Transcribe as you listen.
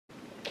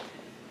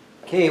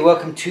Okay,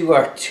 welcome to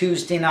our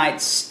Tuesday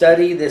night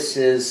study. This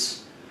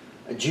is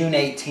June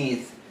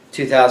 18th,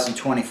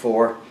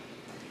 2024.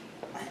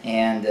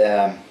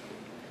 And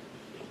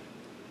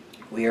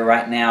we are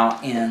right now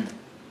in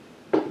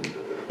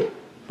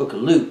book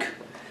of Luke.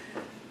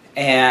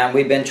 And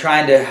we've been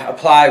trying to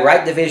apply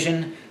right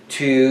division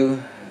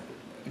to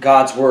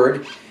God's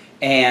Word.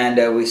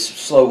 And we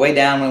slowed way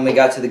down when we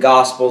got to the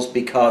Gospels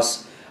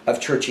because of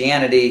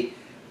churchianity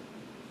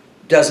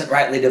doesn't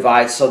rightly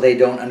divide, so they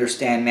don't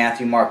understand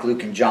Matthew, Mark,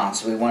 Luke, and John.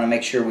 So we want to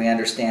make sure we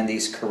understand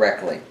these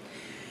correctly.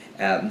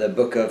 The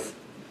book of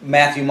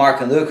Matthew,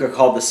 Mark, and Luke are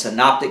called the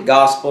Synoptic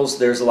Gospels.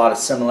 There's a lot of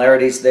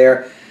similarities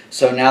there.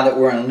 So now that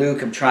we're in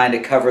Luke, I'm trying to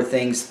cover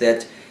things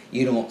that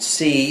you don't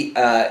see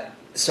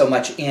so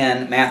much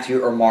in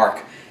Matthew or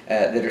Mark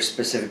that are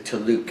specific to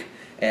Luke.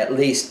 At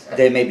least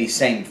they may be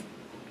same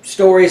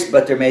stories,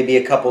 but there may be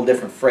a couple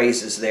different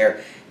phrases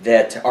there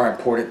that are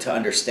important to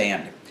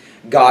understand.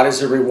 God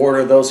is a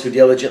rewarder of those who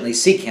diligently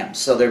seek Him.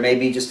 So there may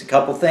be just a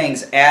couple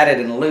things added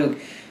in Luke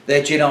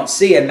that you don't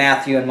see in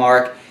Matthew and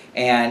Mark,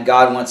 and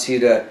God wants you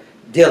to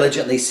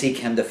diligently seek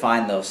Him to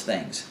find those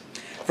things.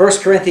 1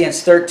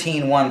 Corinthians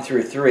 13, 1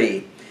 through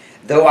 3.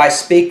 Though I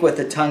speak with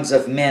the tongues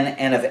of men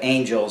and of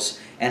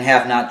angels, and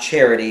have not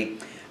charity,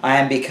 I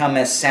am become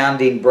as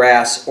sounding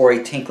brass or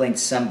a tinkling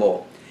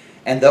cymbal.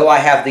 And though I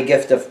have the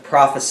gift of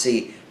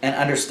prophecy, and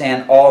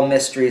understand all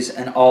mysteries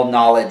and all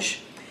knowledge,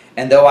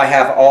 and though I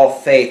have all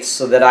faith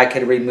so that I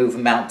could remove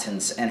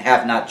mountains, and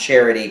have not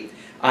charity,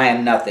 I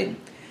am nothing.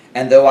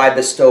 And though I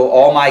bestow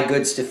all my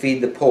goods to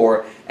feed the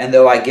poor, and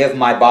though I give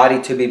my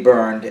body to be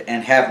burned,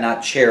 and have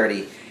not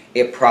charity,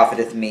 it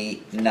profiteth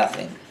me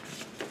nothing.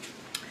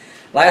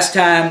 Last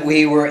time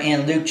we were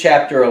in Luke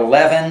chapter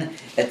 11.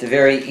 At the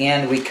very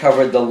end we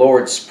covered the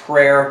Lord's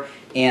Prayer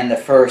in the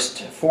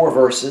first 4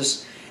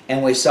 verses,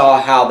 and we saw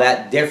how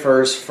that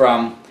differs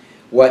from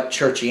what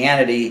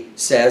churchianity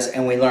says,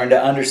 and we learned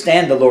to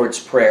understand the Lord's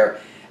Prayer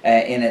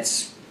in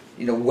its,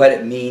 what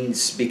it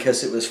means,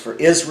 because it was for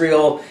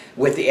Israel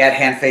with the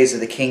at-hand phase of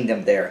the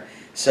kingdom there.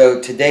 So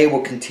today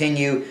we'll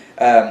continue.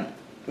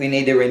 We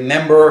need to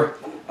remember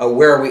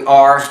where we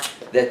are,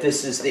 that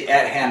this is the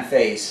at-hand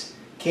phase.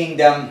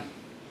 Kingdom,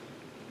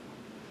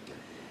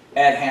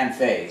 at-hand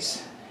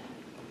phase.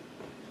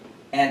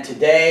 And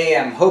today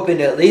I'm hoping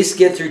to at least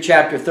get through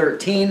chapter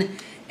 13,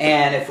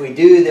 and if we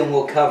do, then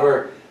we'll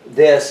cover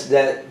this,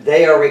 that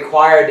they are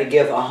required to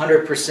give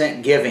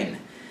 100% giving,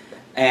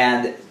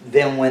 and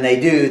then when they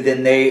do,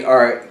 then they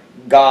are,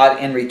 God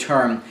in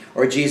return,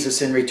 or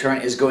Jesus in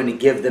return, is going to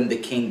give them the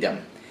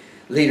kingdom,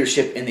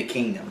 leadership in the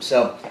kingdom.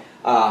 So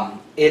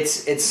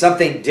it's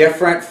something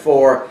different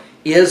for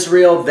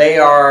Israel. They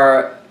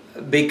are,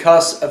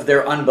 because of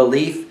their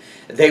unbelief,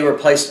 they were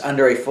placed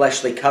under a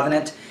fleshly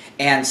covenant,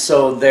 and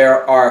so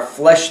there are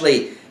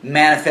fleshly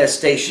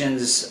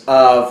manifestations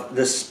of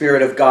the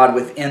Spirit of God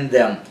within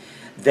them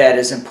that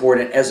is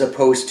important, as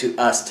opposed to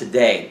us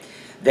today.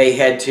 They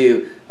had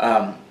to,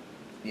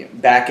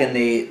 back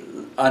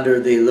in under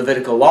the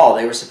Levitical law,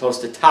 they were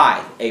supposed to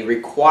tithe, a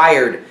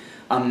required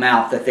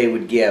amount that they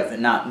would give,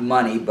 not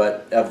money,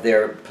 but of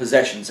their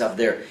possessions, of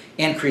their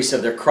increase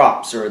of their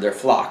crops or their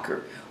flock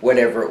or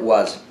whatever it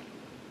was.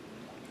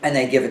 And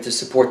they give it to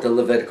support the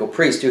Levitical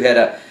priest, who had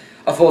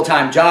a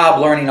full-time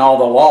job learning all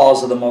the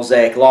laws of the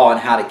Mosaic law and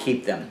how to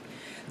keep them.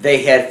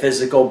 They had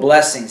physical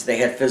blessings. They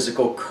had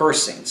physical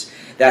cursings.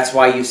 That's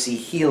why you see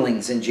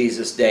healings in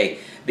Jesus' day,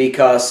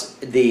 because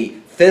the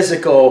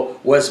physical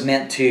was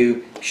meant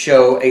to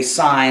show a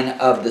sign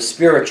of the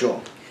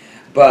spiritual.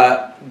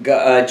 But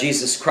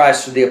Jesus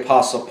Christ, through the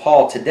Apostle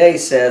Paul, today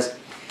says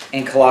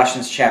in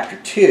Colossians chapter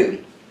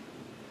 2,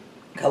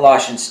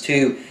 Colossians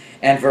 2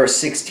 and verse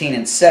 16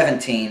 and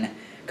 17,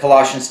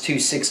 Colossians 2,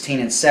 16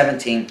 and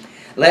 17,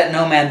 let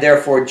no man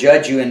therefore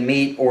judge you in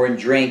meat or in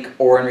drink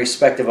or in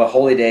respect of a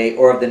holy day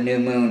or of the new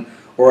moon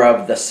or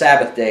of the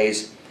Sabbath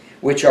days,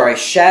 which are a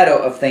shadow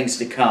of things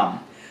to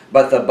come,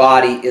 but the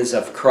body is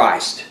of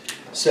Christ.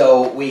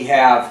 So we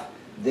have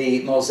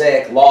the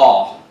Mosaic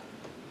law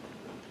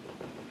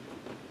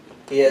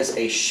is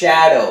a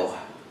shadow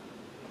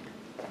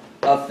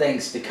of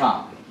things to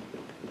come,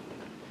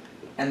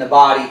 and the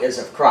body is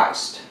of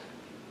Christ.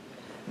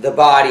 The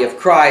body of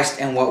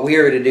Christ, and what we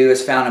are to do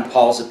is found in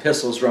Paul's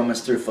epistles,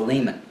 Romans through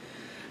Philemon.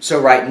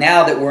 So right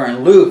now that we're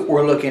in Luke,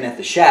 we're looking at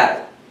the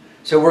shadow.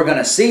 So we're going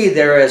to see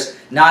there is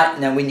not,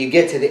 now when you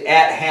get to the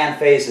at-hand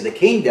phase of the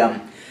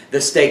kingdom, the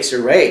stakes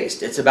are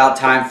raised. It's about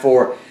time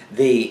for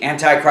the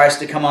Antichrist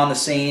to come on the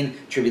scene,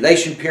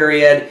 tribulation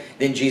period,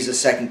 then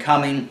Jesus' second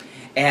coming.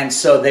 And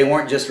so they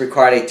weren't just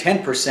required a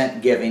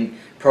 10% giving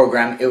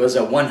program, it was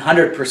a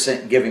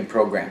 100% giving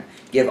program.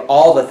 Give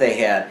all that they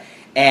had,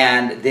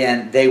 and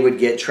then they would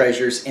get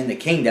treasures in the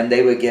kingdom.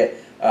 They would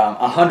get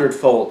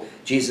 100-fold.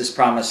 Jesus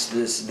promised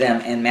this them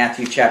in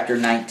Matthew chapter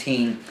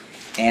 19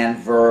 and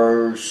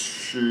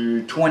verse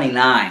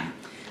 29.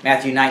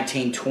 Matthew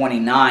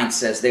 19:29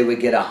 says they would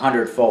get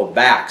 100-fold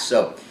back.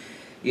 So,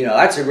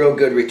 that's a real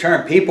good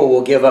return. People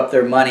will give up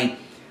their money,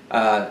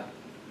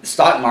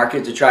 stock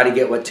market, to try to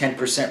get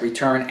 10%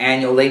 return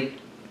annually.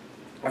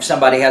 If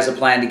somebody has a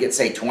plan to get,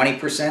 say,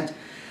 20%,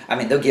 I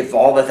mean, they'll give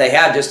all that they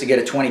have just to get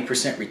a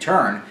 20%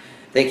 return.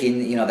 They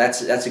can, you know,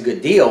 that's a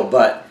good deal,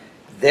 but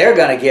they're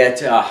going to get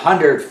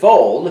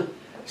 100-fold.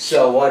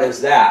 So what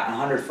is that?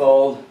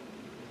 100-fold?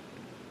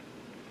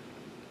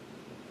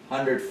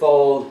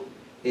 100-fold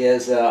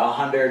is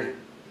 100,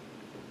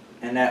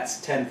 and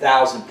that's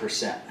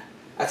 10,000%.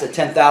 That's a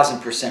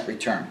 10,000%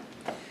 return.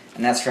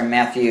 And that's from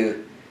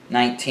Matthew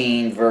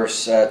 19,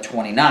 verse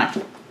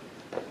 29.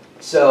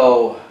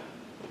 So,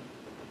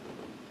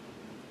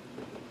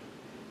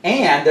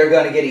 and they're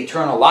going to get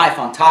eternal life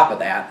on top of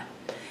that.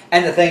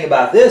 And the thing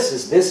about this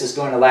is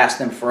going to last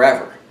them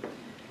forever.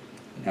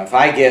 You know, if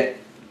I get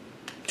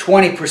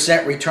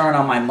 20% return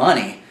on my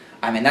money,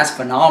 I mean, that's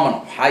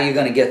phenomenal. How are you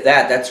going to get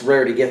that? That's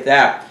rare to get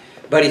that.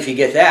 But if you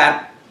get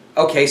that,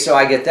 okay, so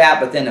I get that,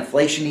 but then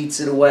inflation eats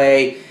it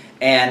away.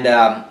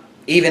 And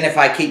even if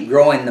I keep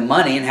growing the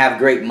money and have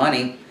great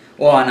money,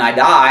 well, and I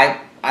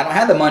die, I don't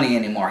have the money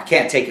anymore. I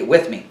can't take it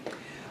with me.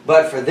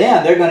 But for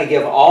them, they're going to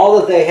give all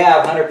that they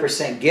have,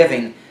 100%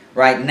 giving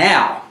right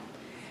now.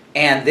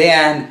 And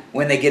then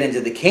when they get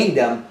into the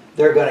kingdom,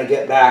 they're going to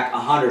get back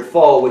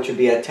 100-fold, which would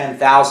be a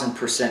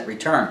 10,000%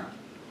 return.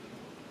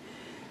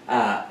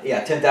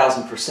 Yeah,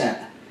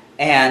 10,000%.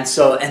 And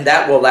so, and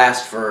that will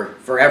last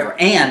forever.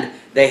 And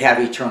they have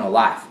eternal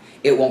life.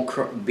 It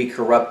won't be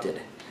corrupted.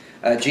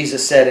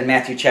 Jesus said in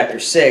Matthew chapter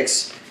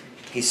 6,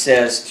 he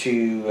says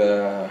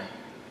to,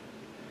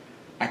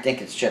 I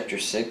think it's chapter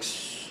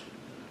 6.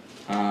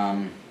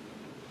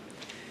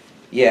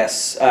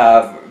 Yes,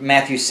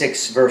 Matthew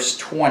 6, verse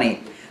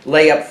 20.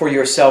 Lay up for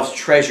yourselves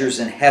treasures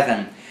in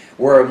heaven,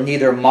 where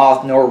neither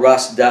moth nor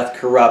rust doth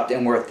corrupt,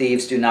 and where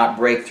thieves do not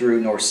break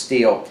through nor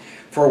steal.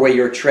 For where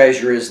your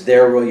treasure is,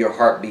 there will your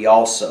heart be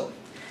also.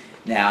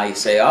 Now you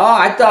say, oh,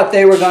 I thought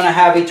they were going to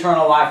have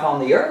eternal life on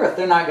the earth.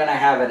 They're not going to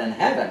have it in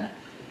heaven.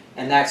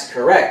 And that's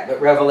correct.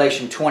 But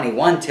Revelation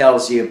 21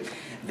 tells you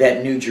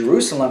that New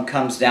Jerusalem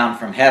comes down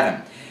from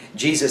heaven.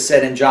 Jesus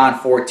said in John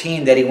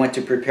 14 that he went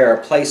to prepare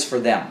a place for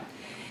them,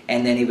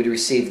 and then he would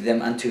receive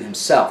them unto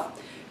himself.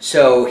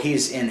 So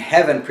he's in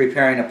heaven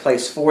preparing a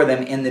place for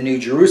them in the New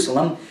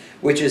Jerusalem,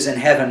 which is in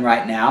heaven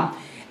right now.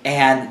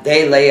 And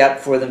they lay up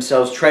for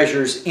themselves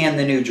treasures in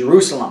the New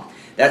Jerusalem.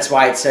 That's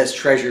why it says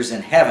treasures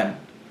in heaven.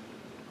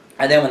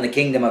 And then when the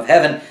kingdom of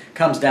heaven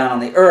comes down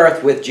on the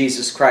earth with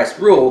Jesus Christ's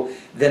rule,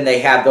 then they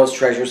have those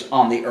treasures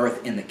on the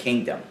earth in the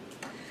kingdom.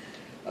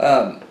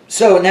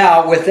 So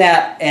now with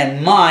that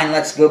in mind,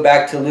 let's go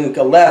back to Luke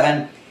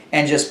 11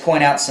 and just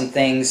point out some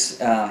things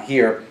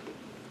here.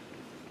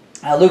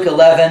 Luke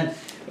 11,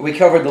 we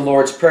covered the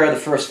Lord's Prayer, the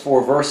first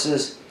 4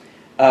 verses.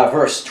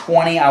 Verse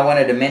 20 I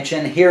wanted to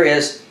mention. Here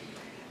is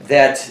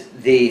that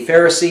the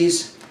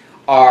Pharisees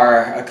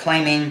are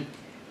claiming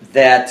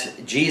that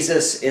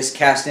Jesus is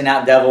casting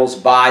out devils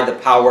by the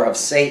power of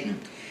Satan.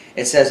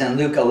 It says in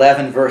Luke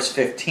 11 verse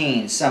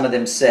 15, some of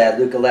them said,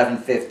 Luke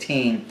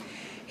 11:15,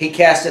 he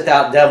casteth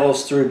out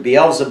devils through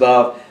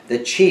Beelzebub, the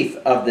chief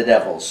of the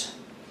devils.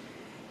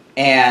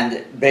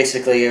 And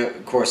basically,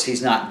 of course,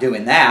 he's not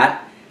doing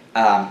that.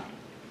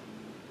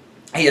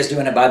 He is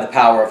doing it by the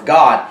power of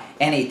God.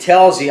 And he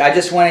tells you, I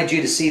just wanted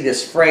you to see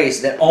this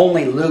phrase that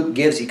only Luke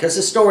gives you, because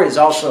the story is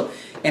also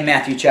in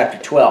Matthew chapter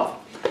 12.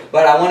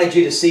 But I wanted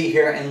you to see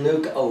here in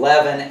Luke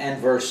 11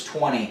 and verse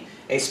 20,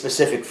 a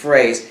specific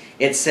phrase.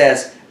 It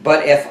says,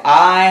 but if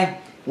I,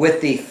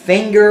 with the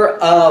finger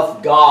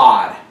of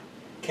God,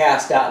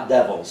 cast out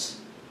devils.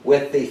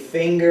 With the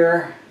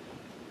finger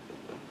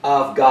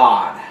of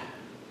God,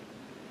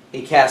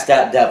 he cast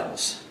out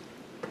devils.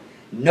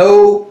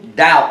 No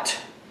doubt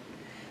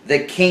the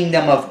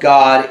kingdom of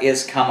God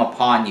is come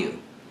upon you.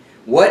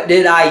 What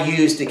did I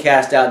use to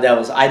cast out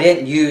devils? I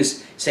didn't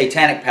use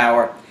satanic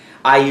power.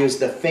 I used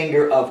the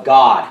finger of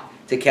God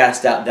to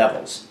cast out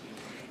devils.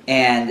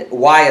 And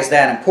why is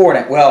that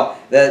important? Well,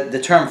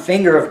 the term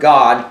finger of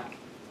God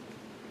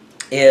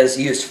is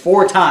used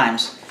 4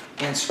 times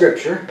in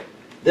Scripture.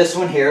 This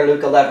one here,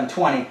 Luke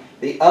 11:20.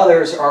 The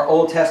others are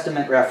Old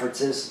Testament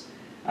references.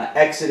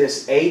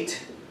 Exodus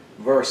 8,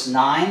 verse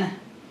 9.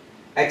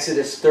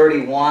 Exodus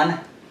 31,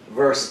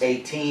 verse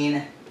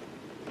 18.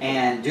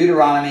 And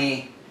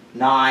Deuteronomy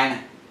 9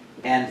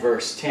 and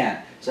verse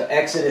 10. So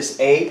Exodus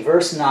 8,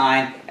 verse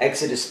 9,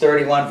 Exodus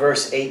 31,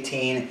 verse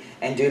 18,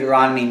 and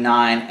Deuteronomy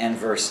 9 and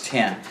verse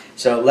 10.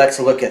 So let's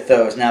look at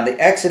those. Now the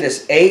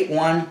Exodus 8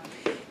 one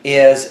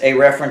is a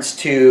reference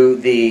to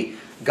the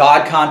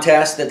God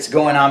contest that's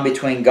going on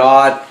between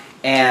God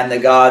and the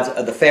gods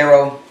of the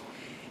Pharaoh.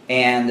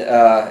 And,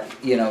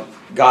 you know,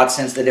 God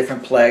sends the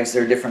different plagues.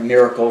 There are different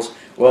miracles.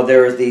 Well,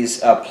 there are these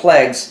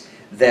plagues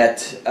that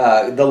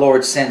the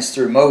Lord sends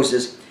through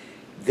Moses.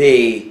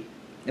 The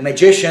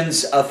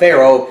magicians of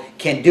Pharaoh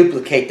can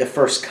duplicate the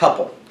first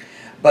couple.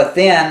 But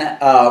then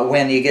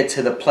when you get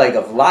to the plague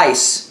of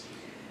lice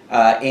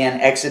in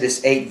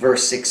Exodus 8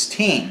 verse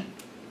 16,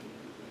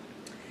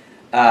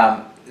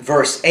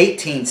 verse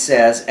 18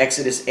 says,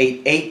 Exodus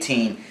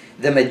 8:18,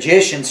 the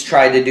magicians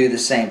tried to do the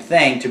same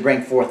thing to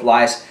bring forth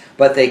lice,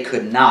 but they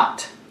could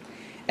not.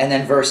 And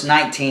then verse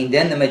 19,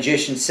 then the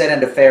magician said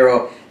unto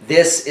Pharaoh,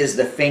 this is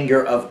the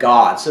finger of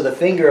God. So the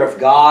finger of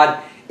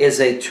God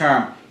is a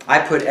term. I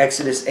put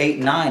Exodus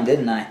 8:9,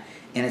 didn't I?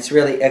 And it's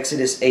really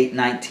Exodus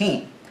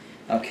 8:19.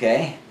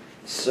 Okay,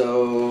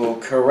 so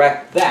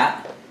correct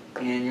that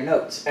in your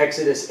notes.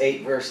 Exodus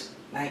 8 verse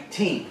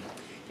 19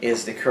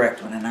 is the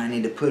correct one. And I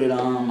need to put it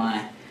on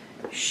my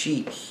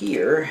sheet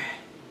here.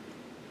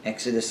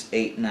 Exodus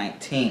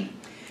 8:19.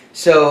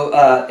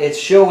 So it's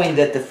showing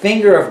that the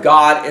finger of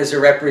God is a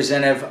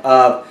representative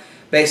of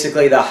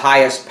basically the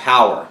highest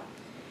power.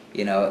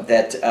 You know,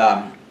 that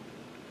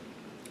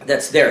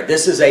that's there.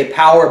 This is a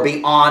power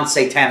beyond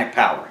satanic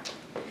power.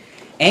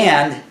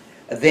 And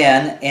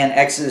then in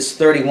Exodus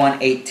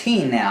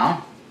 31:18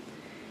 now,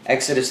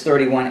 Exodus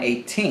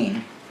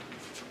 31:18,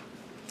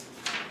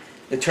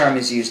 the term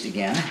is used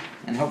again.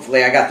 And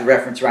hopefully I got the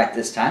reference right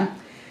this time.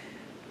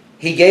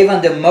 He gave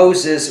unto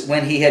Moses,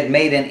 when he had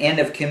made an end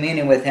of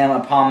communion with him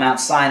upon Mount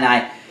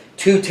Sinai,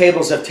 2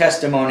 tables of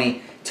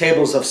testimony,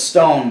 tables of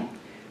stone,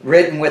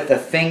 written with the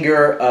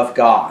finger of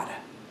God.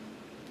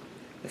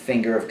 The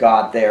finger of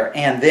God there.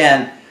 And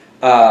then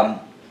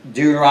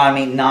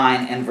Deuteronomy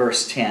 9 and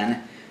verse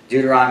 10.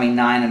 Deuteronomy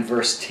 9 and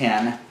verse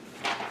 10.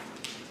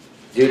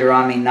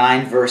 Deuteronomy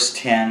 9 verse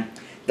 10.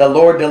 The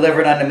Lord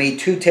delivered unto me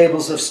 2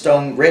 tables of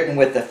stone written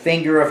with the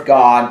finger of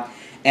God,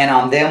 and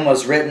on them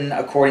was written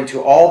according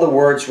to all the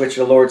words which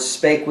the Lord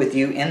spake with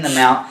you in the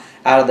mount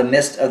out of the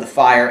midst of the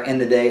fire in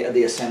the day of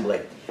the assembly.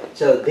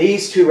 So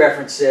these 2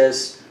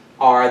 references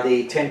are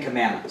the 10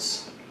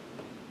 Commandments.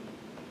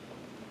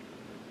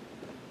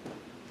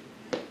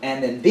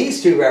 And then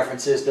these 2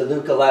 references, to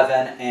Luke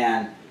 11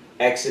 and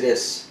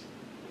Exodus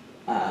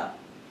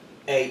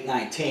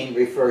 8:19,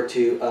 refer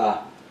to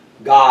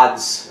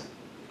God's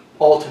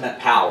ultimate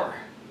power.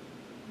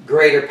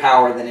 Greater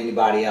power than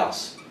anybody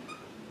else.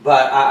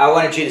 But I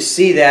wanted you to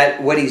see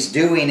that what he's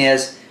doing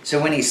is,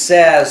 so when he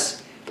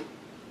says,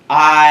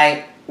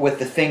 I, with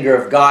the finger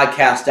of God,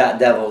 cast out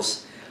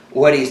devils,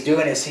 what he's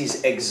doing is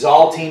he's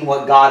exalting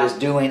what God is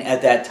doing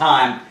at that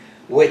time,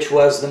 which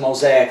was the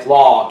Mosaic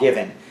law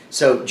given.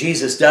 So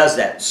Jesus does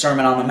that.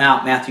 Sermon on the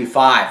Mount, Matthew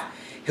 5.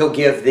 He'll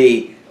give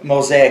the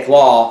Mosaic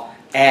law,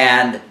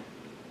 and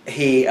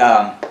he,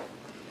 and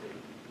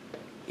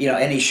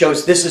he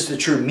shows this is the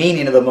true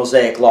meaning of the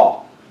Mosaic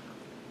law.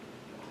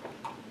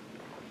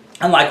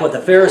 Unlike what the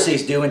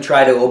Pharisees do and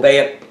try to obey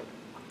it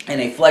in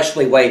a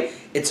fleshly way,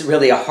 it's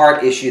really a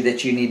heart issue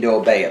that you need to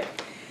obey it.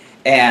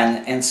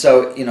 And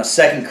so,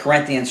 2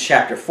 Corinthians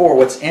chapter 4,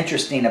 what's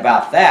interesting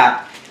about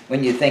that,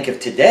 when you think of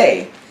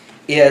today,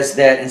 is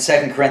that in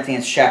 2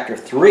 Corinthians chapter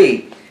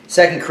 3,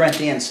 2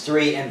 Corinthians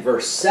 3 and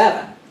verse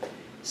 7,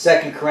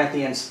 2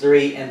 Corinthians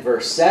 3 and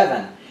verse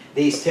 7,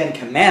 these 10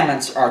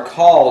 commandments are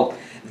called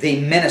the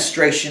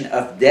ministration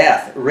of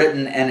death,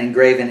 written and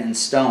engraven in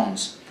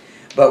stones.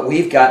 But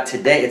we've got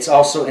today, it's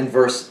also in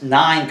verse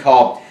 9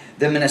 called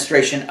the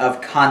ministration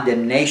of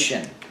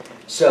condemnation.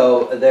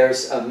 So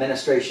there's a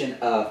ministration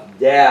of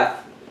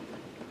death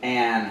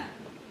and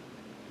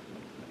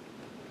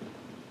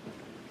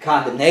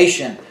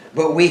condemnation.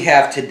 But we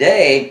have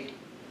today,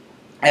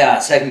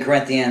 2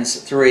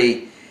 Corinthians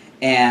 3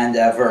 and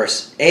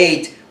verse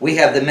 8, we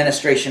have the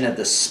ministration of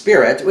the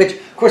Spirit, which,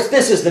 of course,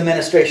 this is the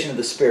ministration of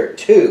the Spirit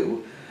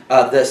too.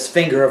 This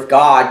finger of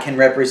God can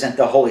represent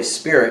the Holy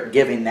Spirit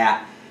giving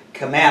that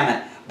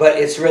commandment, but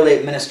it's really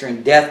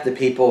administering death to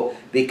people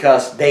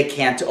because they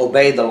can't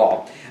obey the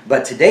law.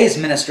 But today's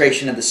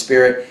ministration of the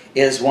Spirit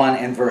is one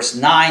in verse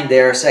 9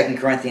 there, 2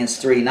 Corinthians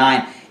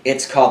 3:9.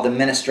 It's called the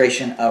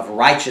ministration of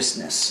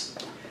righteousness.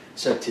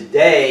 So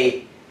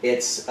today,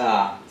 it's,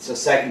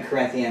 2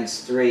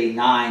 Corinthians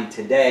 3:9,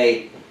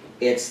 today,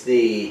 it's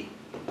the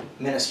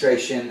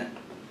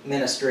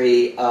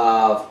ministry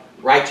of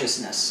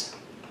righteousness.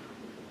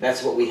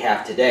 That's what we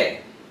have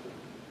today.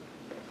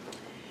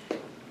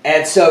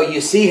 And so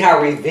you see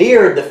how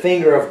revered the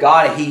finger of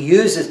God,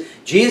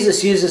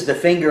 Jesus uses the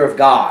finger of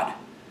God,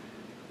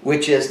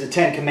 which is the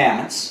 10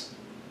 Commandments,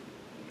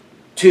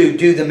 to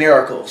do the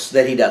miracles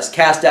that he does,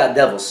 cast out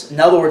devils. In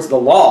other words, the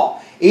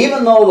law.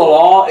 Even though the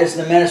law is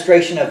the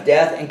ministration of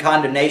death and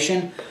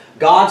condemnation,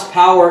 God's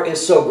power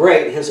is so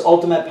great, his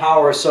ultimate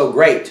power is so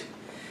great,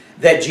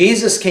 that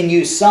Jesus can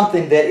use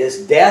something that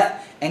is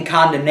death and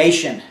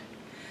condemnation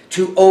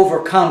to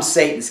overcome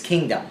Satan's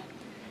kingdom,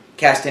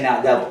 casting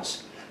out devils.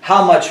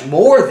 How much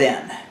more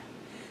then,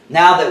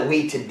 now that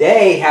we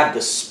today have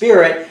the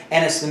Spirit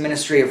and it's the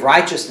ministry of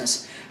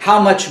righteousness,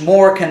 how much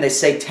more can the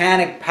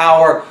satanic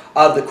power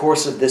of the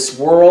course of this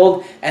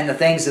world and the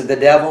things of the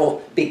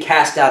devil be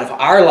cast out of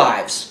our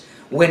lives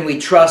when we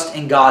trust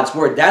in God's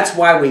Word? That's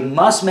why we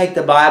must make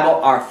the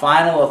Bible our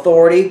final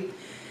authority.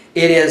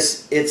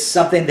 It's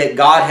something that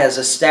God has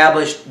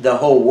established the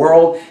whole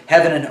world.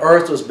 Heaven and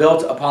earth was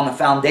built upon the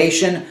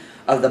foundation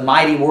of the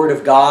mighty Word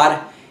of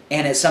God.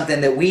 And it's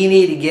something that we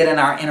need to get in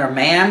our inner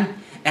man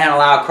and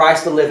allow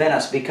Christ to live in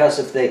us. Because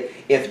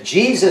if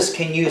Jesus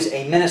can use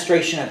a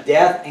ministration of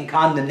death and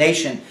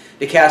condemnation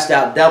to cast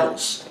out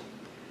devils,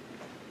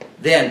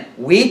 then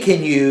we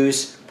can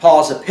use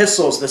Paul's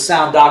epistles, the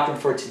sound doctrine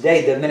for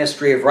today, the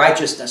ministry of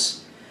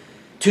righteousness.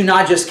 To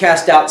not just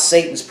cast out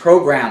Satan's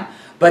program,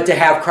 but to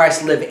have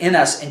Christ live in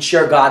us and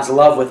share God's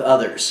love with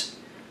others.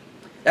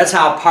 That's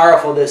how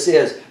powerful this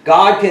is.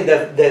 God can,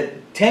 the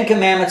Ten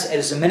Commandments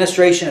is a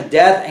ministration of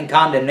death and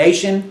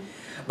condemnation,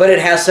 but it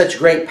has such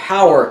great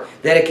power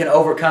that it can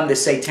overcome the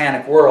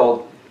satanic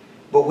world.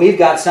 But we've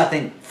got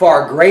something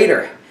far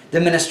greater, the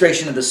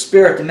ministration of the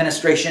Spirit, the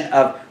ministration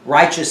of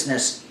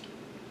righteousness.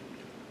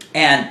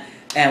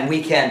 And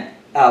we can,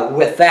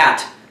 with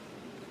that,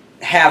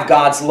 have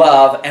God's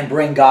love and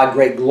bring God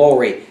great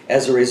glory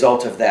as a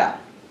result of that.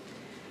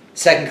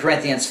 2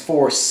 Corinthians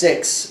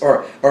 4:6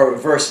 or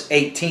verse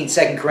 18,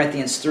 2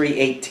 Corinthians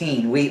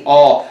 3:18, we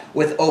all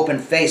with open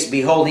face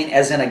beholding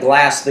as in a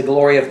glass the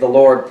glory of the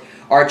Lord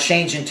are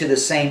changed into the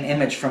same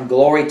image from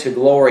glory to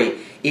glory,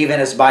 even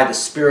as by the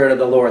Spirit of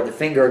the Lord, the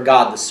finger of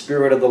God, the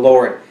Spirit of the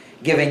Lord,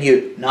 giving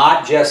you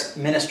not just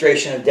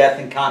ministration of death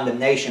and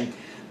condemnation,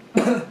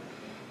 but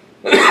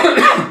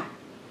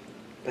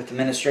the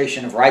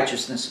ministration of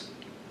righteousness.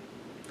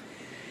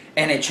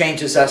 And it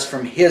changes us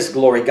from His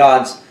glory,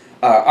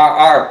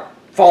 our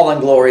fallen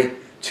glory,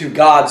 to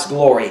God's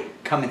glory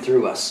coming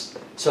through us.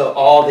 So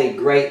all the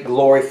great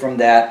glory from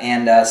that.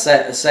 And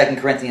 2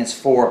 Corinthians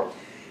 4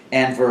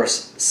 and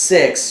verse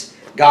 6,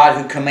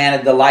 God who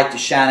commanded the light to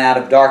shine out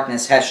of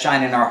darkness has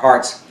shined in our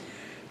hearts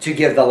to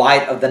give the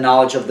light of the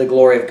knowledge of the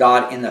glory of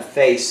God in the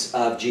face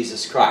of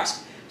Jesus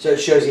Christ. So it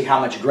shows you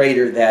how much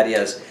greater that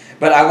is.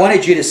 But I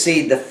wanted you to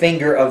see the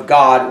finger of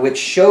God, which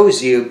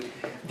shows you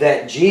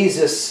that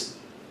Jesus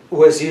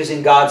was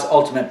using God's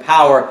ultimate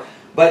power,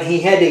 but He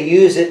had to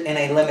use it in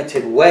a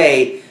limited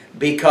way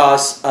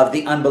because of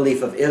the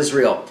unbelief of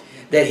Israel,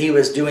 that He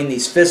was doing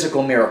these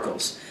physical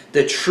miracles.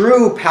 The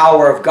true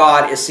power of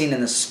God is seen in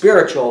the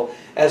spiritual,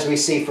 as we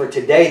see for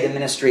today, the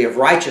ministry of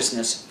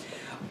righteousness.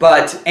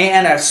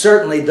 And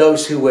certainly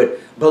those who would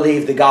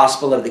believe the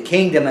gospel of the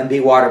kingdom and be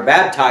water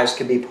baptized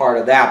could be part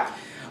of that.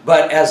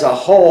 But as a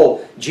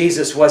whole,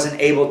 Jesus wasn't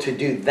able to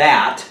do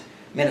that,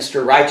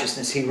 minister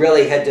righteousness. He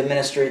really had to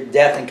minister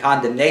death and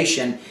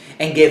condemnation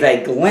and give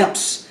a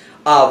glimpse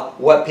of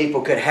what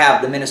people could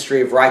have, the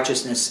ministry of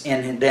righteousness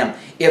in them,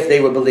 if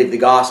they would believe the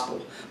gospel.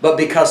 But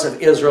because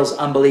of Israel's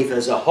unbelief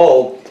as a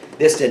whole,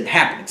 this didn't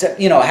happen. Except,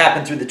 it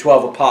happened through the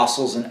 12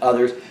 apostles and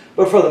others.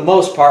 But for the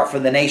most part, for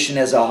the nation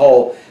as a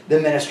whole, the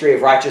ministry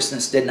of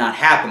righteousness did not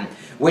happen,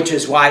 which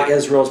is why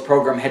Israel's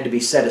program had to be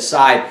set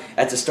aside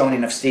at the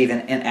stoning of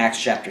Stephen in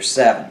Acts chapter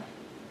 7.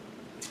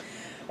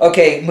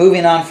 Okay,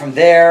 moving on from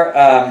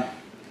there,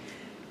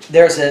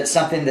 there's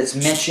something that's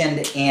mentioned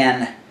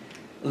in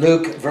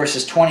Luke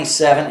verses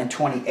 27 and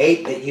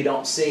 28 that you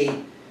don't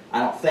see. I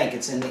don't think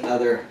it's in the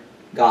other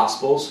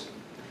Gospels.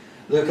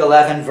 Luke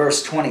 11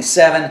 verse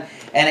 27,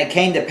 and it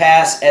came to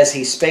pass as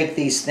he spake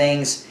these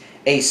things,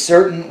 a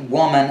certain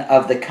woman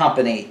of the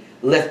company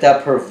lift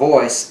up her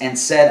voice and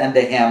said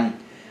unto him,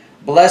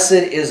 Blessed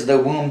is the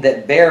womb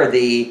that bare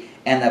thee,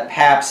 and the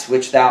paps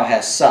which thou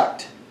hast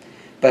sucked.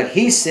 But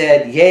he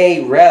said,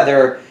 Yea,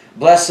 rather,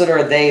 blessed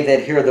are they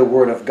that hear the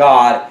word of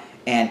God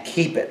and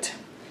keep it.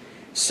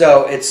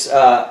 So it's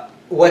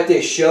what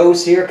this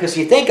shows here, because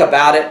you think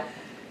about it,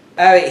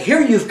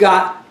 here you've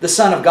got the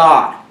Son of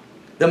God,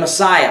 the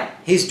Messiah.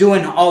 He's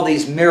doing all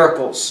these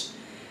miracles.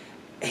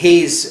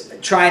 He's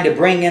trying to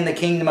bring in the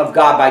kingdom of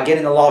God by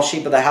getting the lost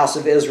sheep of the house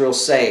of Israel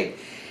saved.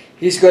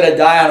 He's going to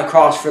die on a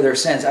cross for their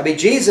sins. I mean,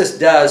 Jesus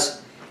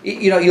does,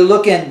 you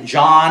look in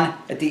John,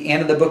 at the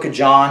end of the book of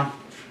John,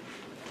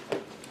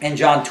 in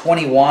John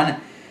 21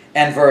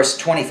 and verse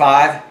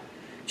 25.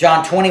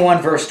 John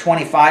 21 verse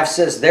 25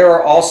 says, There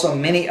are also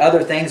many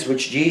other things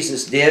which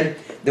Jesus did,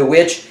 the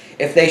which,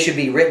 if they should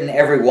be written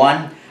every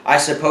one, I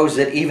suppose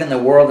that even the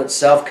world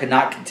itself could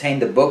not contain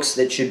the books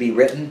that should be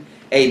written.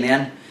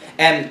 Amen.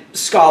 And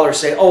scholars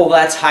say, oh,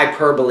 that's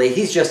hyperbole.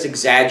 He's just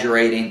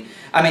exaggerating.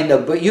 I mean,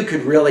 you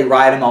could really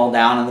write them all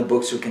down and the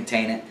books would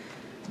contain it.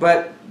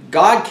 But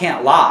God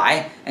can't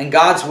lie, and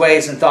God's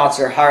ways and thoughts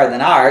are higher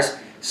than ours.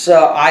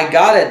 So I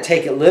got to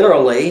take it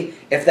literally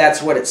if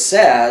that's what it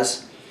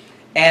says.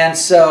 And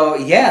so,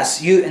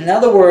 yes, in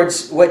other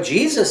words, what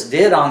Jesus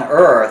did on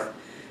earth,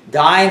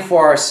 dying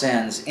for our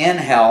sins in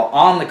hell,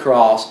 on the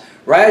cross,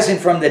 rising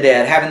from the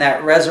dead, having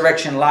that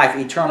resurrection life,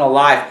 eternal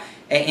life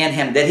in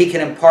Him that He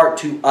can impart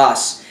to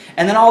us.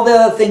 And then all the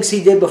other things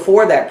He did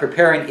before that,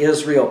 preparing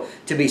Israel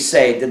to be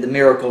saved, did the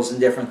miracles and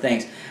different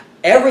things.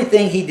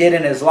 Everything He did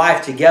in His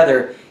life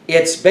together,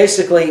 it's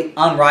basically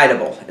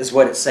unwritable, is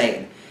what it's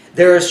saying.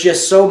 There is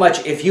just so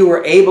much, if you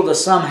were able to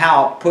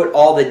somehow put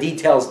all the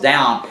details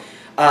down,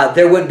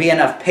 there wouldn't be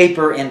enough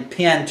paper and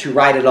pen to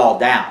write it all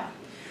down.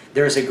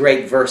 There's a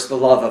great verse, the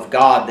love of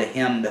God, the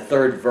hymn, the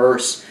third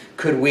verse.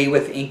 Could we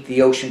with ink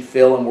the ocean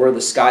fill, and were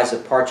the skies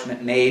of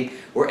parchment made,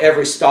 were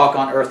every stalk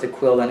on earth a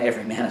quill, and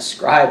every man a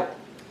scribe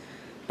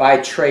by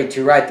trade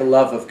to write the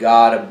love of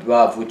God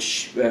above,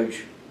 which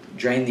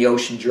drained the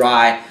ocean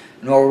dry,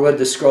 nor would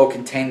the scroll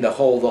contain the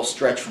whole, though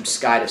stretched from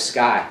sky to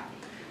sky.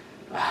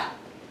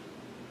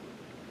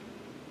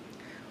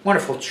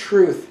 Wonderful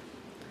truth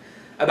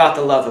about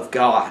the love of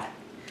God.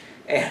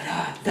 And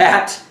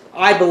that,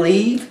 I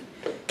believe,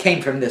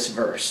 came from this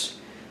verse.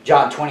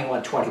 John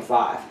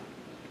 21:25.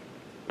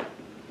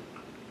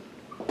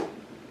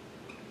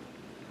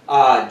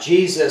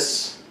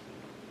 Jesus,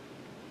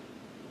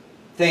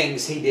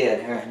 things he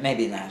did, or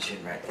maybe not, I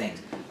should write things.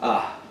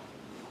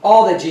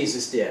 All that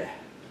Jesus did.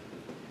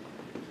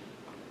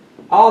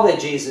 All that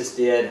Jesus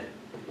did,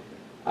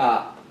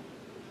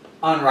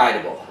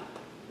 unwritable.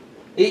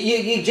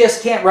 You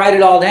just can't write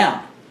it all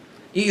down.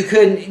 You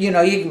couldn't, you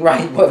can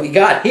write what we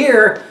got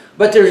here,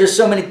 but there's just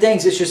so many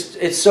things.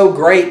 It's so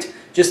great.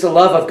 Just the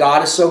love of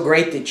God is so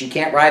great that you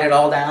can't write it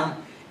all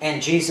down.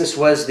 And Jesus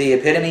was the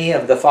epitome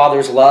of the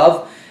Father's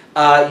love.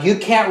 You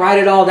can't write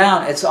it all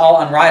down. It's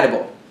all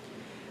unwritable.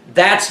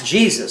 That's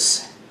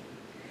Jesus.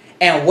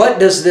 And what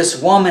does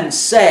this woman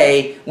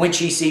say when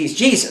she sees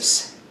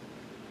Jesus?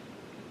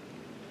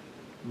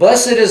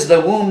 Blessed is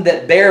the womb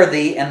that bare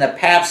thee, and the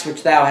paps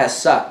which thou hast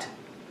sucked.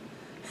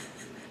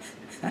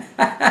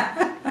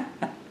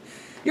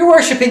 You're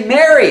worshiping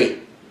Mary.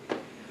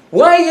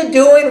 What are you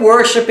doing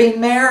worshiping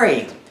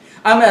Mary?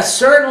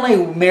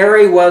 Certainly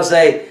Mary was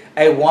a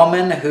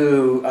woman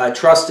who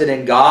trusted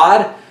in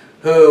God,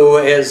 who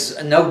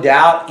is no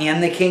doubt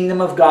in the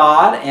kingdom of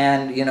God,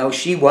 and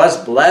she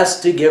was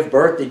blessed to give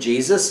birth to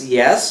Jesus.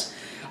 Yes,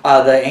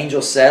 the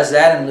angel says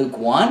that in Luke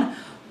 1.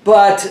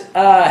 But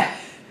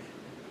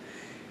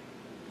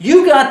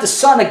you got the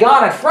Son of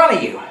God in front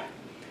of you.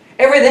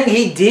 Everything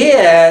he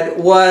did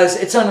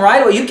it's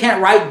unwritable. You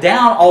can't write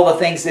down all the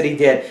things that he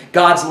did.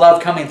 God's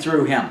love coming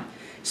through him,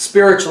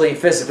 spiritually and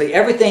physically.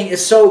 Everything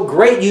is so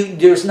great.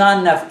 There's not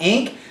enough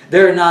ink.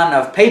 There's not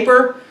enough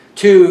paper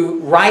to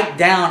write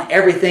down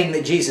everything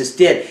that Jesus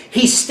did.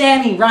 He's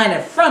standing right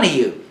in front of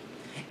you.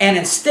 And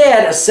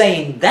instead of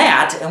saying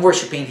that and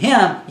worshiping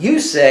him, you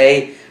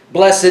say,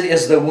 blessed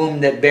is the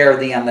womb that bare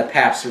thee, and the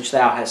paps which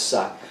thou hast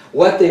sucked.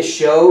 What this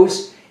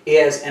shows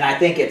is, and I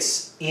think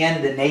it's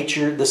in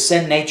the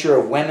sin nature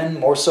of women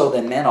more so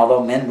than men,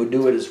 although men would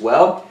do it as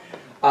well.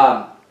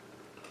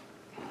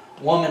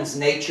 Woman's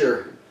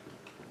nature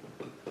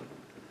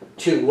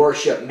to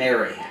worship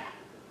Mary.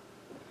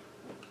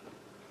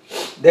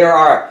 There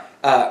are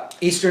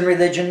Eastern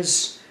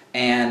religions,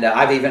 and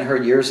I've even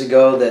heard years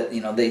ago that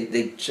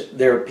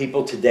there are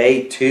people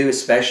today too,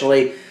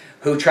 especially,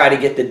 who try to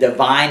get the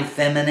divine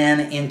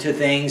feminine into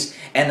things,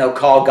 and they'll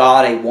call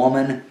God a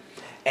woman.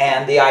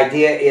 And the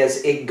idea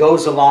is it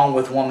goes along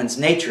with woman's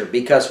nature,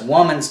 because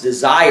woman's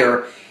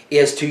desire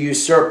is to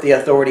usurp the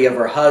authority of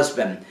her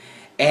husband.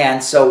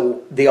 And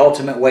so the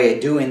ultimate way of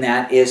doing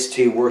that is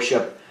to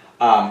worship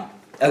a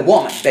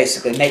woman,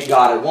 basically, make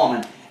God a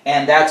woman.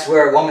 And that's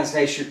where woman's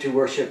nature to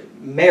worship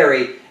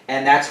Mary,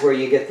 and that's where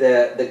you get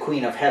the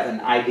Queen of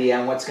Heaven idea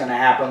and what's going to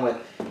happen with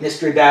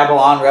Mystery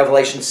Babylon,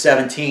 Revelation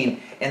 17,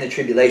 and the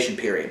tribulation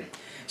period.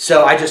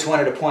 So I just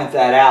wanted to point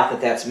that out,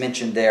 that's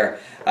mentioned there.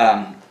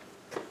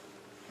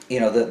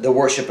 The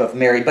worship of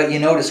Mary. But you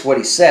notice what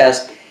he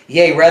says,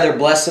 yea, rather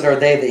blessed are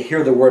they that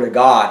hear the word of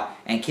God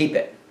and keep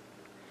it.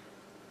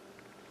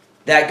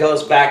 That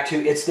goes back to,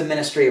 it's the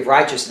ministry of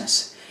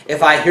righteousness.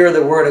 If I hear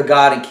the word of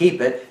God and keep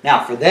it,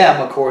 now for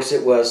them, of course,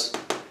 it was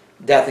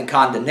death and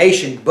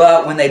condemnation,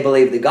 but when they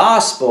believed the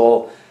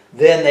gospel,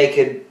 then they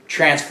could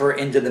transfer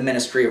into the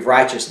ministry of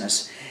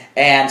righteousness.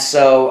 And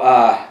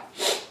so,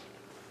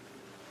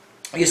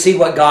 you see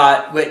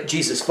what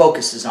Jesus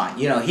focuses on.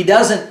 He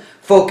doesn't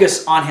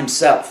focus on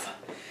himself.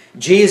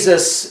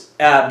 Jesus,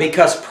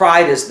 because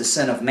pride is the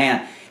sin of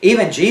man.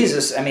 Even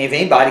Jesus, if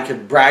anybody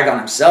could brag on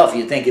himself,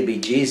 you'd think it'd be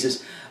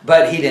Jesus,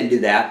 but he didn't do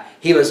that.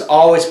 He was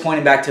always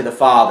pointing back to the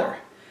Father.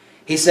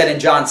 He said in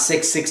John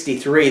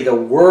 6:63, the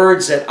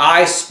words that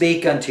I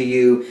speak unto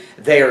you,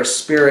 they are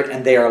spirit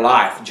and they are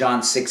life.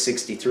 John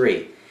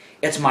 6:63.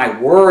 It's my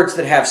words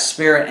that have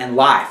spirit and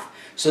life.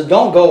 So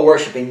don't go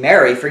worshiping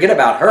Mary. Forget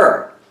about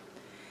her.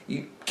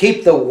 You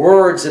keep the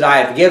words that I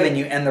have given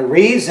you. And the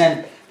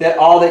reason that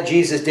all that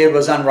Jesus did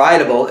was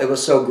unwritable, it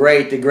was so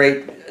great, the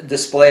great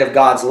display of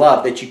God's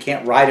love, that you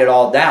can't write it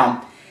all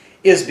down,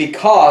 is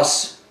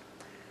because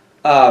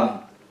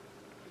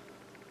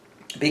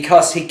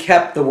he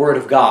kept the Word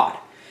of God.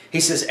 He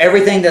says,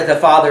 everything that the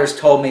Father has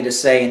told me to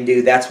say and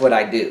do, that's what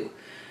I do.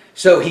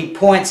 So he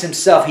points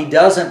himself. He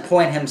doesn't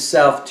point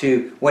himself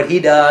to what he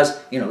does.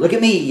 Look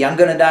at me, I'm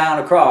going to die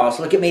on a cross.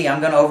 Look at me, I'm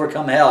going to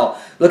overcome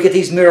hell. Look at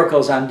these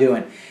miracles I'm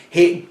doing.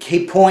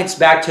 He points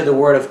back to the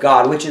Word of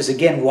God, which is,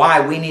 again,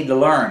 why we need to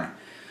learn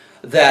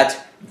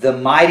that the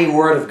mighty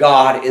Word of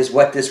God is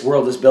what this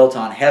world is built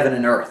on, heaven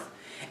and earth.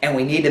 And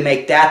we need to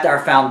make that our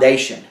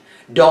foundation.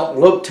 Don't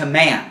look to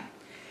man.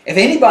 If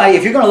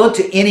you're going to look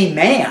to any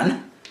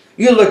man,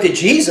 you look to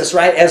Jesus,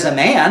 right, as a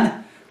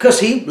man, because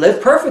he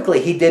lived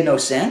perfectly. He did no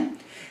sin.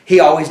 He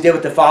always did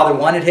what the Father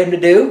wanted him to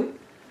do.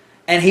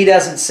 And he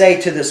doesn't say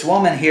to this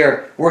woman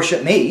here,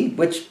 worship me,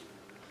 which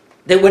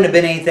there wouldn't have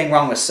been anything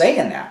wrong with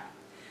saying that.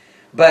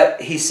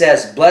 But he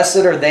says,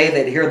 blessed are they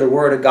that hear the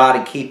word of God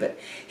and keep it.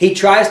 He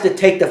tries to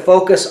take the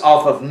focus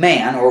off of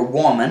man or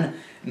woman,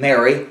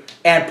 Mary,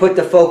 and put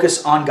the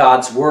focus on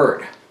God's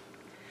word.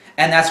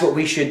 And that's what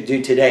we should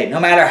do today.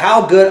 No matter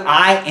how good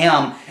I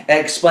am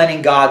at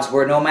explaining God's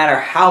Word, no matter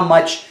how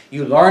much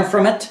you learn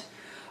from it,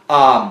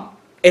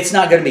 it's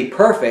not going to be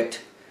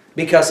perfect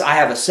because I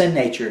have a sin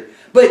nature.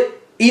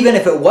 But even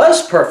if it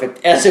was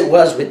perfect, as it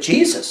was with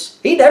Jesus,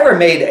 He never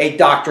made a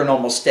doctrinal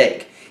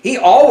mistake. He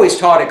always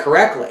taught it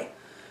correctly.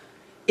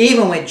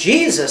 Even with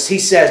Jesus, He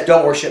says,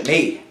 don't worship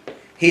me.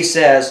 He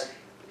says,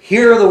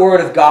 hear the Word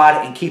of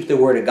God and keep the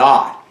Word of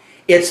God.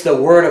 It's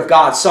the Word of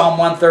God. Psalm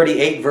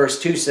 138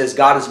 verse 2 says,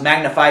 God has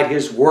magnified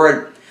His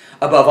Word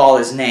above all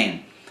His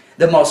name.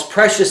 The most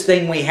precious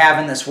thing we have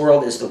in this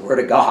world is the Word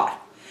of God.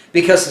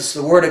 Because it's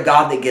the Word of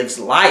God that gives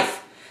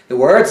life. The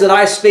words that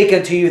I speak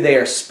unto you, they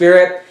are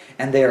spirit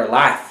and they are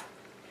life.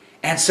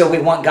 And so we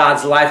want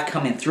God's life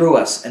coming through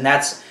us. And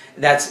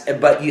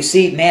but you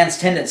see man's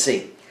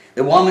tendency.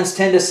 The woman's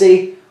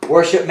tendency,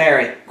 worship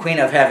Mary, Queen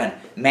of Heaven.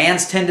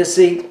 Man's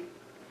tendency,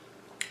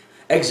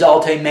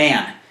 exalt a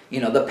man. You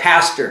know, the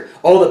pastor.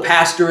 Oh, the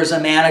pastor is a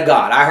man of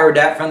God. I heard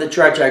that from the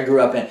church I grew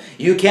up in.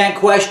 You can't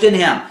question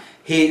him.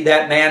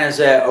 That man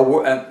is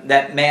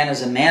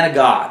a man of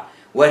God.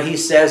 What he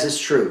says is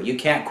true. You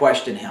can't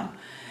question him.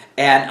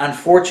 And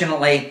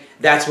unfortunately,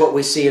 that's what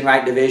we see in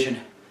right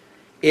division.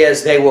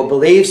 Is they will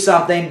believe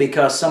something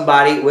because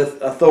somebody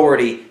with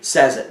authority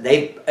says it.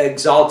 They've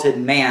exalted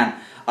man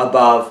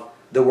above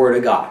the Word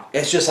of God.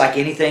 It's just like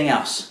anything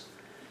else.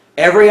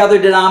 Every other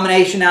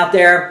denomination out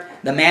there,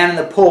 the man in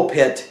the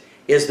pulpit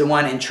is the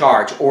one in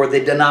charge, or the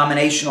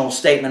denominational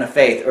statement of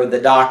faith, or the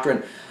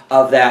doctrine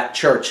of that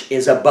church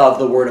is above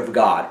the Word of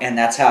God. And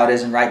that's how it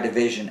is in right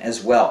division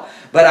as well.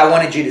 But I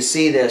wanted you to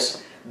see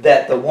this,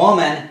 that the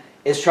woman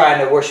is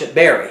trying to worship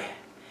Mary.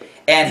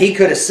 And he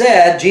could have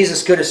said,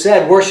 Jesus could have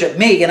said, worship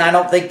me, and I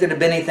don't think there'd have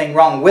been anything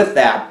wrong with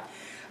that.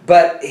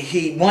 But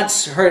he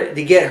wants her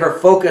to get her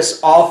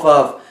focus off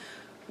of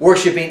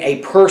worshiping a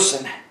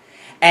person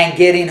and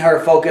getting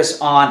her focus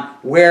on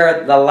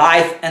where the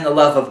life and the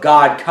love of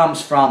God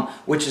comes from,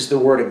 which is the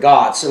Word of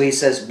God. So he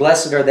says,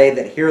 blessed are they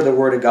that hear the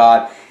Word of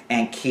God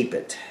and keep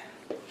it.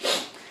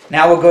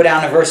 Now we'll go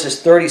down to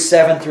verses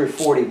 37 through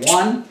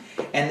 41.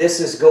 And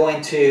this is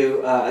going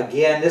to,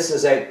 again, this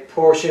is a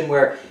portion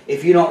where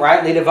if you don't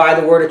rightly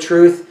divide the word of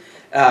truth,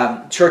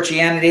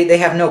 churchianity, they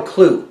have no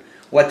clue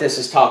what this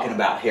is talking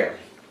about here.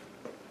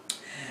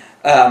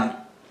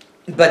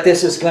 But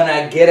this is going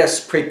to get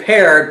us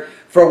prepared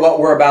for what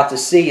we're about to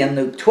see in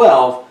Luke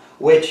 12,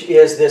 which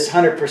is this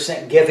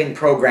 100% giving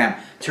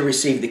program to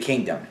receive the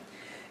kingdom.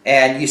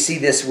 And you see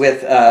this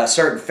with a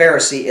certain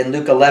Pharisee in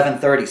Luke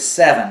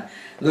 11:37.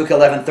 Luke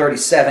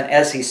 11:37,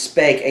 as he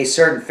spake, a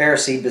certain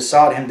Pharisee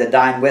besought him to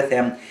dine with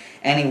him,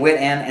 and he went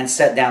in and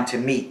sat down to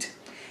meat.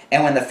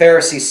 And when the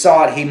Pharisee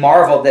saw it, he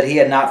marveled that he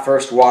had not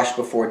first washed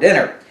before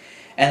dinner.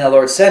 And the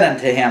Lord said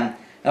unto him,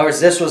 in other words,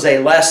 this was a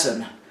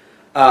lesson.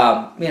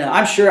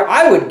 I'm sure,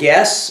 I would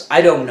guess,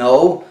 I don't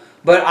know,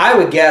 but I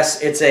would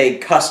guess it's a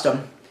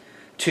custom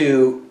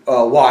to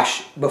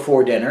wash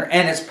before dinner,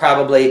 and it's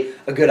probably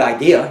a good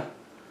idea.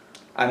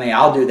 I mean,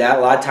 I'll do that.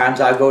 A lot of times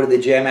I'll go to the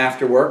gym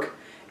after work,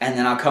 and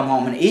then I'll come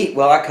home and eat.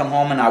 Well, I come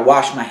home and I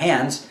wash my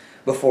hands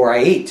before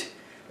I eat.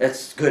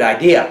 That's a good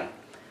idea.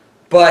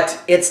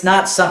 But it's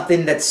not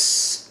something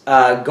that's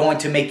going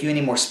to make you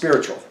any more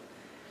spiritual.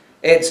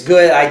 It's a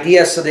good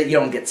idea so that you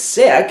don't get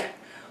sick,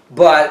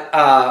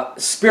 but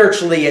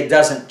spiritually it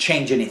doesn't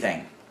change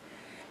anything.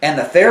 And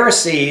the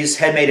Pharisees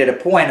had made it a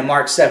point, and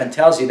Mark 7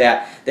 tells you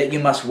that you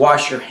must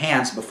wash your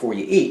hands before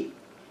you eat.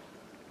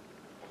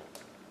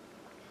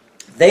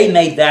 They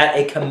made that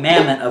a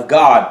commandment of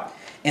God.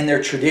 In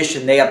their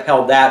tradition, they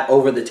upheld that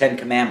over the 10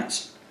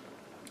 Commandments.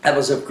 That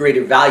was of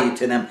greater value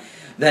to them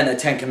than the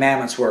 10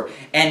 Commandments were.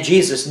 And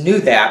Jesus knew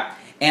that,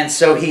 and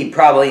so he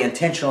probably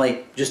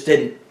intentionally just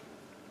didn't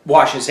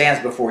wash his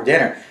hands before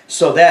dinner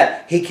so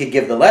that he could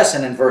give the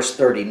lesson in verse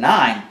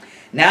 39.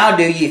 Now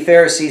do ye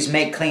Pharisees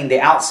make clean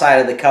the outside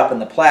of the cup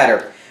and the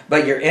platter,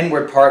 but your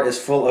inward part is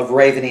full of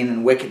ravening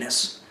and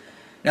wickedness.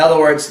 In other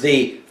words,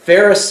 the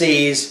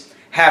Pharisees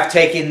have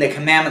taken the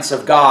commandments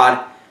of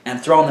God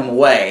and thrown them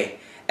away,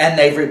 and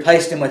they've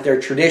replaced them with their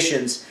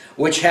traditions,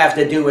 which have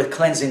to do with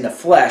cleansing the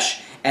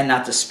flesh and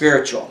not the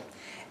spiritual.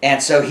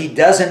 And so he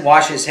doesn't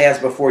wash his hands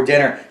before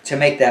dinner to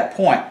make that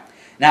point.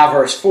 Now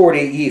verse 40,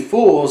 ye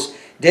fools,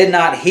 did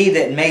not he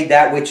that made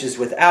that which is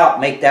without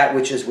make that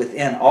which is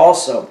within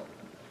also?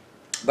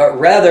 But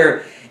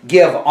rather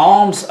give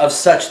alms of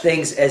such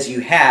things as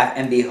you have,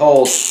 and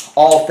behold,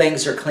 all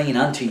things are clean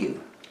unto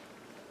you.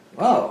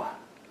 Whoa.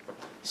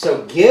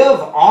 So give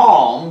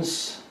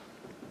alms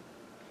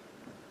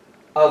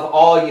of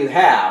all you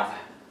have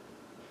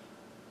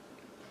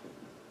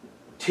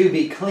to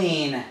be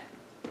clean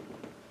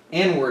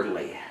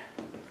inwardly,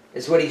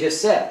 is what he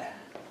just said.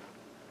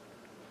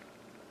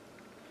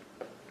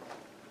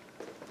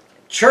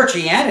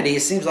 Churchianity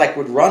seems like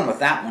would run with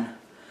that one.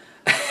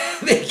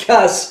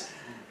 Because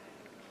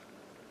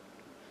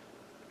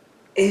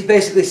he's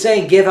basically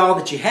saying, give all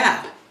that you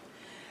have,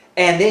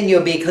 and then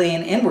you'll be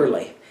clean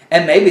inwardly.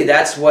 And maybe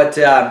that's what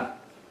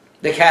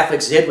the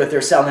Catholics did with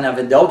their selling of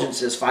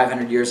indulgences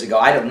 500 years ago.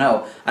 I don't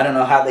know. I don't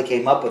know how they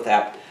came up with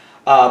that.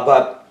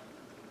 But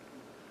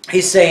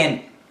he's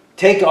saying,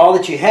 take all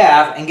that you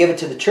have and give it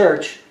to the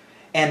church,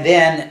 and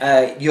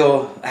then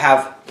you'll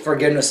have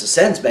forgiveness of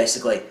sins,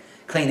 basically,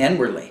 clean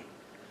inwardly.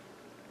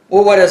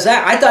 Well, what is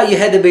that? I thought you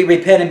had to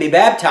repent and be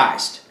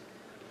baptized.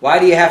 Why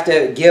do you have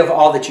to give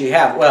all that you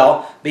have?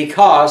 Well,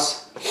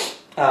 because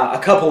a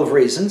couple of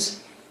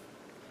reasons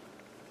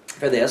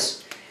for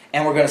this,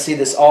 and we're going to see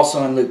this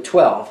also in Luke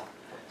 12.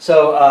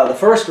 So the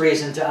first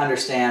reason to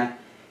understand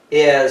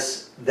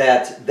is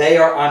that they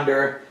are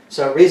under,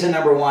 so reason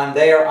number one,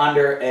 they are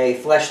under a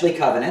fleshly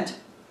covenant,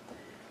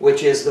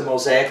 which is the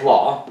Mosaic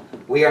law.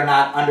 We are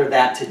not under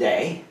that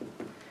today.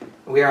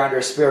 We are under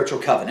a spiritual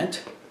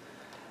covenant.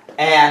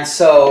 And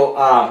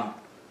so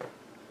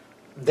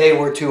they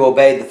were to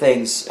obey the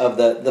things of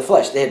the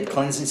flesh. They had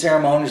cleansing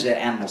ceremonies, they had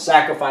animal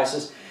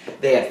sacrifices,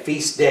 they had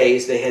feast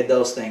days, they had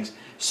those things.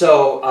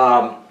 So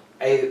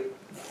a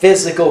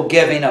physical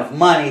giving of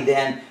money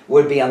then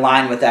would be in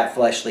line with that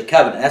fleshly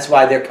covenant. That's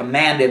why they're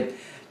commanded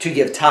to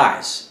give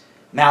tithes.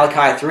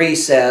 Malachi 3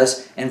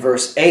 says in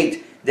verse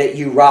 8 that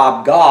you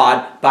rob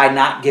God by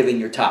not giving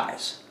your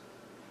tithes.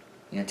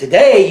 You know,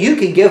 today you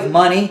can give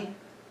money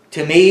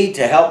to me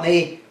to help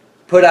me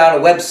put out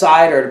a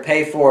website or to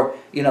pay for,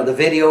 you know, the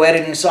video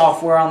editing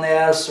software on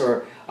this,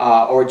 or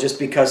just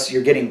because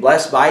you're getting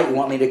blessed by it, you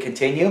want me to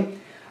continue.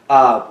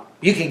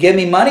 You can give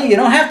me money. You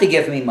don't have to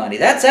give me money.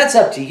 That's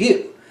up to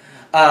you.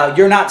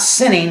 You're not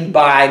sinning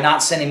by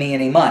not sending me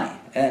any money,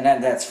 and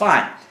that's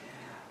fine.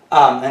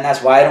 And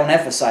that's why I don't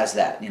emphasize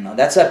that. You know,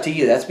 that's up to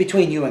you. That's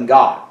between you and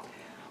God.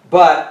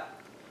 But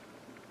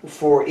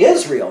for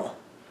Israel,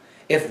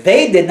 if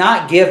they did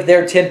not give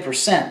their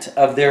 10%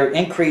 of their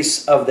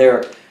increase of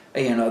their,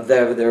 you know,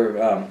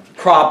 their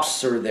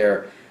crops or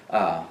their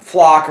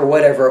flock or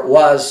whatever it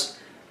was,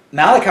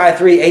 Malachi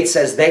 3:8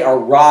 says they are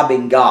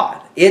robbing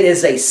God. It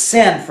is a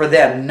sin for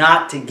them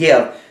not to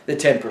give the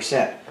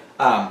 10%.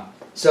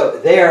 So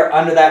they're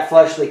under that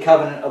fleshly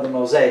covenant of the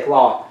Mosaic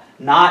law.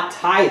 Not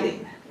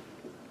tithing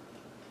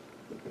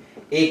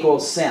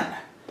equals sin.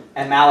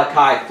 And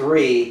Malachi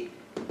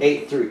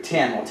 3:8 through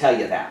 10 will tell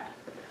you that.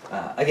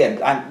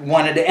 Again, I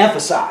wanted to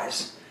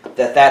emphasize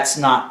that that's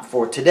not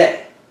for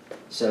today.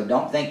 So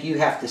don't think you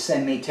have to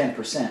send me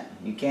 10%.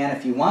 You can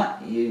if you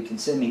want. You can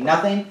send me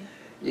nothing.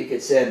 You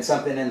could send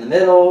something in the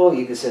middle.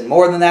 You could send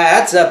more than that.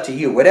 That's up to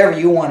you. Whatever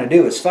you want to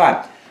do is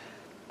fine.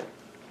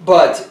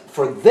 But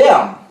for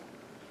them,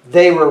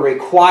 they were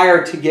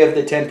required to give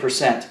the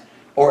 10%,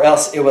 or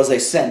else it was a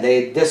sin.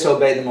 They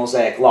disobeyed the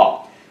Mosaic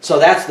law. So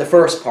that's the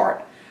first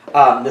part.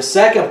 The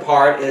second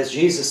part is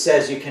Jesus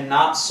says you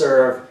cannot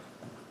serve,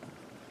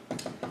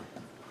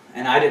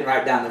 and I didn't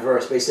write down the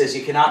verse, but he says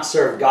you cannot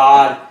serve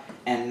God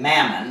and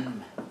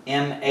mammon,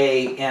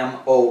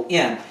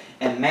 M-A-M-O-N.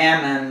 And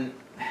mammon,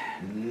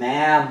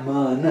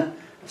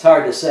 it's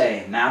hard to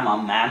say,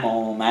 mammon,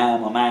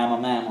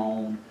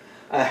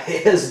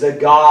 is the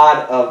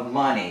god of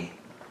money.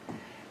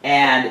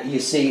 And you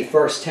see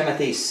 1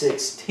 Timothy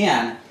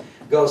 6:10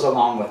 goes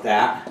along with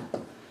that.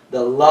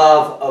 The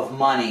love of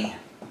money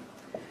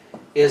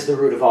is the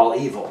root of all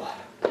evil.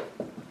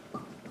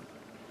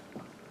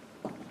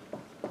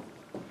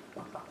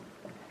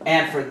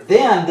 And for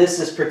them, this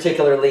is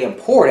particularly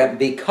important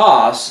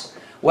because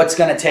what's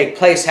going to take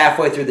place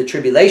halfway through the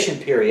tribulation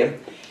period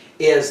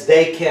is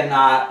they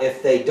cannot,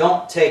 if they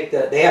don't take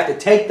they have to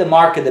take the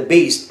mark of the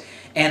beast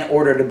in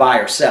order to buy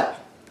or sell.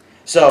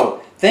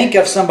 So think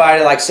of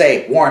somebody like,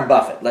 say, Warren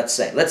Buffett, let's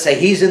say. Let's say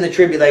he's in the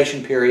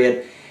tribulation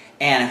period,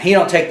 and if he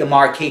don't take the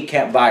mark, he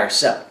can't buy or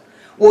sell.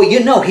 Well,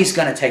 you know he's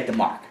going to take the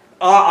mark.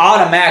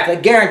 Automatically,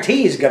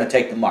 guarantee he's going to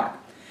take the mark.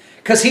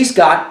 Because he's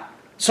got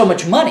so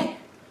much money.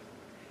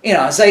 You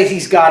know, say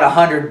he's got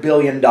 $100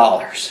 billion.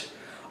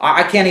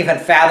 I can't even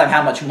fathom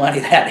how much money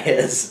that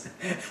is.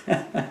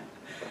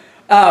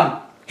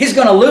 He's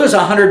going to lose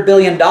 $100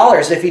 billion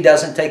if he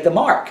doesn't take the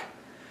mark.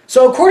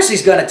 So of course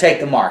he's going to take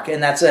the mark,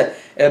 and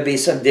it'll be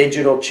some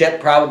digital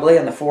chip probably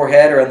in the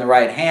forehead or in the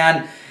right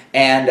hand,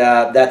 and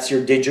that's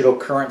your digital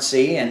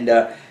currency, and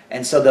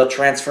so they'll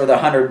transfer the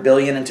 $100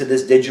 billion into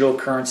this digital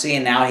currency,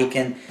 and now he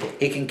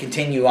can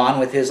continue on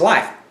with his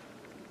life.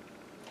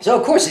 So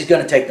of course he's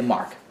going to take the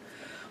mark.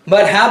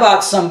 But how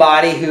about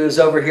somebody who's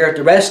over here at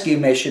the rescue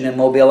mission in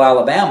Mobile,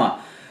 Alabama?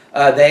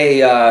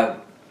 They've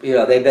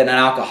been an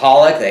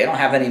alcoholic. They don't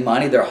have any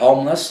money. They're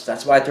homeless.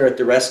 That's why they're at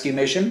the rescue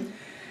mission.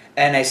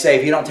 And they say,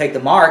 if you don't take the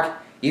mark,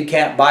 you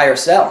can't buy or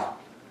sell.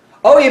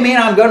 Oh, you mean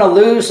I'm going to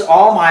lose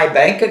all my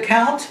bank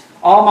account?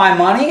 All my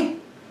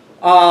money?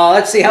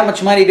 Let's see, how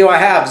much money do I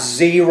have?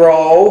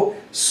 0.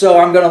 So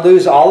I'm going to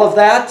lose all of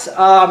that?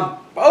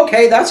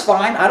 Okay, that's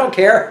fine. I don't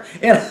care.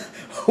 You know,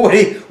 what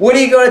are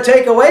you going to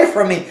take away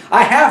from me?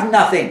 I have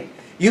nothing.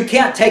 You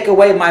can't take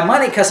away my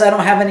money because I don't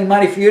have any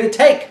money for you to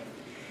take.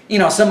 You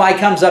know, somebody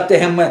comes up to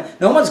him,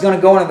 no one's going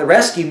to go into the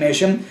rescue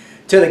mission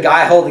to the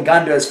guy hold a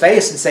gun to his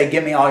face and say,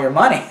 give me all your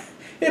money.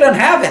 He doesn't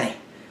have any.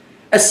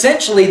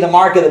 Essentially, the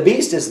mark of the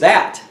beast is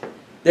that.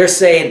 They're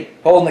saying,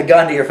 holding the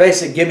gun to your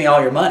face and give me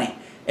all your money.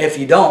 If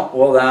you don't,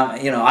 well,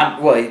 you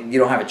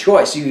don't have a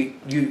choice.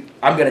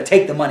 I'm going to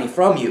take the money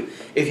from you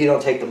if you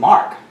don't take the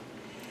mark.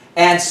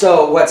 And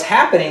so what's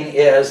happening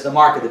is the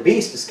mark of the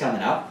beast is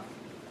coming up.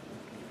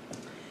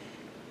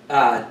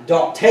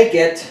 Don't take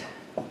it,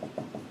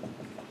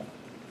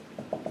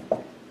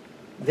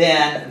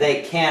 then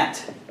they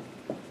can't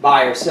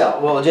buy or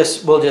sell. We'll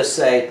just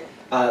say,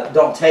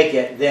 don't take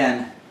it,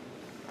 then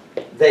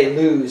they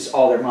lose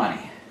all their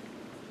money.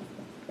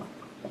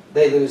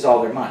 They lose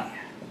all their money.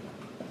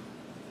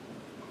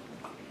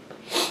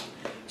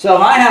 So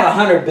if I have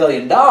 $100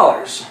 billion,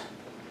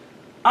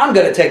 I'm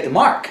going to take the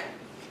mark.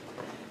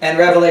 And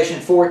Revelation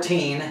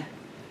 14,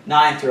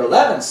 9 through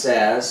 11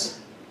 says,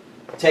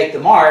 take the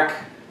mark,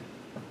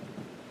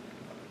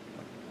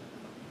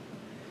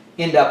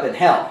 end up in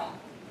hell.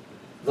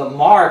 The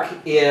mark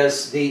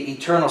is the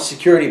eternal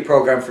security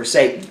program for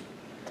Satan.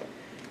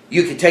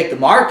 You can take the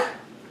mark,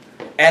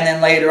 and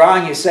then later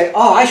on you say,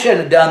 oh, I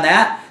shouldn't have done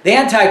that. The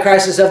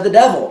Antichrist is of the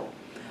devil.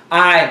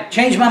 I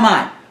changed my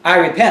mind. I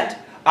repent.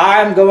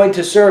 I'm going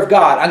to serve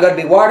God. I'm going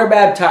to be water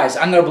baptized.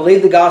 I'm going to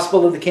believe the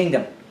gospel of the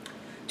kingdom.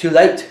 Too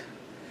late.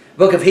 The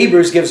book of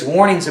Hebrews gives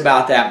warnings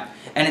about that.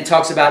 And it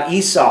talks about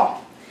Esau.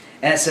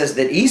 And it says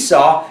that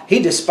Esau, he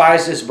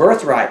despised his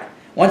birthright.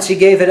 Once he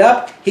gave it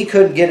up, he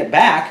couldn't get it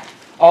back,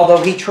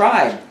 although he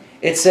tried.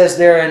 It says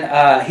there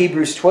in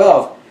Hebrews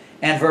 12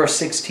 and verse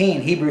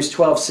 16, Hebrews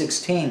 12,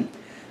 16,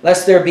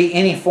 lest there be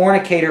any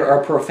fornicator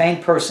or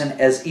profane person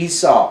as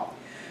Esau,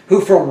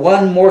 who for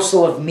one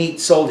morsel of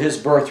meat sold his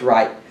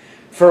birthright.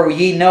 For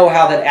ye know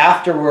how that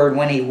afterward,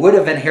 when he would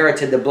have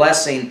inherited the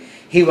blessing,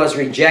 he was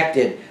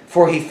rejected.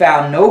 For he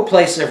found no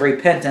place of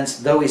repentance,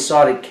 though he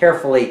sought it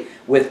carefully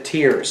with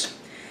tears.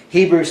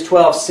 Hebrews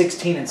 12,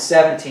 16 and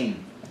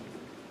 17.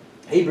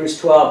 Hebrews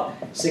 12,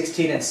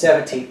 16 and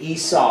 17.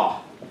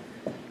 Esau,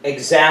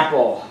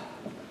 example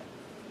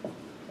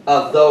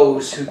of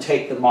those who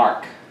take the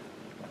mark.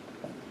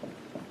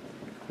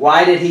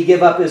 Why did he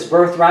give up his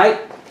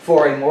birthright?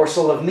 For a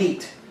morsel of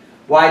meat.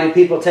 Why do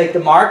people take the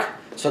mark?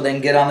 So they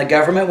can get on the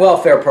government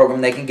welfare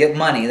program. They can get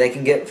money. They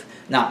can get,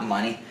 not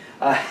money.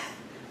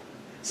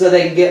 So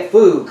they can get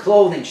food,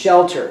 clothing,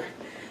 shelter.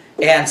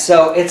 And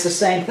so it's the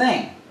same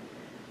thing.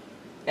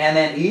 And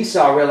then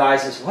Esau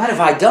realizes, what have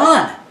I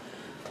done?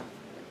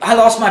 I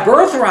lost my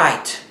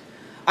birthright.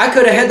 I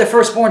could have had the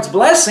firstborn's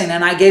blessing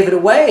and I gave it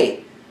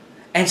away.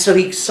 And so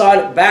he sought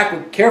it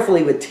back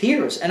carefully with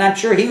tears. And I'm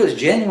sure he was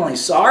genuinely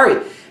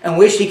sorry and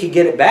wished he could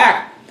get it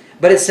back.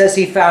 But it says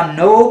he found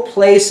no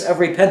place of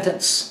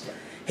repentance.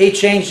 He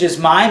changed his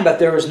mind, but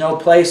there was no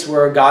place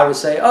where God would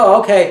say,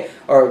 oh, okay.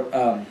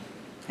 Or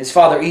his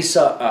father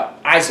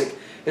Isaac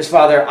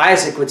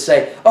would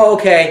say, oh,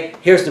 okay,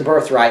 here's the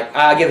birthright.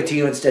 I'll give it to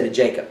you instead of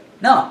Jacob.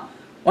 No.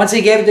 Once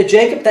he gave it to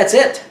Jacob, that's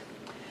it.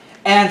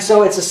 And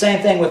so it's the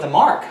same thing with the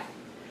mark.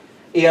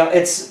 You know,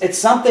 it's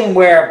something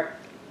where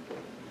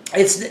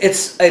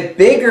it's a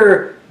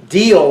bigger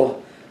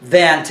deal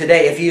than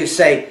today. If you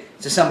say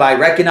to somebody,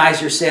 recognize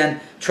your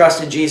sin,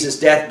 trust in Jesus'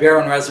 death,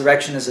 burial, and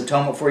resurrection as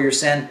atonement for your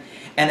sin,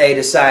 and they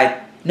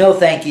decide, no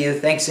thank you,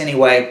 thanks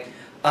anyway,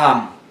 you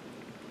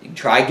can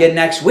try again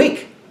next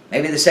week.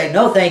 Maybe they say,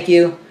 no thank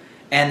you,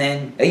 and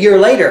then a year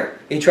later,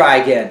 you try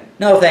again,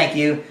 no thank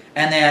you,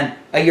 and then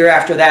a year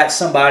after that,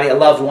 a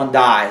loved one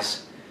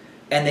dies,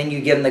 and then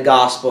you give them the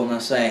gospel, and they'll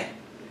say,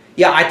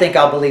 yeah, I think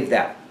I'll believe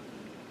that.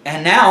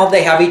 And now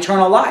they have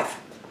eternal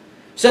life.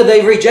 So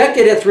they've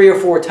rejected it 3 or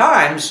 4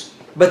 times,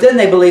 but then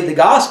they believe the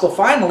gospel,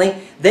 finally,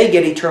 they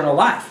get eternal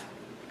life.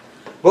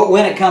 But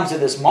when it comes to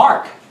this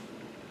mark,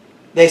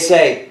 they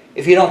say,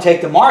 if you don't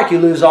take the mark, you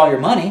lose all your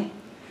money,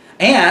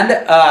 and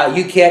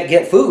you can't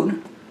get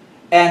food.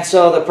 And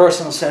so the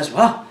person says,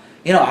 well,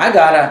 you know, I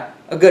got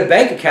a good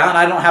bank account.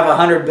 I don't have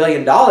 $100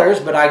 billion,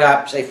 but I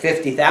got, say,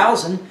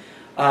 50,000. You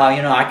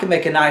know, I can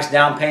make a nice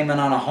down payment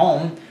on a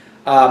home.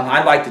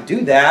 I'd like to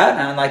do that,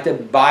 and I'd like to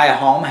buy a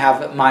home,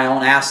 have my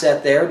own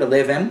asset there to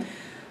live in.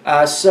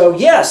 So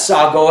yes,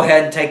 I'll go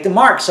ahead and take the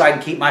mark so I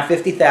can keep my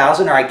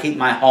 50,000, or I keep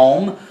my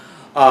home.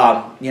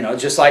 You know,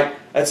 just like,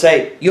 let's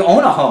say you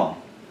own a home.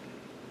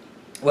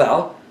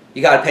 Well,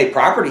 you got to pay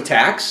property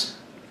tax.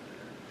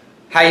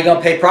 How are you going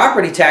to pay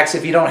property tax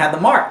if you don't have the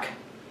mark?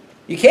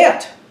 You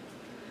can't.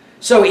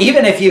 So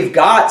even if you've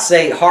got,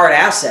 say, hard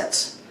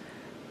assets,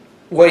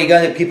 what are you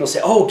going to do? People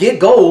say, oh, get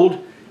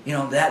gold. You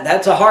know,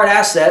 that's a hard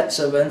asset.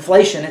 So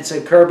inflation, it's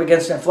a curb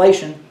against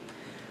inflation.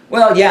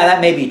 Well, yeah,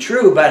 that may be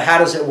true, but how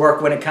does it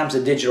work when it comes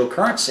to digital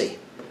currency?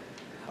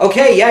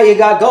 Okay, yeah, you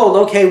got gold.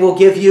 Okay, we'll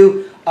give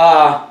you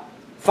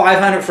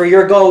 500 for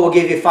your gold. We'll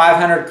give you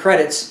 500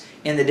 credits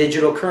in the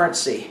digital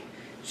currency.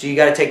 So you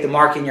got to take the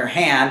mark in your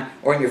hand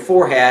or in your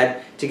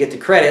forehead to get the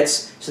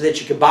credits so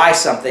that you could buy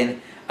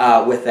something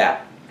with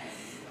that.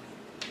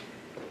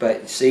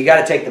 But so you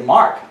got to take the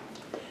mark.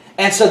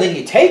 And so then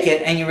you take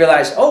it and you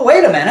realize, oh,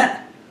 wait a minute.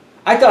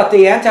 I thought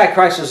the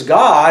Antichrist was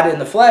God in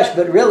the flesh,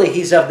 but really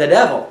he's of the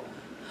devil.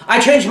 I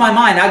changed my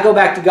mind. I go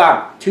back to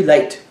God. Too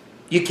late.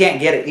 You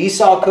can't get it.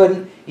 Esau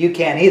couldn't. You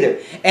can't either.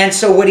 And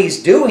so what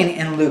he's doing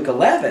in Luke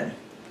 11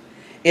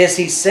 is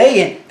he's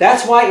saying,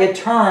 that's why it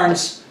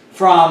turns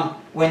from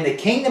when the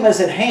kingdom is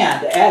at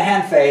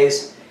hand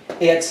phase,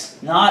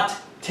 it's not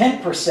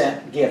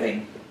 10%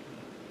 giving.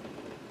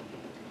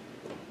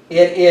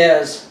 It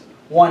is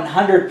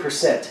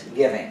 100%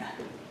 giving.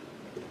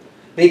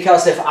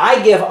 Because if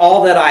I give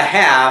all that I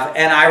have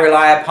and I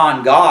rely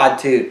upon God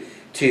to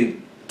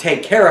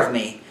take care of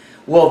me,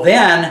 well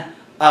then,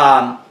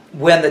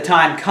 when the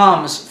time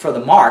comes for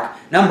the mark,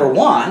 number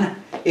one,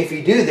 if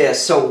you do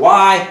this, so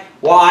why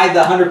the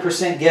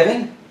 100%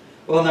 giving?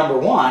 Well, number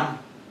one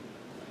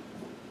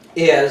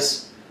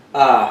is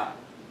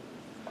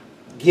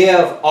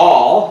give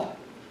all.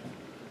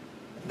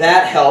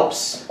 That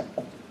helps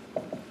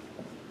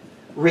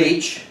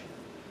reach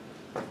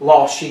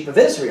lost sheep of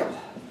Israel.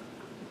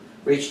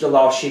 Reach the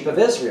lost sheep of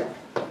Israel.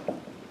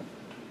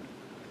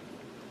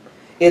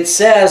 It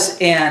says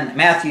in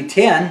Matthew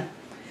 10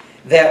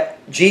 that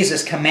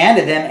Jesus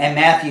commanded them in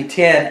Matthew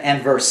 10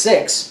 and verse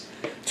 6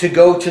 to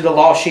go to the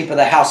lost sheep of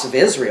the house of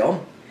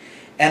Israel.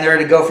 And they're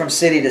to go from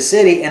city to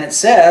city. And it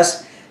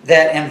says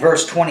that in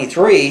verse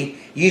 23,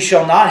 "Ye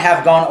shall not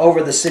have gone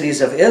over the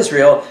cities of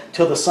Israel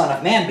till the Son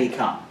of Man be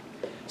come."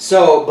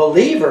 So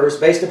believers,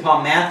 based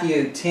upon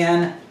Matthew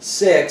 10,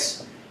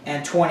 6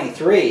 and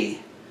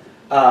 23,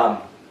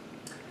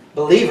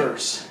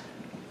 believers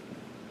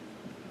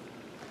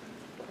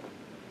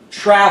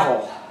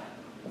travel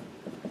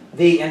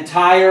the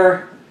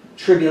entire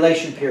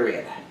tribulation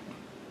period.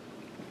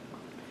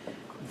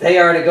 They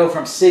are to go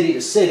from city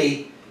to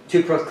city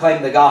to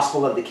proclaim the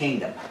gospel of the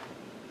kingdom.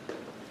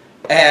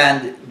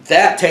 And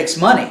that takes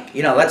money.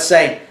 You know, let's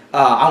say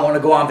I want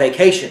to go on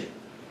vacation.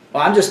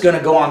 Well, I'm just going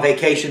to go on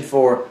vacation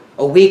for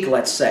a week,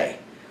 let's say.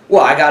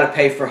 Well, I got to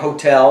pay for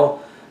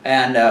hotel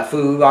and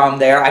food while I'm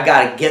there. I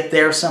got to get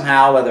there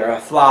somehow, whether I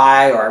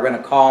fly or I rent a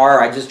car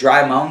or I just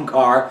drive my own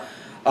car.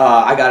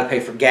 I got to pay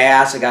for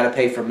gas. I got to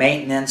pay for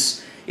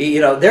maintenance.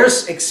 You know,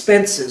 there's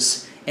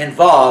expenses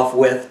involved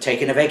with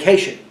taking a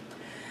vacation.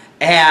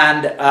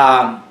 And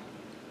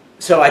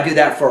so I do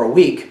that for a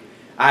week.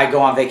 I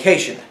go on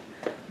vacation.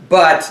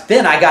 But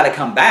then I got to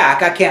come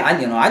back. I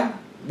can't,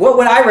 what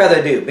would I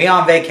rather do? Be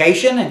on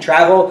vacation and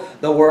travel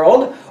the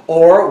world,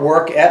 or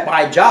work at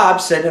my job,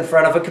 sit in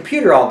front of a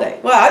computer all day?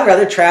 Well, I'd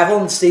rather travel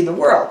and see the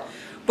world.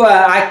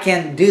 But I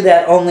can do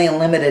that only in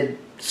limited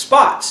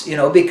spots,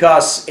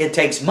 because it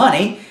takes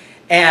money,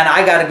 and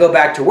I got to go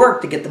back to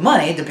work to get the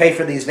money to pay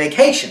for these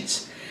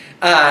vacations.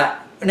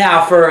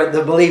 Now, for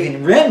the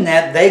believing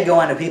remnant, they go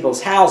into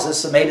people's houses,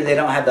 so maybe they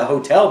don't have the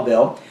hotel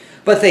bill,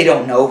 but they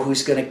don't know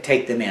who's going to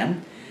take them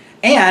in.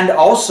 And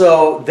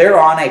also, they're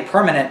on a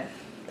permanent,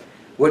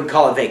 wouldn't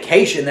call it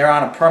vacation, they're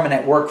on a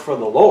permanent work for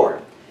the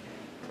Lord.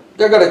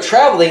 They're going to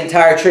travel the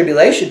entire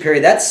tribulation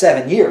period, that's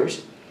 7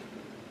 years.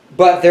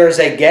 But there's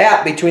a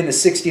gap between the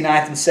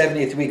 69th and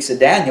 70th weeks of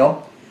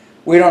Daniel.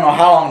 We don't know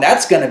how long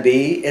that's going to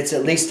be. It's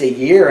at least a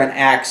year in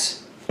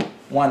Acts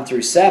 1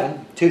 through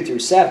 7, 2 through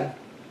 7.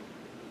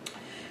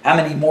 How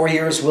many more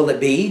years will it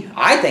be?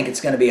 I think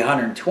it's going to be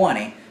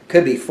 120.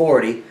 Could be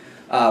 40.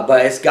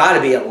 But it's got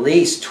to be at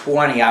least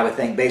 20, I would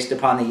think, based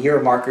upon the year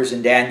markers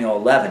in Daniel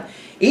 11.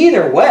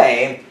 Either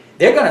way,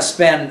 they're going to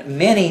spend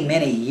many,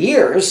 many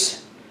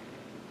years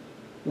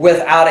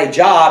without a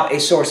job, a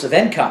source of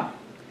income.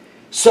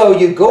 So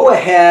you go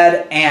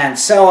ahead and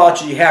sell all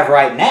that you have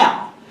right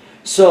now.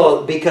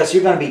 So, because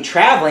you're going to be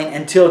traveling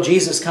until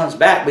Jesus comes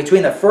back.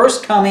 Between the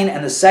first coming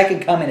and the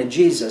second coming of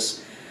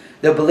Jesus,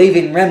 the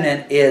believing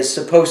remnant is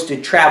supposed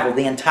to travel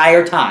the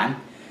entire time,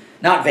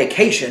 not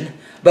vacation,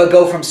 but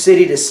go from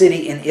city to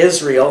city in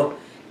Israel,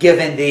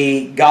 giving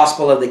the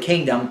gospel of the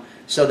kingdom,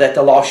 so that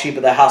the lost sheep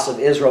of the house of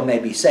Israel may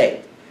be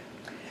saved.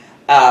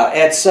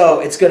 And so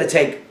it's going to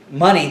take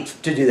money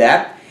to do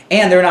that,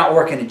 and they're not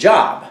working a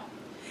job.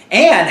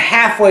 And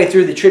halfway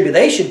through the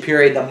tribulation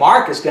period, the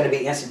mark is going to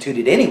be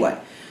instituted anyway.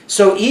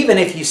 So even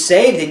if you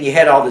saved and you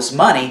had all this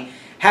money,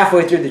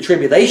 halfway through the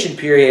tribulation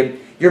period,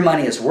 your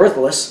money is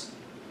worthless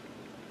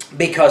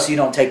because you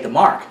don't take the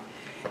mark.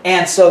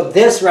 And so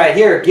this right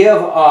here, give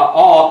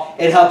all,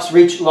 it helps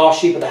reach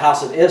lost sheep of the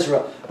house of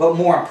Israel. But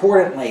more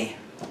importantly,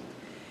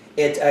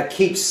 it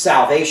keeps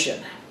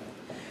salvation.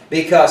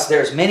 Because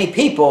there's many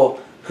people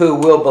who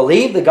will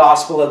believe the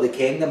gospel of the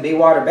kingdom, be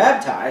water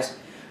baptized,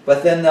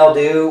 but then they'll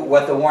do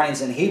what the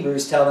warnings in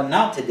Hebrews tell them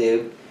not to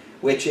do,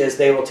 which is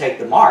they will take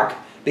the mark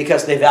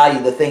because they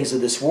value the things of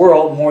this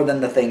world more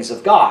than the things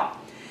of God.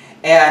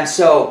 And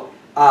so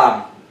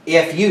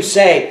if you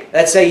say,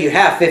 let's say you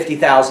have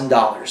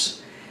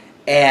 $50,000,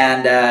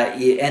 and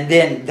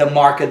then the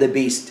mark of the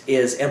beast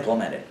is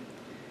implemented.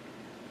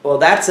 Well,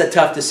 that's a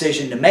tough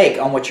decision to make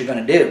on what you're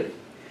going to do.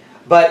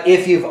 But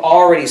if you've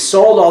already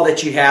sold all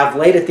that you have,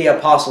 laid at the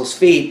apostles'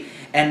 feet,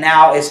 and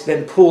now it's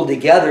been pulled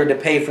together to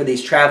pay for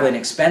these traveling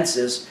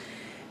expenses,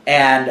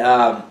 and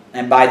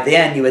by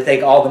then you would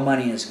think all the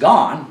money is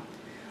gone,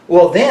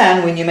 well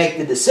then when you make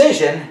the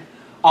decision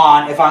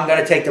on if I'm going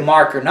to take the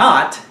mark or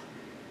not,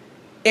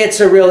 it's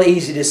a real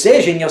easy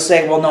decision. You'll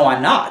say, well, no,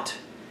 I'm not.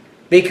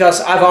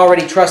 Because I've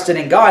already trusted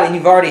in God, and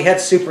you've already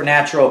had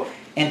supernatural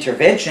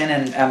intervention.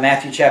 In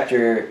Matthew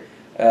chapter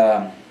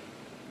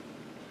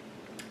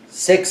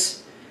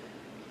 6,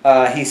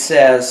 he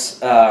says,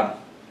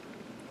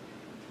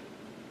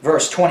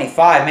 verse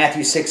 25,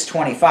 Matthew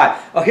 6:25.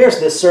 Oh, here's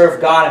the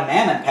serve God and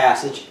mammon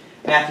passage.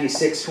 Matthew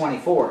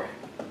 6:24.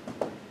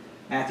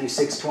 Matthew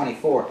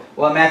 6:24.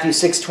 Well, in Matthew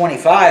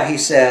 6:25 he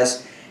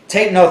says,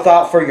 "Take no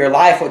thought for your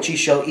life, what ye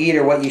shall eat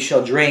or what ye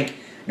shall drink,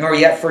 nor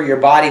yet for your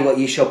body what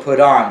ye shall put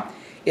on.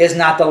 Is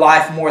not the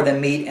life more than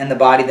meat, and the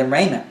body than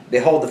raiment?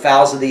 Behold the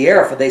fowls of the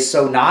air, for they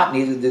sow not,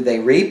 neither do they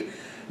reap,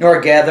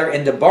 nor gather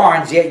into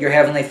barns, yet your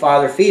heavenly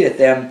Father feedeth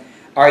them.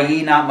 Are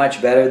ye not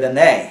much better than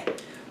they?"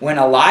 When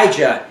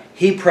Elijah,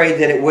 he prayed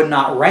that it would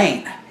not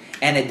rain,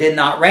 and it did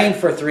not rain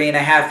for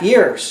 3.5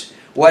 years.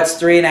 What's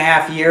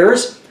 3.5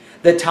 years?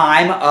 The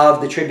time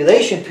of the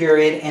tribulation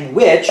period in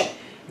which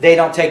they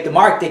don't take the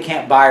mark, they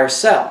can't buy or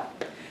sell.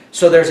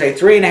 So there's a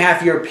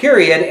 3.5 year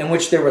period in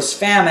which there was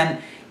famine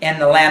in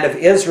the land of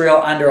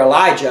Israel under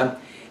Elijah,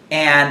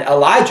 and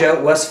Elijah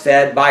was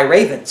fed by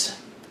ravens.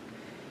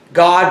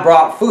 God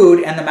brought food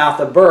in the mouth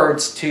of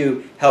birds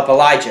to help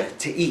Elijah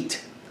to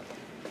eat.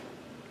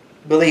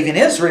 Believe in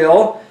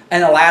Israel,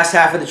 in the last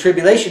half of the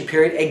tribulation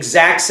period,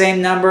 exact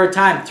same number of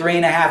time,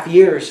 3.5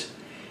 years,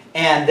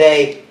 and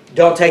they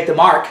don't take the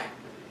mark,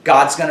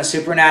 God's going to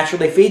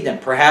supernaturally feed them.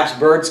 Perhaps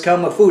birds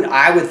come with food.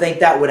 I would think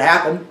that would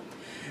happen,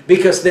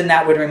 because then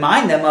that would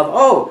remind them of,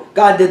 oh,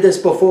 God did this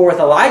before with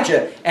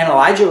Elijah, and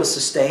Elijah was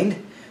sustained,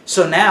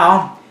 so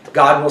now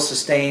God will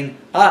sustain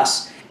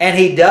us. And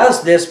he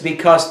does this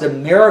because the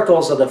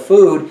miracles of the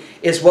food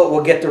is what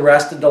will get the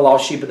rest of the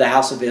lost sheep of the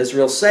house of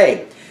Israel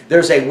saved.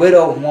 There's a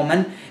widow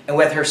woman and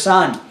with her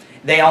son.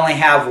 They only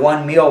have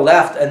one meal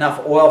left,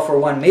 enough oil for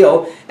one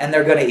meal, and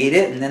they're going to eat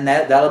it, and then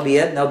that'll be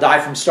it, and they'll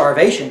die from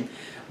starvation.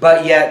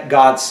 But yet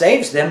God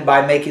saves them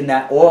by making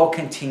that oil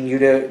continue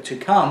to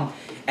come,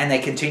 and they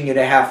continue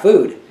to have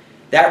food.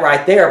 That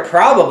right there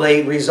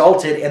probably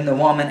resulted in the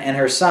woman and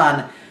her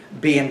son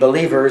being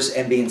believers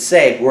and being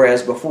saved,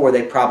 whereas before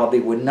they probably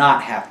would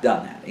not have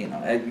done that. You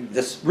know,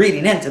 just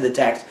reading into the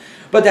text,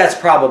 but that's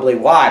probably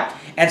why.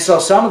 And so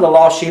some of the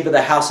lost sheep of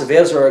the house of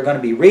Israel are going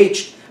to be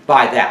reached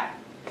by that.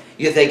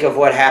 You think of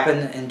what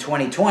happened in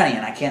 2020,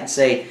 and I can't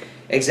say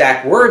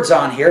exact words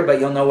on here, but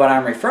you'll know what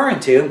I'm referring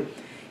to,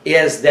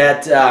 is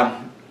that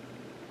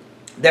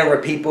there were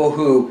people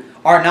who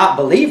are not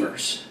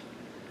believers,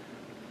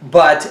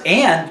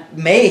 and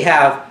may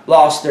have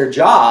lost their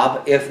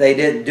job if they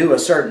didn't do a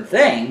certain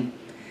thing,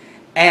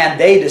 and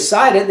they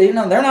decided, you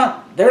know, they're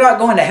not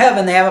going to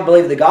heaven, they haven't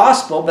believed the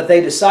gospel, but they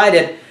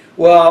decided,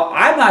 well,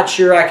 I'm not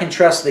sure I can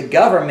trust the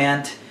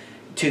government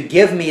to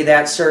give me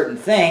that certain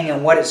thing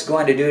and what it's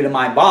going to do to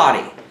my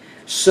body.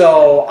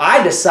 So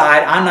I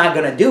decide I'm not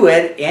going to do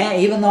it,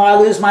 and even though I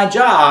lose my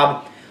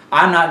job,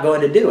 I'm not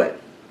going to do it.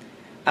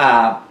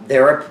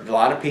 There are a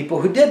lot of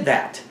people who did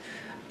that,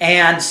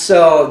 and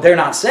so they're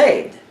not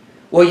saved.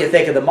 Well, you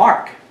think of the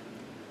mark.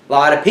 A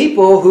lot of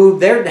people who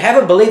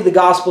haven't believed the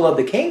gospel of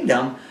the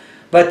kingdom,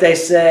 but they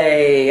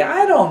say,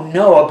 I don't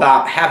know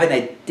about having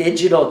a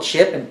digital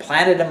chip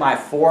implanted in my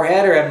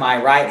forehead or in my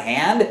right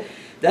hand.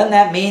 Doesn't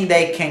that mean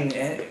they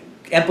can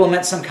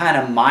implement some kind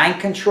of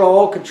mind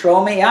control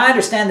me? I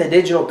understand the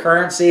digital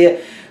currency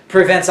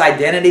prevents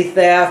identity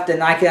theft,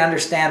 and I can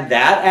understand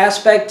that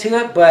aspect to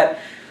it, but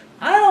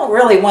I don't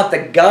really want the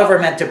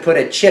government to put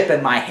a chip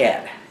in my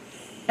head.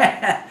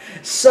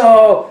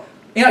 So,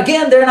 you know,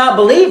 again, they're not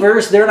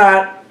believers. They're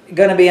not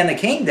going to be in the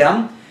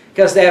kingdom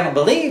because they haven't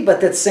believed,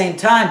 but at the same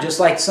time, just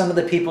like some of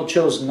the people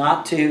chose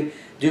not to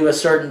do a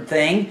certain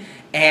thing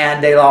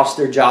and they lost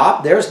their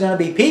job, there's going to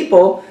be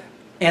people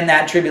in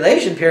that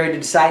tribulation period to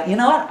decide, you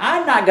know what,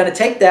 I'm not going to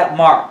take that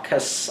mark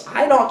because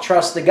I don't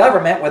trust the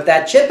government with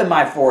that chip in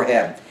my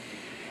forehead.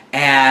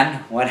 And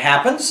what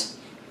happens?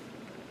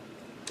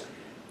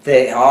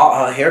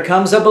 Here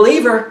comes a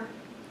believer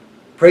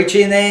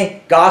preaching the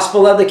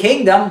gospel of the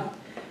kingdom,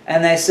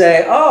 and they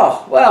say,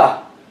 oh,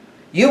 well,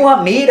 you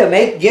want me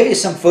to give you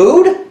some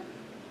food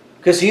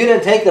because you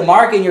didn't take the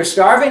mark and you're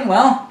starving?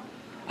 Well,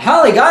 I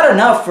only got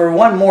enough for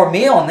one more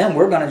meal, and then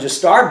we're going to just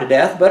starve to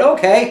death, but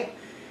okay.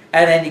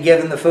 And then you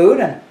give them the food,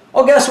 and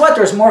oh, guess what?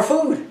 There's more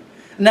food.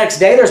 The next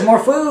day there's more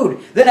food.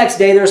 The next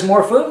day there's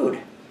more food.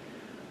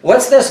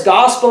 What's this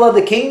gospel of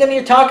the kingdom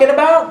you're talking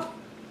about?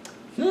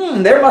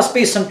 There must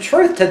be some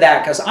truth to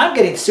that because I'm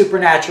getting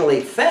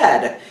supernaturally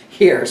fed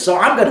here, so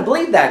I'm going to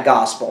believe that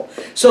gospel.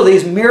 So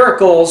these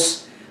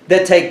miracles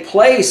that take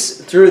place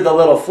through the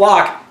little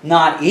flock,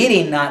 not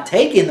eating, not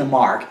taking the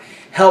mark,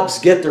 helps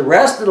get the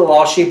rest of the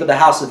lost sheep of the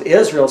house of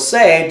Israel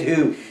saved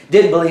who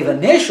didn't believe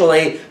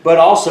initially, but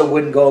also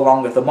wouldn't go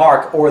along with the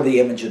mark or the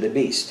image of the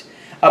beast.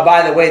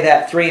 By the way,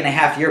 that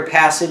 3.5 year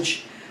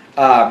passage,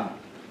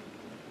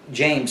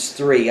 James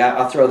 3,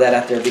 I'll throw that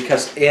out there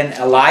because in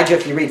Elijah,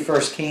 if you read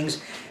 1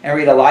 Kings and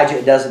read Elijah,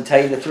 it doesn't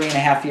tell you the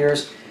 3.5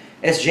 years.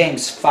 It's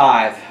James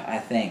 5, I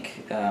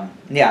think.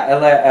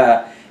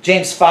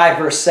 James 5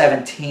 verse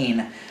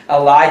 17.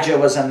 Elijah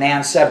was a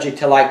man subject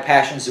to like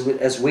passions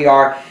as we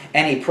are,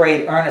 and he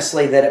prayed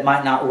earnestly that it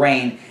might not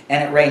rain,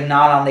 and it rained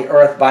not on the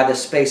earth by the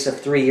space of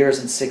 3 years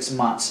and 6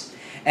 months.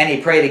 And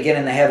he prayed again,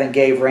 and the heaven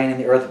gave rain, and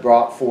the earth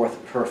brought forth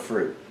her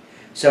fruit.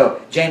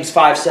 So, James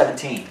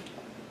 5:17.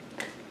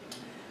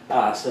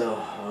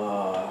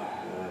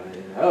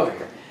 Over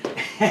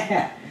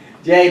here.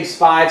 James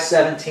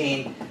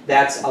 5:17,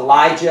 that's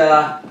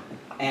Elijah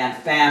and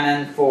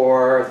famine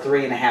for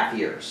 3.5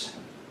 years.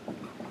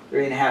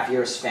 3.5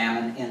 years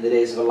famine in the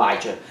days of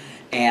Elijah.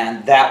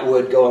 And that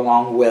would go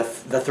along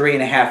with the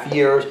 3.5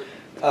 years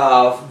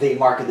of the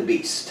mark of the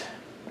beast.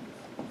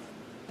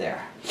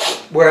 There.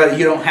 Where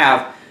you don't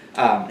have,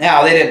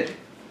 now they didn't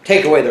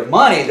take away their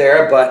money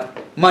there, but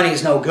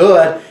money's no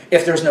good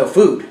if there's no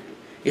food.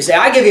 You say,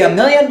 I give you $1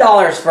 million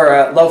for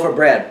a loaf of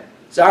bread.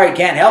 Sorry,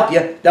 can't help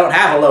you. Don't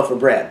have a loaf of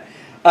bread.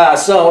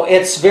 So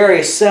it's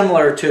very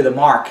similar to the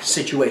mark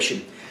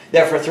situation.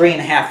 That for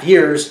 3.5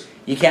 years,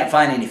 you can't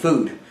find any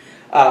food.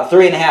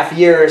 3.5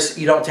 years,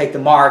 you don't take the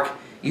mark,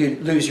 you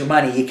lose your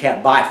money, you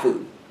can't buy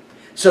food.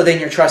 So then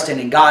you're trusting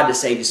in God to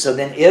save you. So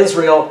then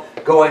Israel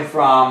going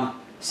from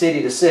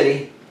city to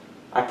city,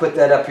 I put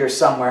that up here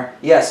somewhere.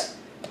 Yes,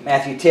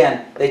 Matthew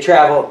 10, they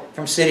travel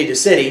from city to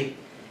city,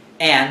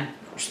 and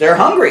they're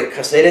hungry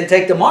because they didn't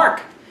take the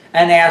mark.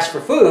 And they ask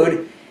for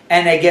food,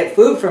 and they get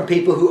food from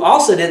people who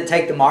also didn't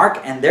take the mark,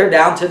 and they're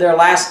down to their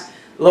last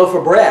loaf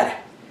of bread.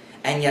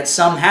 And yet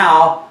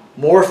somehow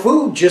more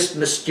food just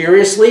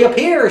mysteriously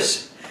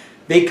appears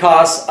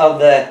because of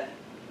the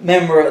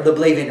member of the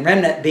believing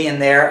remnant being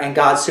there and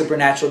God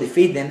supernaturally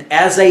feed them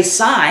as a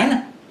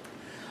sign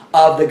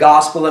of the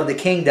gospel of the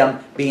kingdom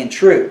being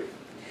true.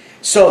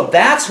 So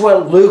that's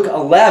what Luke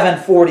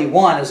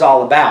 11:41 is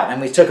all about. And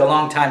we took a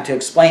long time to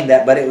explain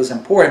that, but it was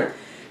important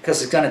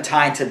because it's going to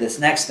tie into this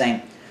next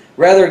thing.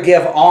 Rather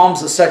give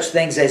alms of such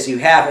things as you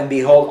have, and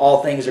behold,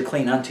 all things are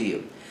clean unto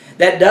you.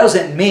 That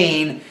doesn't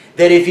mean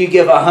that if you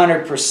give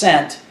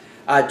 100%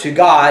 to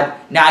God,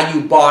 now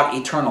you bought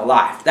eternal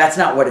life. That's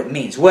not what it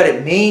means. What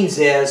it means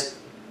is,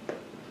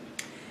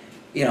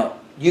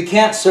 you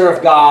can't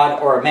serve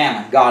God or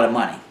mammon, God of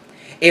money.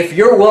 If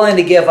you're willing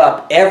to give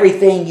up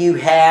everything you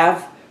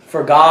have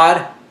for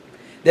God,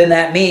 then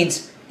that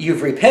means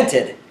you've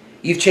repented.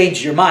 You've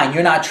changed your mind.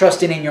 You're not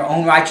trusting in your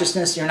own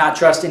righteousness. You're not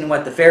trusting in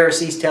what the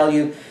Pharisees tell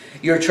you.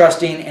 You're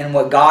trusting in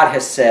what God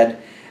has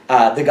said,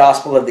 the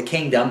gospel of the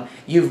kingdom.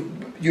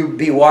 You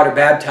be water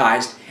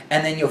baptized,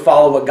 and then you'll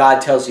follow what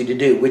God tells you to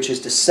do, which is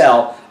to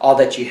sell all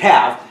that you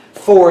have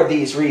for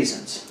these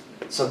reasons.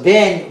 So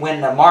then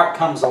when the mark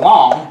comes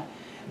along,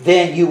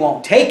 then you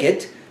won't take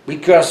it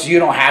because you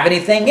don't have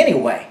anything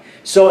anyway.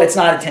 So it's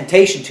not a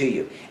temptation to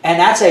you. And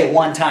that's a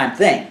one-time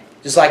thing.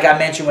 Just like I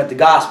mentioned with the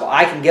gospel.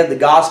 I can give the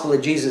gospel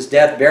of Jesus'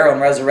 death, burial,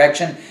 and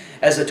resurrection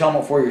as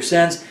atonement for your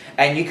sins,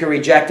 and you can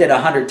reject it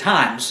 100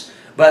 times.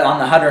 But on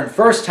the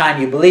 101st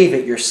time you believe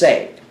it, you're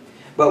saved.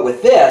 But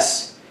with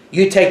this,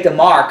 you take the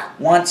mark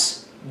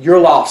once, you're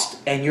lost,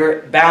 and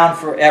you're bound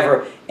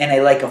forever in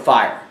a lake of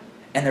fire.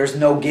 And there's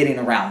no getting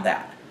around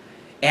that.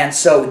 And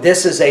so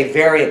this is a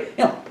very,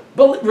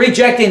 but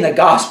rejecting the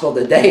gospel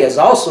today is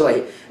also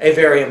a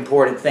very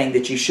important thing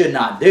that you should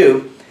not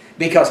do,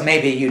 because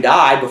maybe you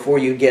die before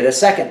you get a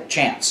second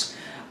chance.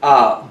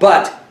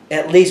 But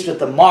at least with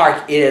the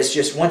mark, it is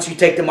just once you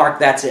take the mark,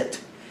 that's it.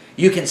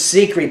 You can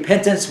seek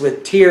repentance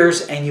with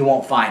tears and you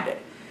won't find it.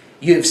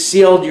 You've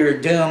sealed your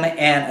doom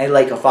in a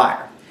lake of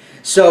fire.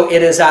 So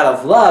it is out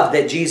of love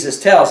that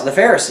Jesus tells the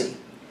Pharisee.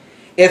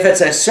 If it's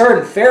a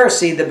certain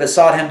Pharisee that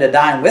besought him to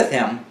dine with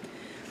him,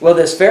 well,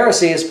 this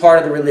Pharisee is part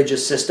of the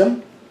religious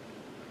system.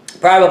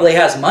 Probably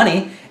has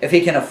money if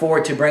he can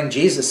afford to bring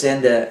Jesus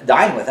in to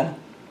dine with him.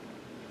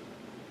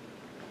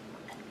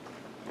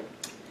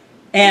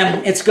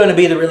 And it's going to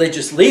be the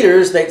religious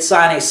leaders that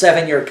sign a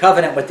 7-year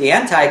covenant with the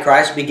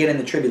Antichrist beginning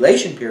the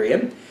tribulation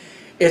period.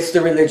 It's the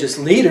religious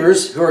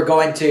leaders who are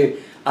going to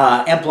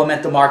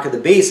implement the mark of the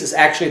beast. It's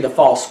actually the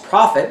false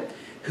prophet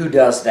who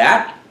does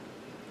that.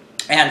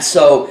 And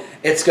so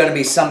it's going to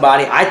be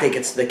somebody, I think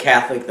it's the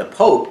Catholic, the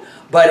Pope,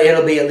 but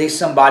it'll be at least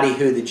somebody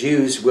who the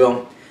Jews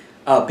will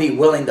be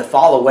willing to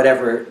follow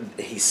whatever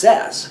he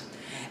says.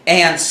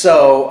 And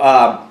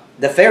so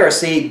the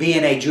Pharisee,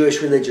 being a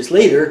Jewish religious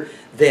leader,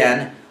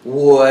 then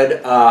would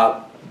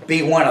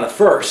be one of the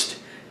first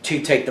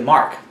to take the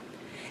mark.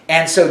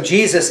 And so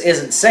Jesus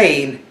isn't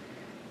saying,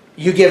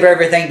 you give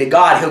everything to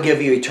God, He'll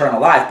give you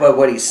eternal life. But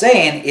what He's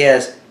saying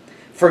is,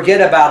 forget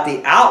about the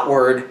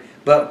outward,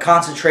 but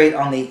concentrate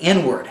on the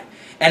inward.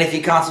 And if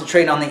you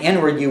concentrate on the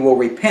inward, you will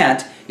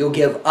repent. You'll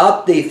give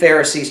up the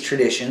Pharisees'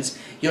 traditions.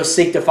 You'll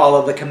seek to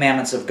follow the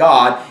commandments of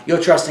God.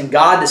 You'll trust in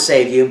God to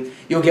save you.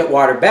 You'll get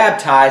water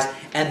baptized.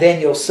 And then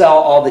you'll sell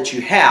all that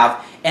you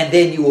have. And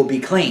then you will be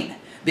clean.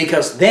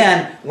 Because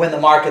then, when the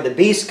mark of the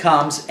beast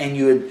comes and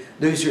you would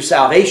lose your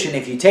salvation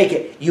if you take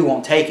it, you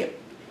won't take it.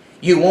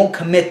 You won't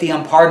commit the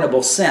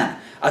unpardonable sin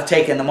of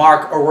taking the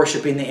mark or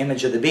worshiping the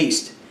image of the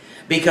beast.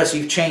 Because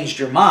you've changed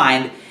your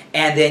mind,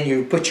 and then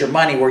you put your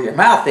money where your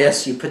mouth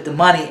is. You put the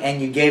money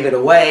and you gave it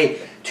away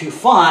to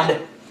fund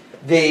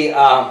the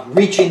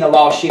reaching the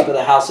lost sheep of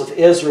the house of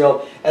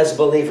Israel as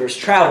believers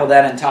travel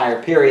that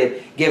entire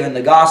period, giving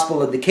the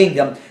gospel of the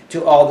kingdom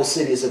to all the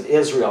cities of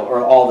Israel,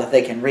 or all that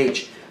they can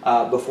reach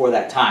before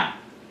that time.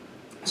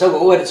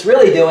 So what it's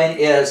really doing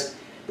is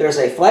there's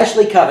a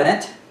fleshly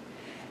covenant,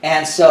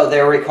 and so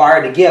they're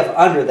required to give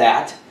under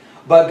that.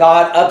 but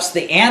God ups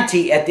the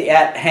ante at the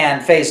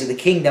at-hand phase of the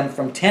kingdom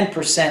from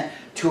 10%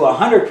 to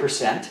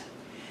 100%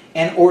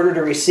 in order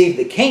to receive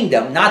the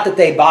kingdom. Not that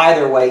they buy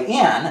their way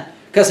in,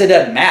 because it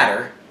doesn't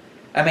matter.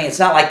 I mean, it's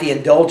not like the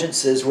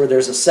indulgences where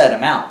there's a set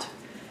amount.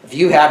 If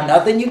you have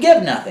nothing, you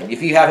give nothing.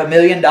 If you have $1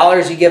 million,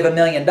 you give $1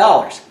 million.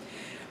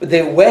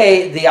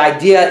 The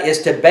idea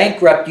is to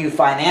bankrupt you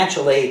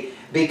financially,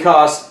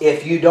 because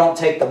if you don't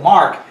take the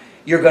mark,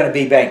 you're going to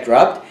be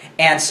bankrupt.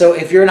 And so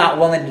if you're not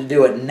willing to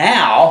do it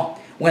now,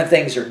 when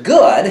things are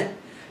good,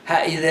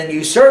 then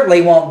you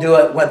certainly won't do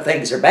it when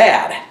things are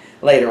bad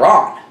later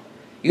on.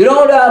 You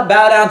don't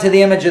bow down to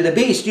the image of the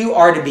beast, you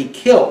are to be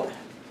killed.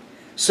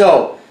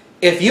 So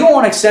if you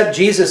won't accept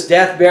Jesus'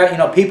 death,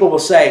 burial, people will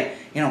say,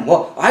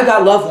 well, I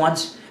got loved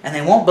ones, and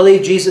they won't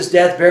believe Jesus'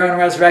 death, burial, and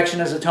resurrection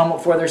as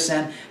atonement for their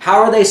sin. How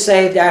are they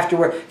saved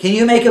afterward? Can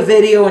you make a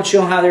video and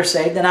show how they're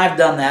saved? And I've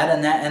done that,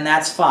 and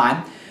that's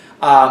fine.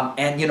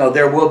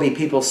 There will be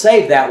people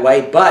saved that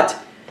way, but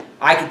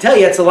I can tell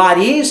you it's a lot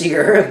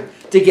easier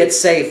to get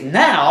saved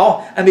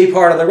now and be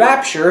part of the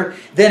rapture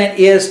than it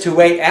is to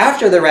wait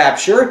after the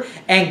rapture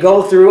and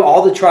go through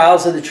all the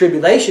trials of the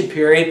tribulation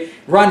period,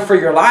 run for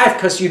your life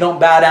because you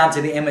don't bow down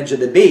to the image of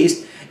the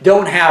beast,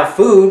 don't have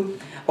food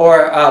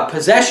or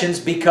possessions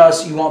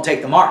because you won't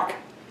take the mark.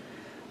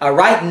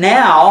 Right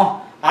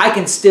now, I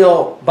can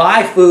still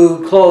buy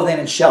food, clothing,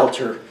 and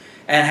shelter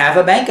and have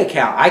a bank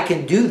account. I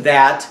can do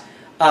that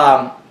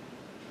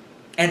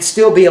and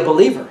still be a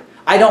believer.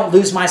 I don't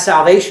lose my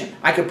salvation.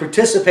 I can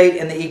participate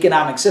in the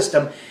economic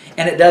system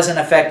and it doesn't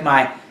affect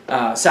my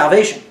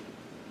salvation.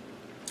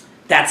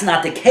 That's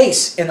not the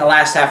case in the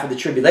last half of the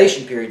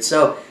tribulation period.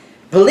 So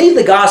believe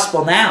the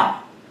gospel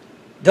now.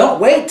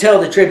 Don't wait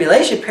till the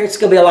tribulation period. It's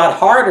going to be a lot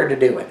harder to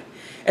do it.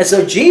 And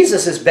so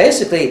Jesus is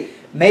basically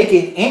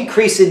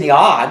increasing the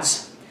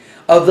odds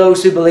of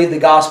those who believe the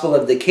gospel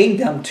of the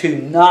kingdom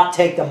to not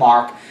take the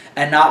mark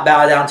and not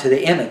bow down to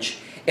the image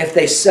if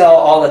they sell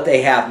all that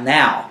they have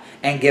now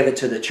and give it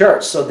to the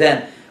church. So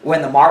then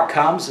when the mark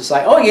comes, it's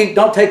like, oh, you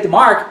don't take the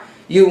mark,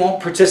 you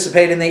won't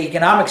participate in the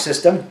economic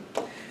system.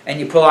 And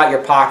you pull out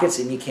your pockets,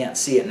 and you can't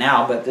see it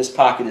now, but this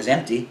pocket is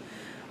empty.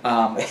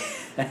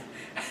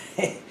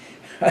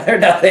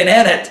 There's nothing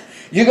in it.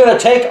 You're going to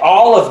take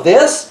all of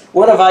this?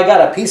 What if I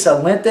got a piece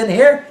of lint in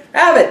here?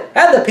 Have it.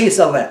 Have the piece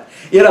of lint.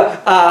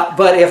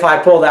 But if I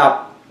pulled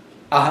out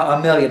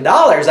 $1 million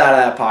out of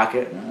that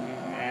pocket,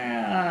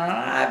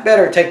 I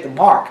better take the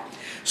mark.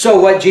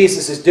 So what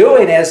Jesus is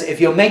doing is, if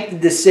you'll make the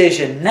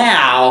decision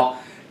now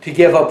to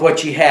give up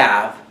what you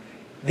have,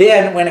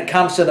 then when it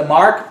comes to the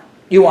mark,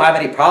 you won't have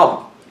any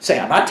problem. Say,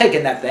 I'm not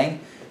taking that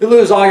thing. You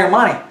lose all your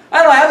money.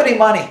 I don't have any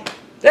money.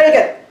 Take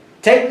it.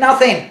 Take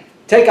nothing.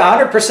 Take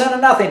 100% of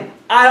nothing.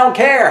 I don't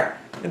care.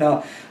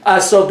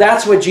 So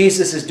that's what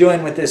Jesus is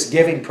doing with this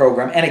giving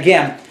program. And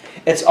again,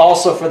 it's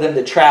also for them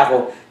to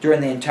travel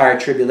during the entire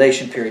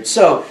tribulation period.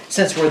 So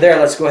since we're there,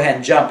 let's go ahead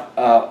and jump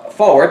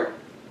forward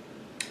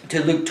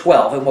to Luke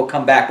 12, and we'll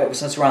come back, but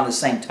since we're on the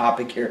same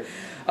topic here,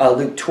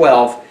 Luke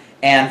 12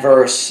 and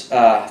verse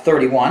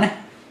 31.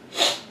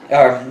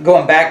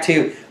 Going back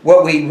to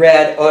what we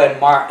read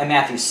in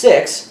Matthew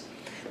 6,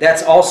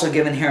 that's also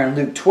given here in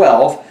Luke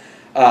 12,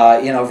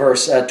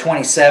 verse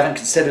 27,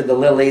 consider the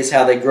lilies,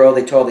 how they grow,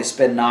 they toil, they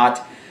spin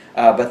not,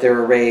 but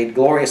they're arrayed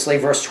gloriously.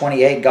 Verse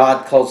 28,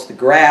 God clothes the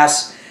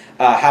grass,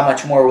 how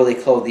much more will He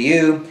clothe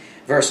you?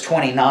 Verse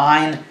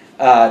 29,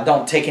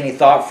 don't take any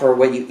thought for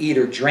what you eat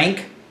or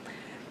drink.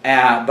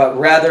 But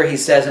rather, he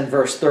says in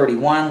verse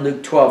 31,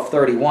 Luke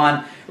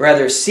 12:31,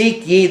 rather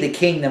seek ye the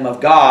kingdom of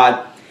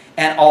God,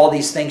 and all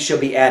these things shall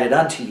be added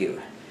unto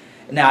you.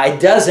 Now, it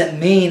doesn't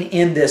mean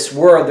in this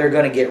world they're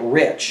going to get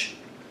rich.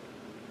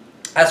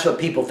 That's what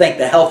people think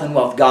the health and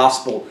wealth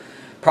gospel,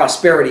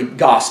 prosperity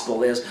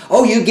gospel is.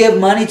 Oh, you give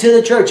money to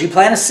the church. You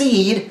plant a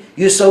seed,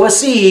 you sow a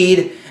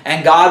seed,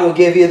 and God will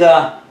give you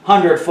the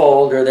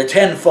 100-fold or the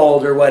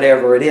 10-fold or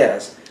whatever it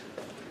is.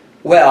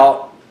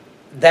 Well,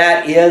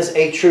 that is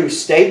a true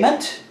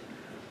statement,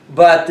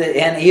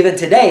 and even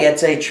today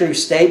it's a true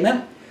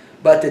statement,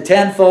 but the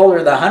 10-fold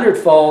or the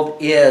 100-fold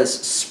is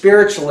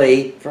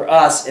spiritually for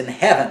us in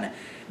heaven,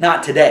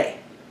 not today.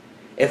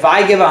 If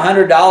I give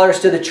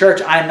 $100 to the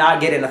church, I'm not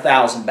getting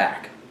 1,000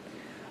 back.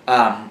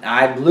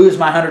 I lose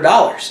my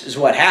 $100 is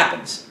what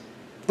happens.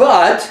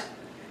 But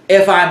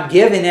if I'm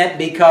giving it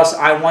because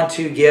I want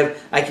to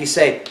give, like you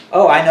say,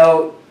 oh, I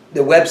know the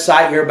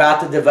website you're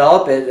about to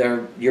develop,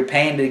 or you're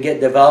paying to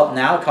get developed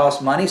now, it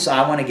costs money, so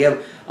I want to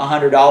give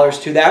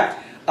 $100 to that.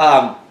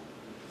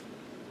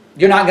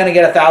 You're not going to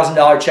get a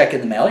 $1,000 check in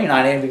the mail. You're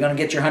not even going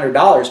to get your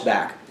 $100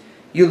 back.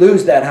 You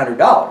lose that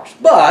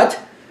 $100. But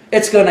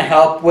it's going to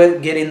help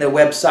with getting the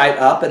website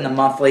up and the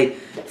monthly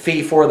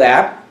fee for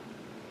that.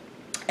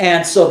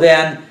 And so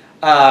then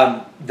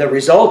the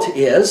result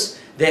is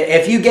that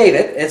if you gave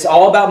it, it's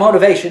all about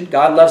motivation.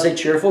 God loves a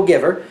cheerful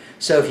giver.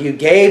 So if you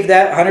gave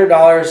that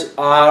 $100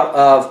 out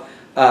of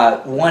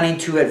wanting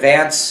to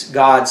advance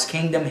God's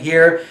kingdom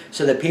here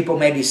so that people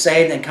may be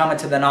saved and come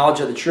into the knowledge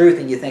of the truth,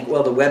 and you think,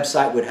 well, the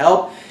website would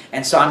help,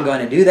 and so I'm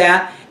going to do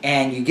that,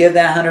 and you give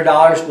that $100,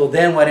 well,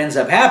 then what ends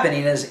up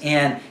happening is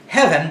in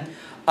heaven,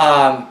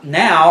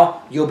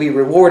 now you'll be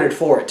rewarded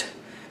for it,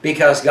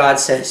 because God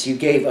says you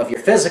gave of your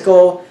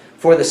physical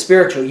for the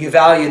spiritual. You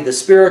valued the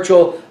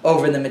spiritual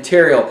over the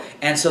material,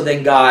 and so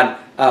then God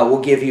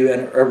will give you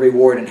a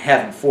reward in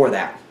heaven for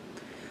that.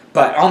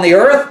 But on the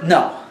earth,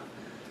 no.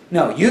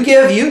 No, you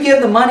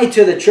give the money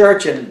to the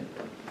church, and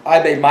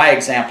I made my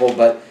example,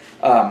 but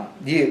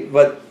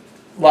what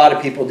a lot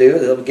of people do,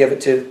 they'll give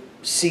it to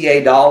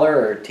C.A. Dollar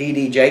or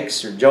T.D.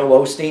 Jakes or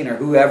Joel Osteen or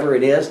whoever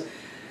it is,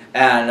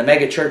 and a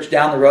mega church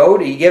down the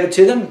road, you give it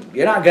to them,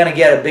 you're not going to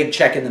get a big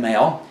check in the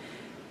mail.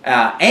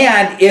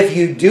 And if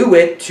you do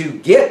it to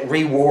get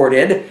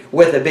rewarded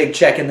with a big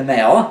check in the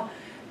mail,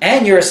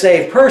 and you're a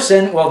saved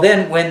person, well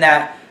then when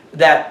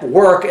that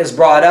work is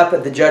brought up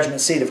at the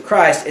judgment seat of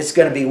Christ, it's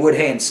going to be wood,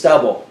 hay, and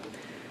stubble.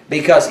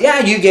 Because,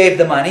 yeah, you gave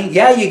the money,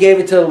 yeah, you gave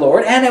it to the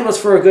Lord, and it was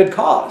for a good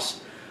cause.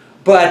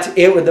 But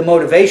the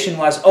motivation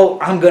was, oh,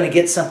 I'm going to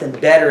get something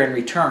better in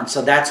return,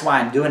 so that's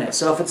why I'm doing it.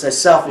 So if it's a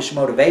selfish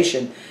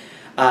motivation,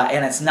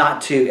 and it's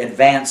not to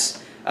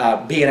advance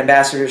being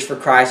ambassadors for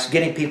Christ,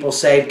 getting people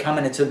saved,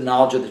 coming into the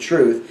knowledge of the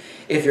truth,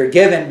 if you're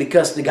given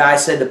because the guy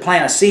said to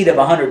plant a seed of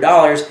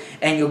 $100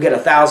 and you'll get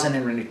 $1,000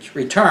 in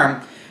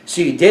return, so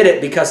you did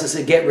it because it's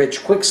a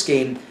get-rich-quick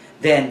scheme,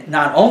 then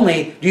not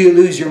only do you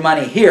lose your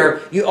money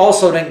here, you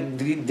also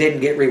didn't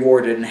get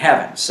rewarded in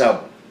heaven.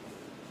 So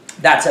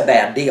that's a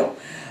bad deal.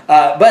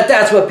 But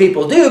that's what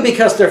people do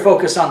because they're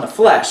focused on the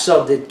flesh.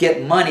 So to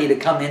get money to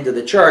come into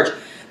the church,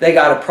 they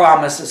got to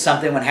promise that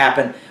something would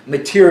happen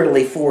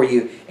materially for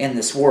you in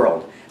this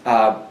world.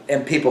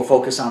 And people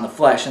focus on the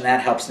flesh, and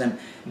that helps them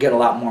get a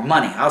lot more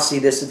money. I'll see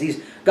this at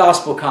these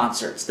gospel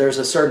concerts. There's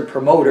a certain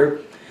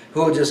promoter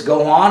who will just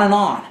go on and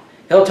on.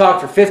 He'll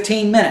talk for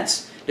 15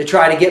 minutes to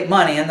try to get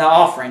money in the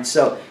offering.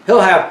 So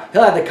he'll have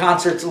the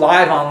concerts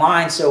live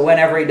online, so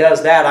whenever he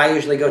does that, I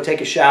usually go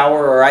take a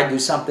shower or I do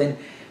something.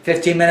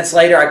 15 minutes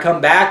later, I come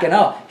back and,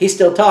 oh, he's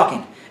still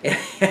talking.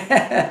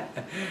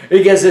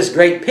 He gives this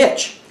great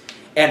pitch.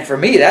 And for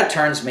me, that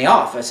turns me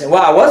off. I say,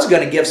 well, I was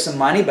going to give some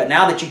money, but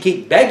now that you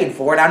keep begging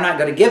for it, I'm not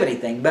going to give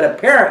anything. But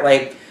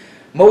apparently,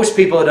 most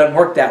people, it doesn't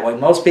work that way.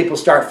 Most people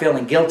start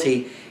feeling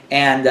guilty,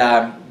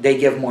 and they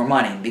give more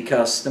money,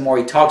 because the more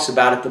he talks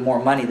about it, the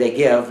more money they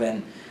give,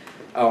 and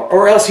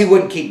or else he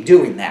wouldn't keep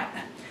doing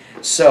that.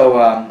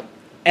 So,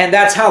 and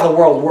that's how the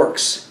world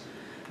works.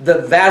 The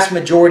vast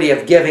majority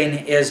of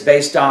giving is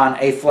based on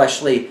a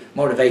fleshly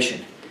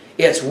motivation.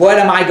 It's what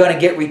am I going to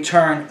get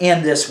return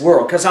in this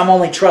world, because I'm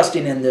only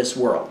trusting in this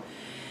world.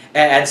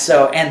 And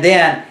so, and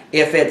then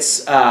if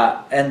it's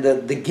and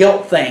the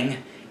guilt thing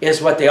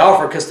is what they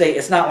offer, because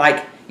it's not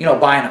like, you know,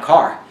 buying a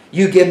car.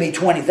 You give me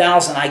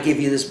 $20,000, I give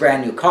you this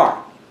brand new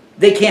car.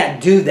 They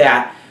can't do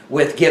that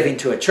with giving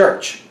to a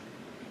church.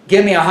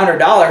 Give me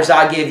 $100,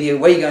 I'll give you,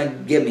 what are you going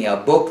to give me, a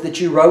book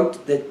that you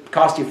wrote that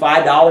cost you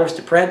 $5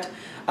 to print?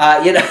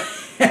 You know,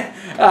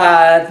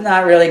 it's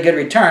not really a good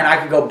return. I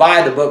could go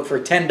buy the book for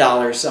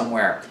 $10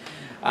 somewhere.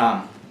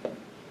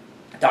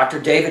 Dr.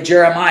 David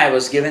Jeremiah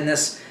was giving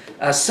this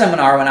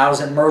seminar when I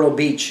was in Myrtle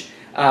Beach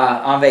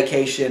on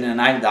vacation,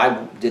 and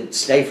I didn't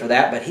stay for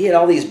that, but he had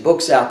all these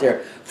books out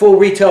there, full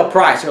retail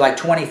price. They're like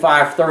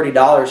 $25,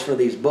 $30 for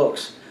these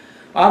books.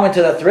 I went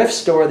to the thrift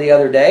store the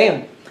other day,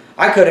 and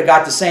I could have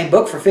got the same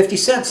book for 50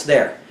 cents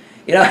there.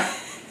 You know,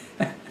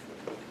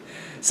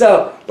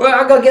 so well,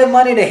 I'll go give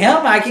money to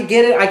him. I could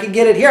get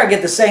it here. I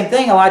get the same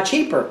thing a lot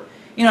cheaper.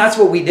 You know, that's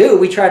what we do.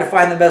 We try to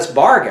find the best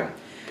bargain.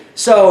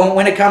 So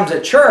when it comes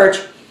to church,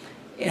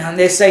 you know, and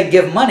they say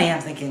give money,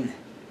 I'm thinking,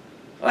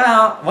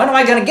 well, what am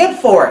I going to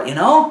get for it, you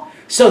know?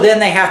 So then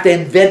they have to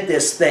invent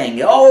this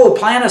thing. Oh,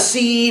 plant a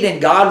seed and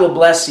God will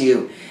bless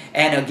you,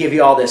 and He'll give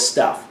you all this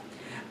stuff.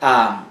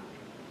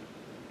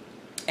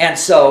 And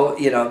so,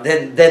 you know,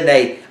 then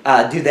they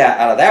do that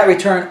out of that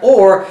return,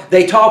 or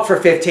they talk for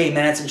 15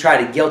 minutes and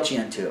try to guilt you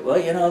into it. Well,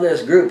 you know,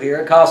 this group here,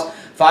 it costs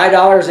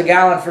 $5 a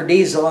gallon for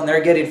diesel, and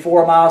they're getting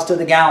 4 miles to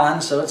the gallon,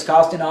 so it's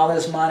costing all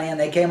this money, and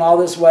they came all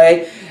this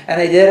way,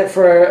 and they did it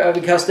for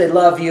because they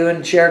love you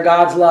and share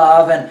God's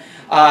love, and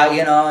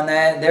you know,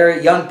 and they're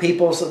young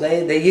people, so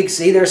you can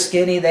see they're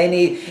skinny, they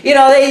need, you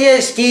know, they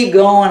just keep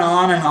going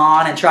on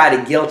and try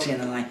to guilt you,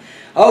 and they're like,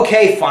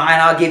 okay, fine,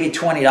 I'll give you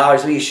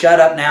 $20. Will you shut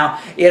up now?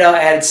 You know,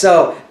 and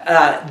so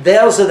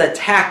those are the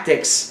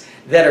tactics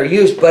that are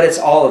used, but it's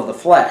all of the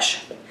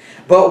flesh.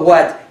 But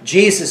what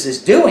Jesus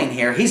is doing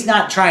here, He's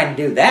not trying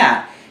to do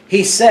that.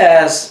 He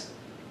says,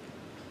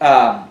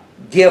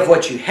 give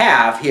what you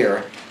have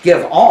here,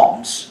 give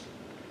alms,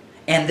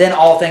 and then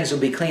all things will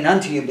be clean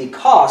unto you,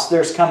 because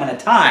there's coming a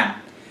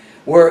time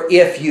where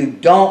if you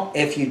don't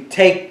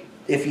take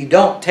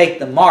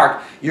the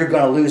mark, you're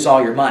going to lose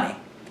all your money.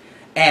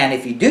 And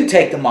if you do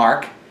take the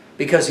mark,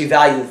 because you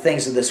value the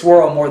things of this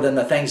world more than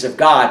the things of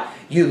God,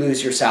 you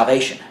lose your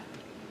salvation.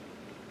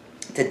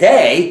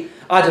 Today,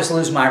 I'll just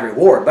lose my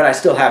reward, but I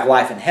still have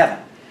life in heaven.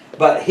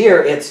 But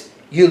here, it's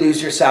you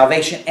lose your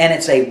salvation, and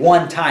it's a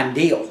one-time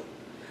deal.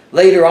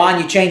 Later on,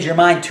 you change your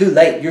mind, too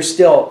late. You're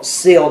still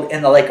sealed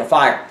in the lake of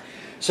fire.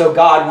 So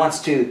God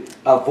wants to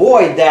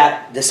avoid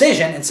that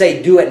decision and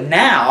say, do it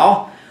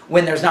now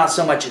when there's not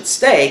so much at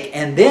stake,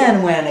 and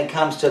then when it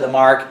comes to the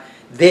mark,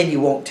 then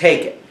you won't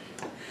take it.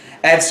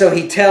 And so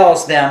he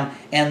tells them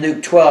in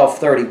Luke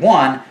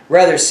 12:31,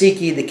 rather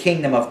seek ye the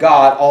kingdom of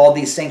God, all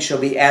these things shall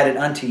be added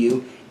unto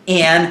you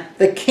in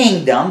the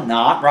kingdom,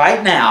 not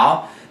right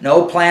now.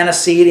 No, plant a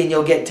seed and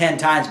you'll get 10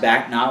 times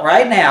back, not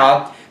right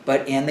now,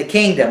 but in the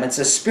kingdom. It's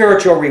a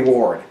spiritual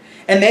reward.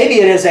 And maybe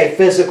it is a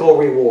physical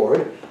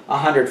reward,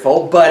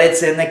 100-fold, but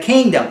it's in the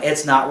kingdom.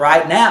 It's not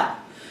right now.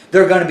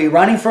 They're going to be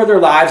running for their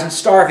lives and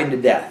starving to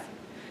death.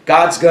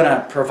 God's going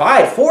to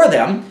provide for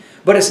them,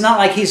 but it's not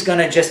like He's going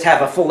to just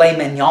have a filet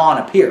mignon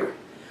appear.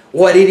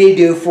 What did He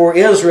do for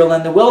Israel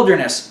in the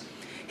wilderness?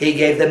 He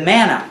gave them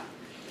manna.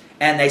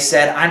 And they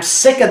said, I'm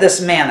sick of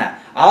this manna.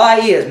 All I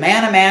eat is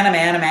manna, manna,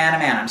 manna, manna,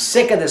 manna. I'm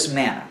sick of this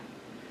manna.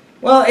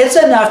 Well, it's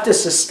enough to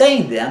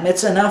sustain them.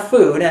 It's enough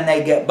food and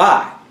they get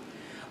by.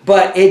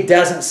 But it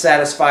doesn't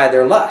satisfy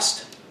their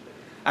lust.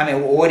 I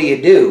mean, what do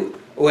you do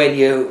when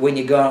you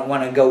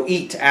want to go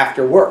eat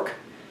after work?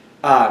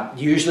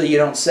 Usually you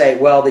don't say,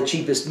 well, the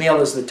cheapest meal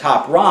is the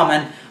top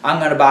ramen. I'm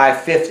going to buy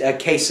a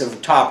case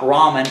of top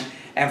ramen,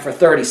 and for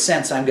 30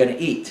 cents I'm going to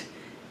eat.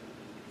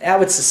 That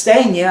would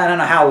sustain you. I don't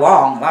know how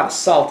long. A lot of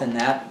salt in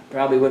that.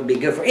 Probably wouldn't be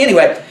good for...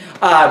 Anyway,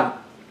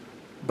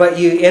 but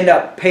you end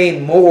up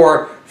paying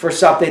more for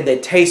something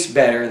that tastes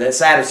better, that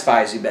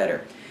satisfies you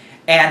better.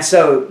 And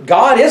so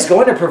God is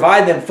going to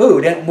provide them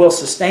food and will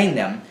sustain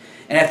them.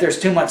 And if there's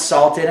too much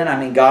salt in it, I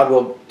mean, God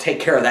will take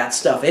care of that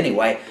stuff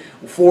anyway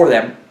for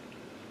them.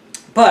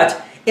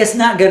 But it's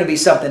not going to be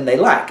something they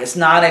like. It's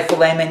not a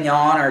filet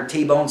mignon or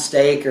T-bone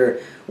steak or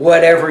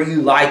whatever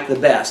you like the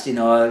best. You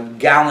know, a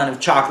gallon of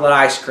chocolate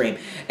ice cream.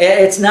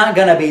 It's not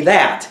going to be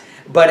that.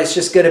 But it's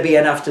just going to be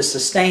enough to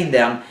sustain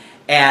them.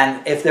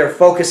 And if they're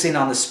focusing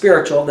on the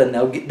spiritual, then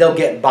they'll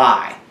get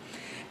by.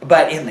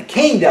 But in the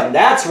kingdom,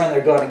 that's when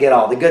they're going to get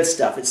all the good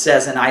stuff. It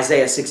says in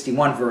Isaiah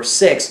 61 verse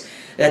 6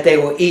 that they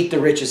will eat the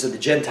riches of the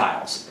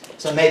Gentiles.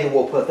 So maybe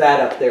we'll put that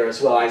up there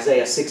as well.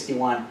 Isaiah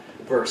 61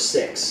 verse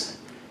 6.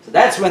 So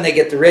that's when they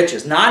get the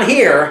riches. Not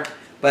here,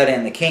 but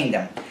in the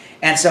kingdom.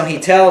 And so he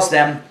tells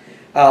them,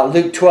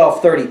 Luke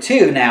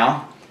 12:32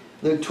 now.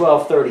 Luke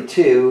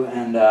 12:32,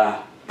 and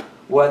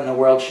what in the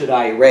world should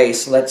I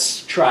erase?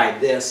 Let's try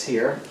this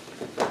here,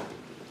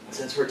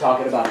 since we're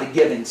talking about the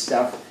giving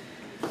stuff.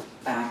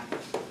 And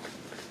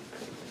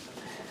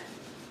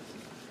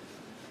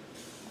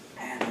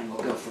then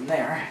we'll go from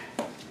there.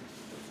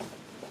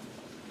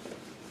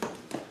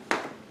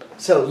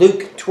 So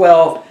Luke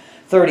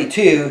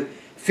 12:32,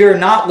 fear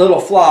not,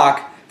 little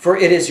flock, for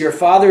it is your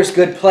Father's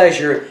good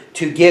pleasure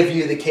to give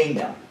you the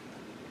kingdom.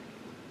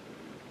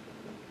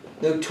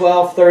 Luke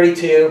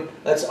 12:32.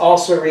 Let's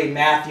also read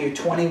Matthew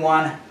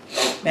 21:43.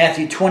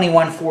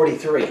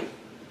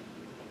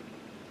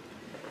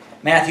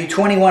 Matthew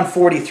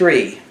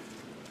 21:43.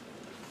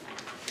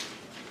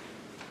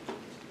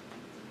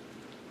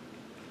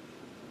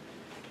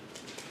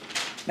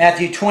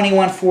 Matthew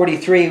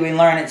 21:43, we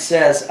learn it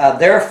says,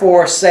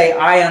 therefore say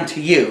I unto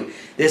you,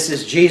 this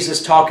is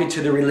Jesus talking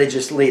to the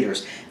religious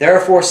leaders,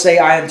 therefore say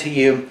I unto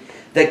you,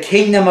 the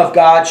kingdom of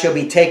God shall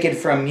be taken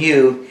from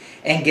you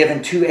and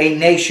given to a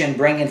nation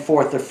bringing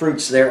forth the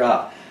fruits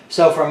thereof.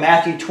 So from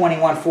Matthew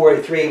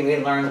 21:43, we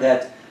learn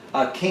that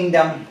a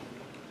kingdom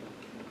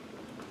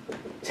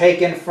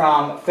taken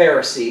from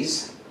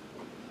Pharisees,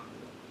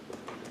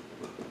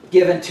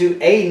 given to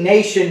a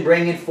nation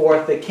bringing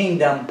forth the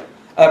kingdom,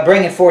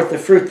 bringing forth the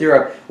fruit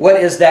thereof. What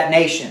is that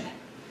nation?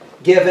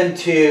 Given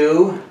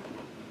to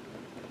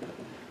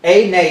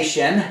a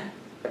nation.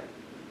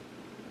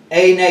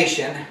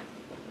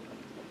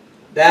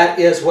 That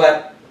is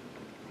what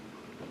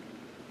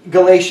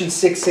Galatians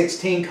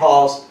 6:16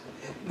 calls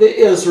the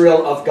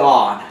Israel of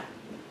God.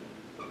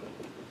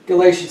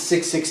 Galatians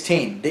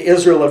 6:16. The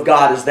Israel of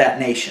God is that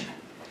nation.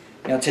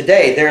 You know,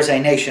 today there's a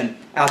nation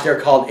out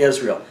there called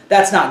Israel.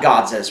 That's not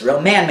God's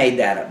Israel. Man made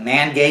that up.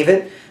 Man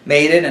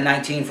made it in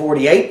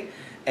 1948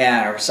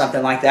 or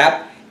something like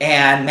that.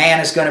 And man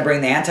is going to bring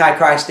the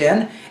Antichrist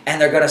in,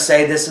 and they're going to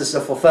say this is the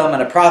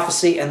fulfillment of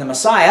prophecy and the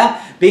Messiah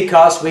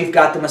because we've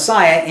got the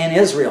Messiah in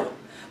Israel.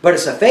 But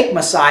it's a fake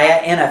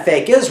Messiah in a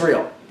fake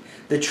Israel.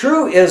 The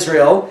true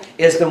Israel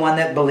is the one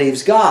that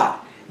believes God,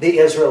 the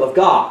Israel of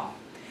God.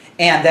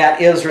 And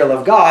that Israel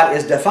of God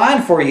is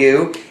defined for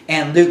you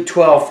in Luke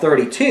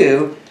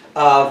 12:32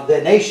 of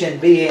the nation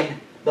being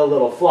the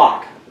little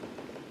flock,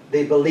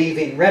 the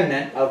believing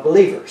remnant of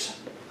believers.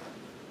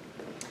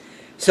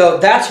 So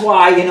that's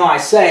why, you know, I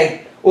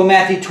say, well,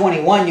 Matthew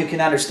 21, you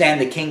can understand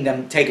the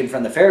kingdom taken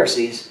from the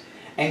Pharisees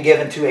and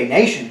given to a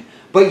nation,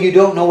 but you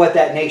don't know what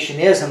that nation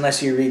is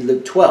unless you read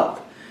Luke 12.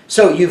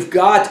 So you've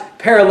got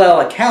parallel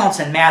accounts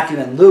in Matthew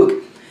and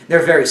Luke.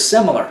 They're very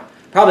similar.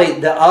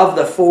 Probably of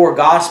the four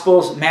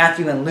Gospels,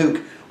 Matthew and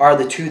Luke are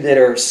the two that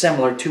are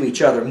similar to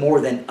each other more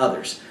than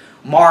others.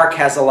 Mark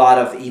has a lot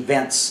of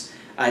events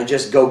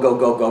just go, go,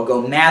 go, go,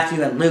 go.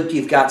 Matthew and Luke,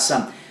 you've got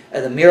some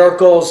the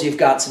miracles, you've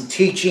got some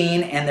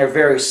teaching, and they're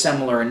very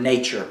similar in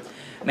nature.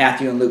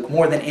 Matthew and Luke,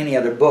 more than any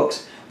other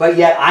books. But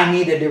yet I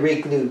needed to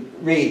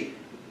read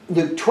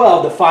Luke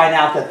 12 to find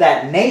out that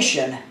that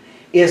nation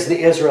is the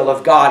Israel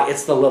of God.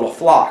 It's the little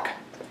flock.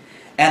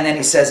 And then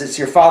he says, it's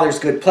your Father's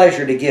good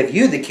pleasure to give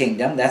you the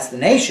kingdom. That's the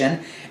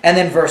nation. And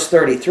then verse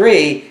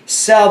 33,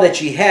 sell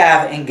that ye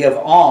have and give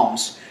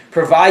alms.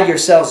 Provide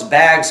yourselves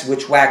bags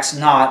which wax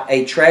not,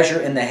 a treasure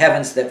in the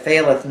heavens that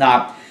faileth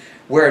not,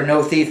 where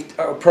no thief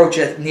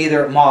approacheth,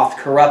 neither moth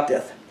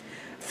corrupteth.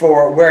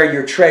 For where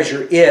your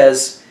treasure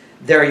is,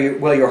 there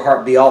will your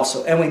heart be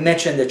also. And we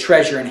mentioned the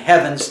treasure in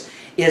heavens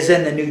is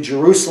in the New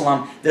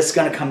Jerusalem that's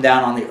going to come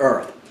down on the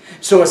earth.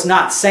 So it's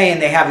not saying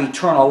they have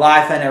eternal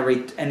life and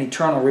an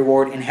eternal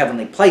reward in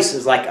heavenly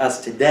places like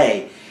us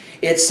today.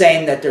 It's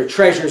saying that their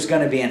treasure is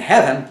going to be in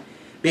heaven,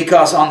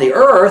 because on the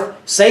earth,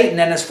 Satan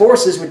and his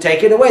forces would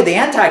take it away. The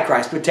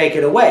Antichrist would take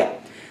it away.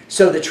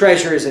 So the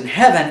treasure is in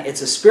heaven.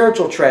 It's a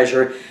spiritual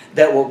treasure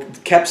that will be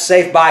kept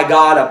safe by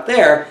God up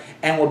there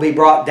and will be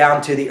brought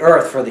down to the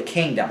earth for the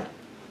kingdom.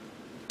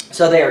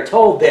 So they are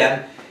told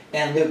then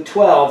in Luke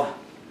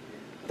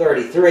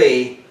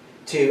 12:33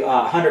 to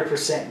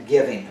 100%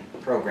 giving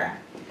program.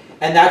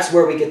 And that's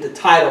where we get the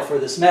title for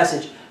this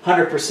message,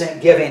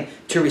 100% giving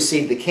to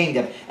receive the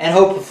kingdom. And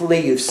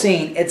hopefully you've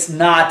seen it's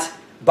not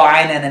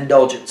buying an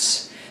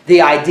indulgence.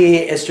 The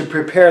idea is to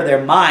prepare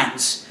their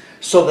minds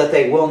so that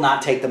they will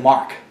not take the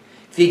mark.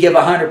 If you give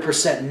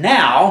 100%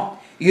 now,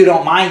 you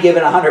don't mind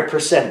giving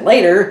 100%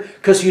 later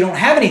because you don't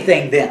have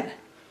anything then.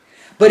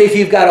 But if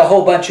you've got a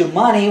whole bunch of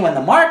money when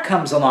the mark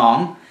comes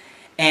along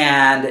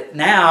and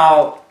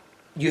now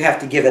you have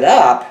to give it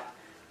up,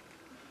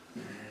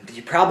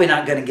 you're probably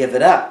not going to give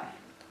it up.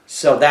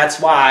 So that's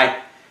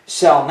why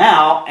sell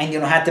now and you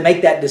don't have to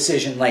make that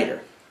decision later.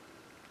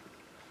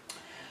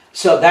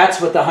 So that's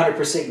what the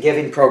 100%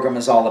 giving program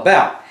is all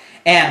about.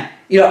 And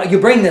you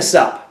bring this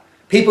up.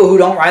 People who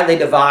don't rightly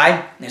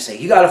divide, they say,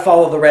 you got to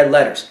follow the red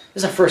letters.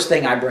 This is the first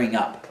thing I bring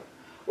up.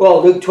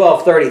 Well, Luke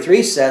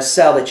 12:33 says,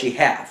 sell that ye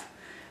have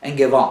and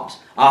give alms.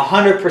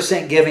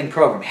 100% giving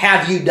program.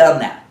 Have you done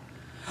that?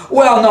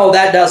 Well, no,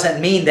 that doesn't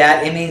mean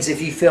that. It means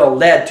if you feel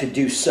led to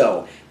do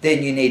so,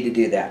 then you need to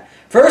do that.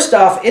 First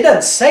off, it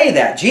doesn't say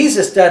that.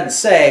 Jesus doesn't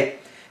say,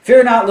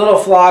 fear not, little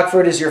flock,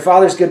 for it is your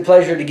Father's good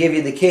pleasure to give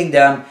you the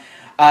kingdom.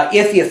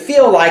 If you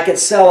feel like it,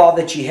 sell all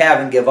that ye have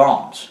and give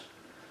alms.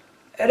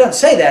 It doesn't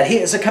say that.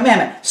 It's a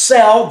commandment.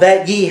 Sell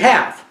that ye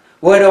have.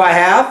 What do I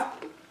have?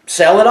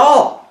 Sell it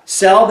all.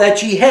 Sell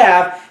that ye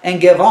have and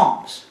give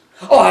alms.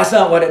 Oh, that's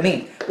not what it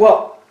means.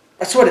 Well,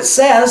 that's what it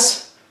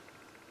says.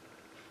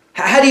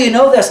 How do you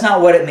know that's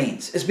not what it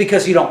means? It's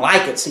because you don't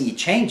like it, so you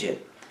change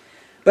it.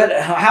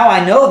 But how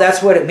I know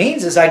that's what it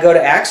means is I go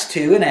to Acts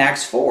 2 and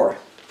Acts 4.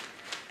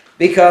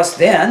 Because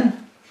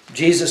then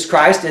Jesus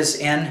Christ is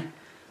in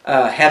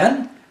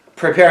heaven,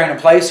 preparing a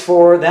place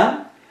for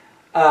them.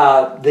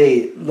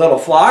 The little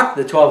flock,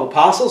 the 12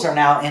 apostles, are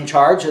now in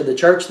charge of the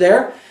church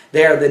there.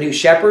 They are the new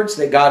shepherds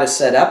that God has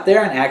set up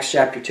there in Acts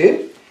chapter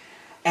 2.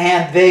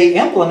 And they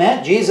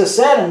implement, Jesus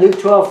said in Luke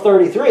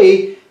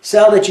 12:33,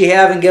 sell that ye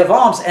have and give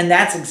alms. And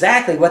that's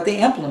exactly what they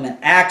implement.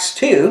 Acts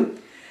 2,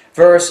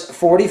 verse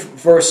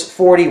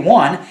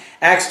 41.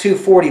 Acts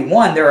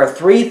 2:41, there are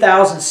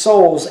 3,000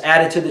 souls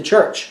added to the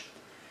church.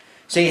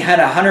 So you had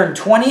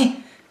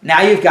 120, now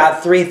you've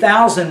got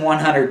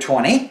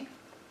 3,120.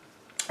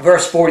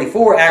 Verse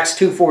 44, Acts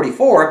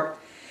 2:44,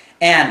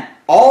 and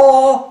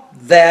all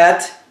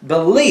that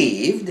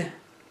believed,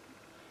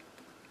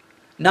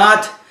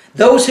 not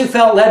those who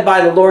felt led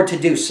by the Lord to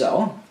do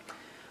so,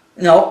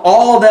 no,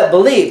 all that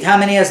believed. How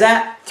many is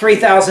that?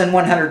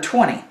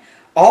 3,120.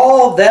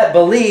 All that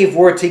believed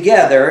were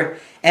together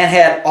and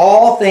had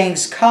all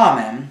things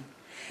common,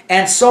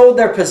 and sold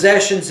their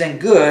possessions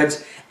and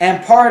goods,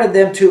 and parted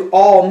them to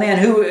all men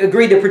who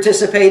agreed to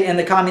participate in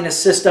the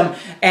communist system,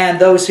 and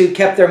those who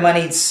kept their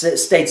money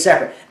stayed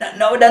separate.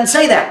 No, it doesn't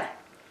say that.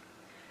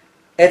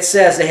 It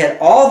says they had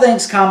all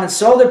things common,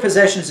 sold their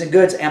possessions and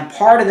goods, and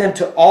parted them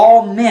to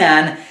all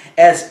men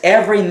as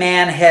every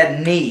man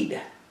had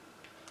need.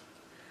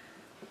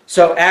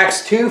 So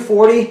Acts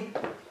 2:40,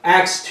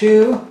 Acts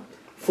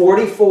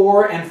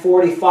 2:44 and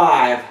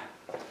 45.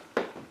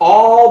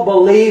 All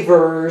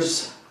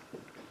believers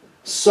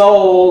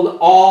sold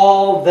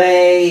all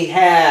they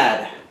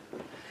had.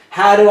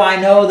 How do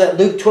I know that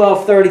Luke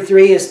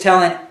 12:33 is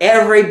telling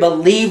every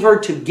believer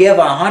to give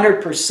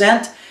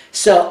 100%?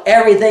 Sell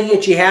everything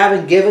that you have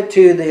and give it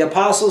to the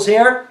apostles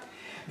here?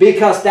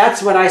 Because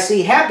that's what I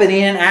see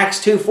happening in Acts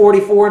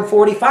 2:44 and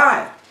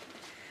 45.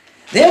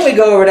 Then we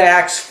go over to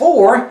Acts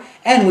 4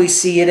 and we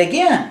see it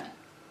again.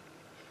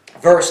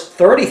 Verse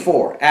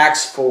 34.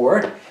 Acts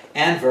 4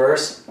 and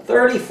verse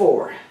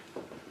 34.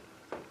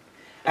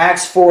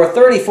 Acts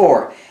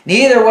 4:34.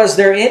 Neither was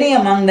there any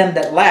among them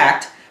that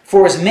lacked,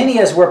 for as many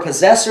as were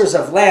possessors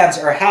of lands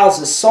or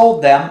houses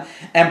sold them,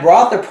 and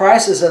brought the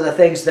prices of the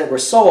things that were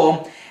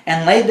sold,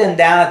 and laid them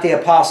down at the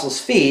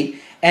apostles'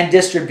 feet, and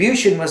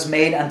distribution was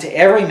made unto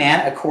every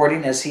man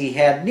according as he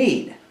had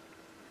need.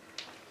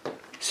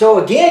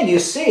 So again, you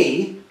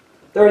see,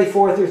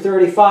 34 through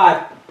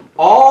 35,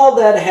 all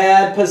that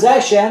had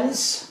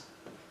possessions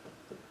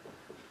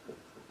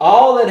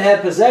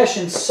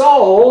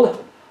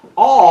sold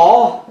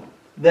all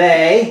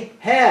they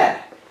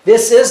had.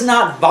 This is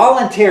not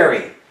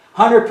voluntary.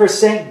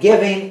 100%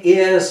 giving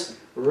is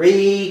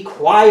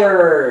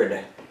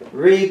required.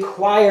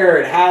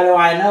 Required. How do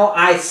I know?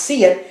 I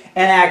see it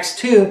in Acts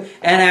 2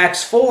 and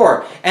Acts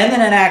 4. And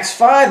then in Acts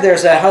 5,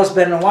 there's a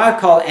husband and wife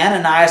called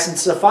Ananias and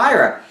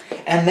Sapphira.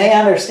 And they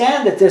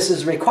understand that this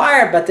is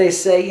required, but they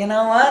say, you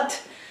know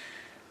what?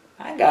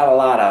 I got a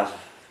lot of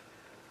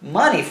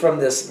money from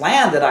this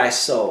land that I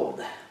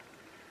sold.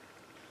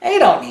 They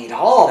don't need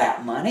all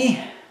that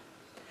money.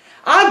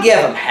 I'll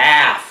give them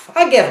half.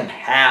 I'll give them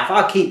half.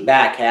 I'll keep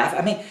back half.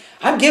 I mean,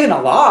 I'm giving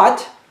a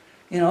lot,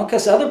 you know,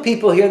 because other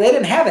people here, they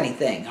didn't have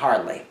anything,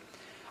 hardly.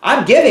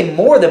 I'm giving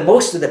more than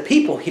most of the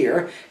people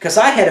here because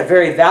I had a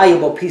very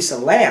valuable piece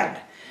of land.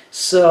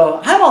 So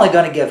I'm only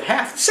going to give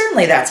half.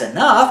 Certainly that's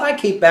enough. I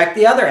keep back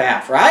the other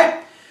half,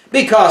 right?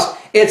 Because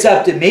it's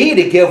up to me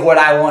to give what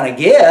I want to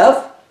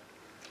give.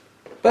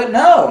 But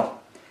no.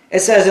 It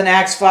says in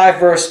Acts 5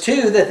 verse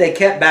 2 that they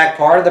kept back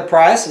part of the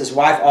price, his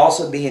wife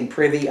also being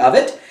privy of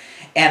it,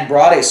 and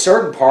brought a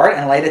certain part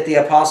and laid it at the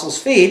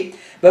apostles' feet.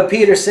 But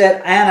Peter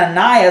said,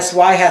 Ananias,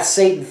 why hath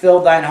Satan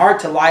filled thine heart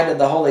to lie to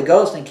the Holy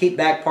Ghost and keep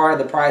back part of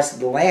the price of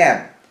the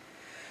land?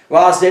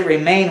 Whilst it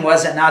remained,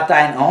 was it not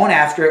thine own?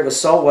 After it was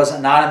sold, was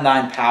it not in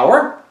thine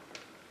power?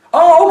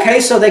 Oh,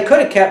 okay, so they could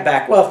have kept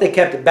back. Well, if they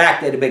kept it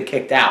back, they'd have been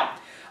kicked out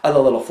of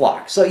the little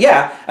flock. So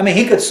yeah, I mean,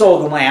 he could have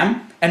sold the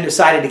lamb and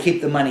decided to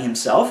keep the money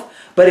himself.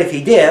 But if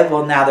he did,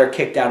 well, now they're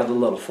kicked out of the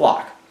little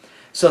flock.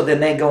 So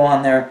then they go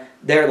on there.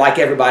 They're like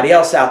everybody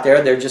else out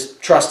there. They're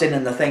just trusting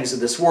in the things of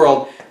this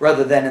world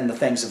rather than in the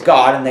things of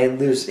God, and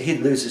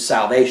he'd lose his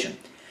salvation.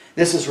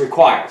 This is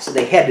required, so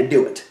they had to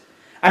do it.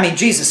 I mean,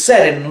 Jesus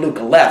said it in Luke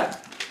 11,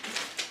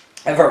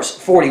 verse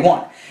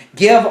 41.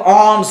 Give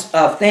alms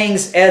of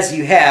things as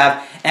you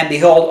have, and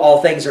behold,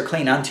 all things are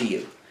clean unto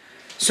you.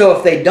 So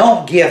if they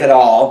don't give it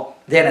all,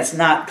 then it's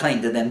not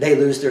clean to them. They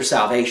lose their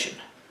salvation.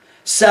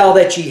 Sell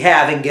that ye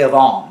have and give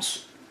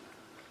alms.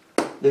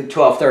 Luke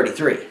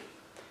 12:33.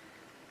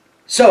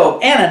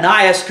 So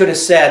Ananias could have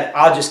said,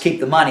 I'll just keep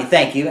the money,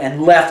 thank you,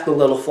 and left the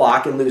little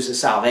flock and lose his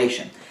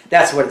salvation.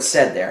 That's what it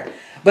said there.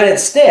 But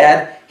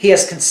instead, he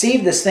has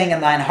conceived this thing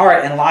in thine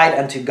heart and lied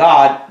unto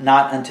God,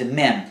 not unto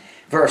men.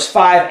 Verse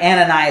 5,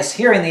 Ananias,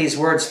 hearing these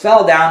words,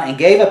 fell down and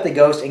gave up the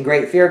ghost, and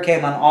great fear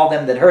came on all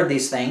them that heard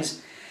these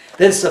things.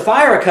 Then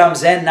Sapphira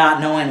comes in,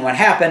 not knowing what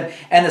happened,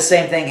 and the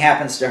same thing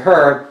happens to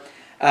her.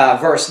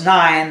 Verse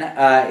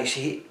 9,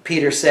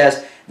 Peter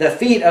says, the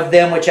feet of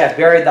them which have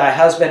buried thy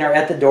husband are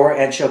at the door,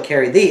 and shall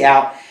carry thee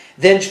out.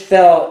 Then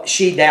fell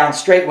she down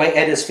straightway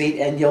at his feet,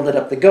 and yielded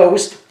up the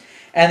ghost.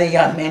 And the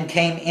young men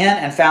came in,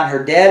 and found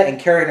her dead,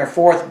 and carried her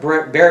forth,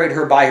 buried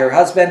her by her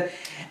husband.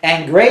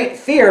 And great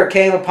fear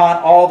came upon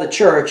all the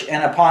church,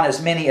 and upon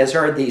as many as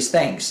heard these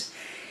things.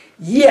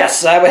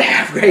 Yes, I would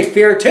have great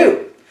fear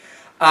too.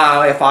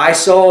 If I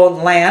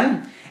sold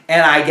land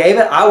and I gave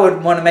it, I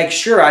would want to make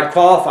sure I'd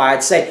qualify.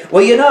 I'd say,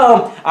 well, you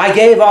know, I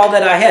gave all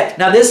that I had.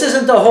 Now, this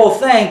isn't the whole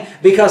thing,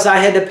 because I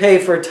had to pay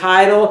for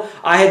title.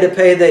 I had to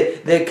pay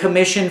the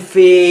commission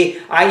fee.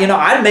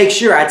 I'd make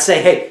sure. I'd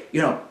say, hey,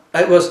 you know,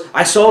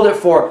 I sold it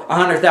for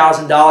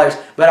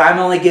 $100,000, but I'm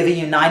only giving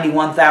you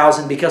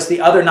 $91,000 because the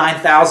other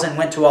 $9,000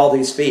 went to all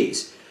these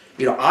fees.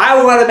 You know,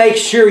 I want to make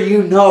sure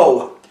you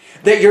know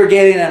that you're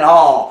getting it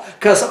all,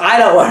 because I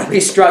don't want to be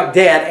struck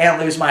dead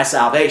and lose my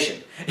salvation.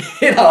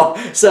 You know,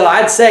 so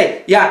I'd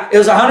say, yeah, it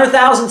was a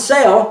 $100,000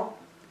 sale,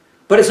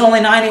 but it's only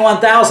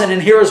 $91,000, and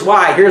here's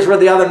why. Here's where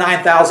the other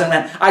 $9,000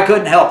 went. I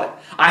couldn't help it.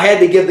 I had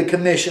to give the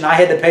commission. I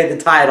had to pay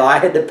the title. I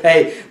had to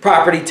pay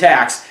property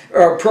tax,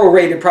 or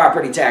prorated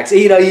property tax.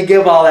 You know, you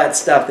give all that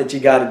stuff that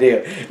you got to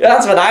do.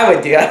 That's what I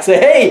would do. I'd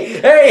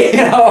say, hey,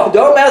 you know,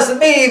 don't mess with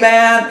me,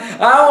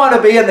 man. I want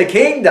to be in the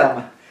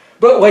kingdom.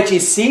 But what you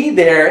see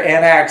there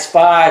in Acts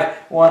 5,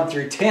 1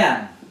 through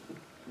 10,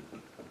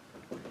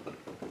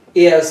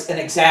 is an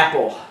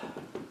example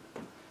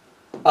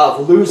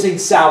of losing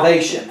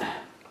salvation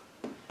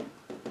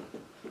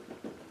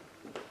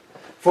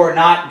for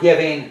not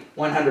giving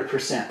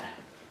 100%.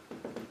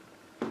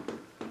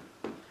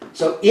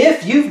 So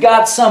if you've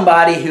got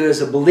somebody who is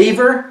a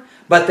believer,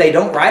 but they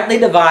don't rightly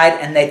divide,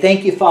 and they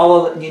think you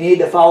need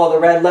to follow the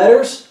red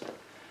letters,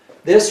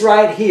 this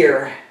right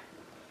here,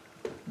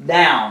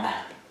 down,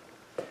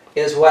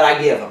 is what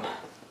I give them.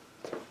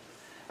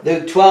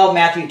 Luke 12,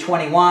 Matthew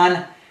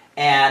 21,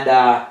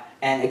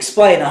 and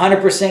explain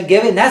 100%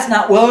 giving. That's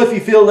not, well, if you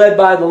feel led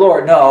by the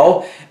Lord.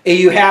 No,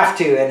 you have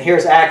to. And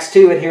here's Acts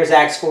 2, and here's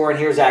Acts 4, and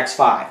here's Acts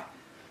 5.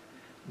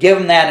 Give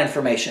them that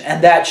information.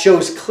 And that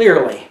shows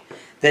clearly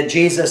that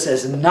Jesus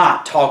is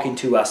not talking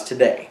to us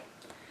today.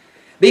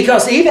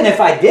 Because even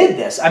if I did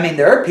this, I mean,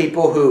 there are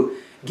people who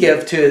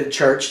give to the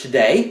church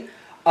today.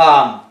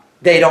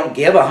 They don't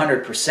give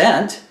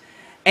 100%.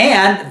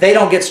 And they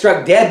don't get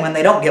struck dead when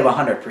they don't give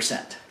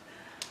 100%.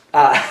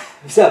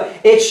 So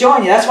it's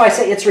showing you. That's why I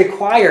say it's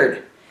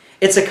required.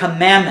 It's a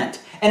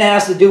commandment. And it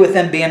has to do with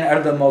them being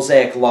under the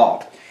Mosaic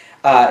law.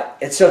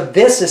 And so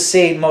this is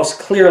seen most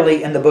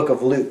clearly in the book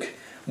of Luke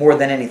more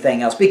than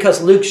anything else,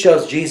 because Luke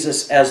shows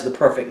Jesus as the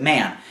perfect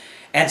man.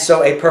 And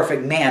so a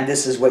perfect man,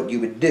 this is what you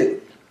would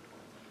do.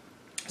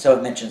 So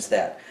it mentions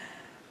that.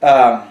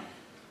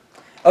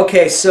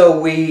 Okay, so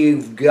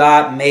we've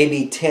got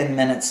maybe 10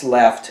 minutes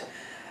left.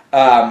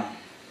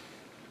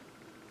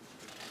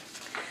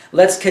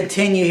 Let's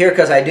continue here,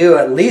 because I do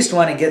at least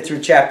want to get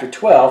through chapter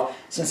 12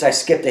 since I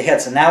skipped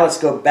ahead. So now let's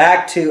go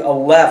back to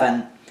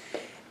 11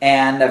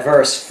 and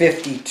verse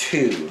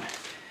 52.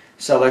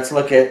 So let's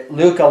look at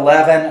Luke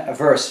 11,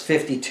 verse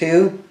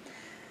 52.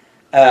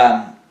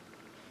 And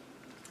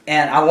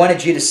I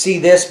wanted you to see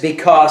this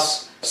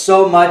because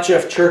so much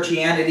of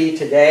churchianity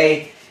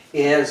today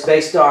is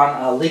based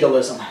on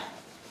legalism.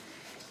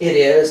 It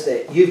is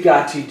that you've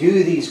got to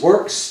do these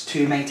works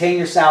to maintain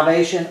your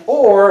salvation,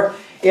 or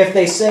if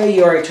they say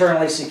you're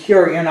eternally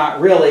secure, you're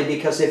not really,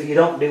 because if you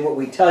don't do what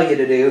we tell you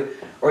to do,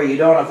 or you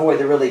don't avoid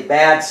the really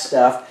bad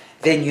stuff,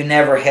 then you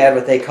never had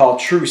what they call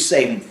true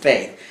saving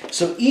faith.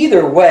 So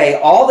either way,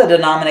 all the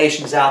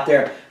denominations out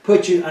there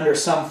put you under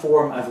some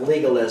form of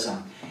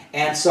legalism.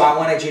 And so I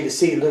wanted you to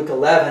see Luke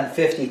 11,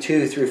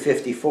 52 through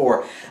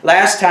 54.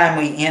 Last time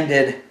we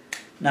ended,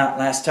 not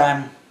last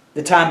time,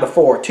 the time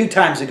before, 2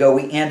 times ago,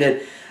 we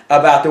ended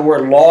about the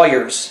word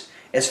lawyers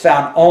is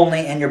found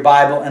only in your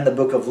Bible in the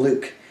book of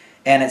Luke.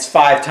 And it's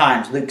 5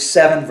 times. Luke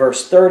 7,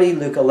 verse 30,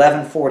 Luke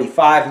 11,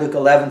 45, Luke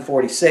 11,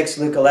 46,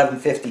 Luke 11,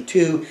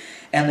 52,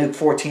 and Luke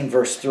 14,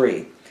 verse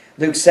 3.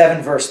 Luke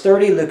 7, verse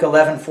 30, Luke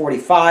 11,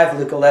 45,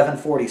 Luke 11,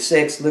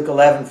 46, Luke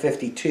 11,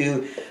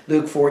 52,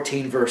 Luke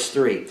 14, verse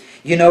 3.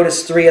 You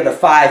notice 3 of the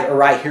 5 are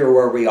right here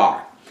where we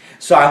are.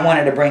 So I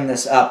wanted to bring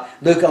this up.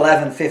 Luke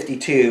 11,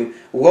 52,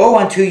 Woe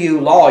unto you,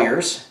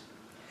 lawyers,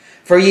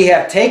 for ye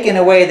have taken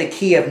away the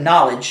key of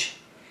knowledge.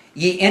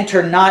 Ye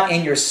enter not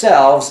in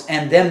yourselves,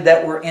 and them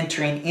that were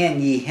entering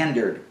in ye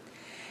hindered.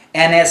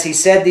 And as he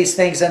said these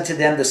things unto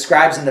them, the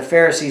scribes and the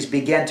Pharisees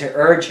began to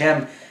urge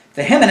him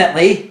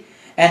vehemently,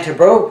 and to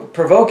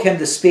provoke him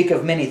to speak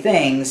of many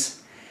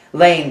things,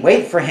 laying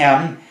wait for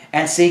him,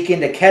 and seeking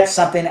to catch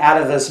something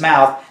out of his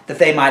mouth, that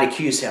they might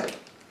accuse him.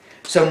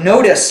 So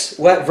notice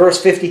what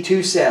verse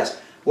 52 says.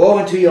 Woe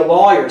unto you,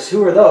 lawyers.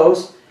 Who are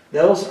those?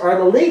 Those are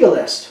the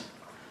legalists.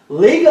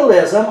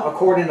 Legalism,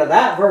 according to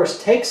that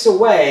verse, takes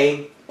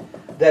away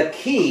the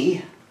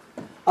key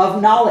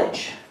of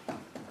knowledge.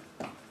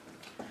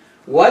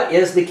 What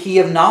is the key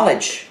of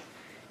knowledge?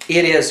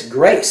 It is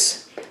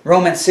grace.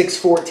 Romans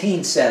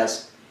 6:14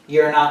 says,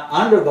 You're not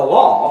under the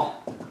law,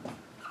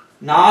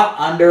 not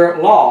under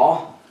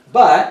law,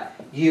 but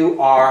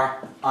you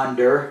are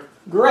under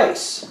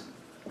grace.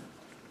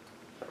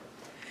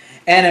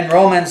 And in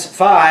Romans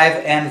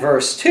 5 and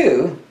verse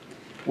 2,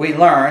 we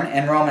learn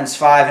in Romans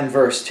 5 and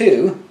verse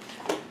 2,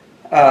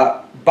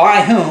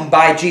 by whom,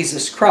 by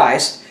Jesus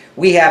Christ,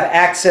 we have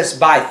access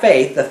by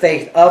faith, the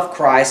faith of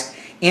Christ,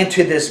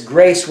 into this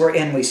grace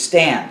wherein we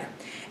stand.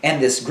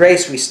 And this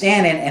grace we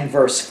stand in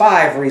verse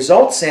 5,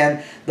 results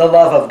in the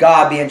love of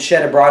God being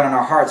shed abroad in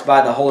our hearts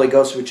by the Holy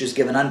Ghost, which is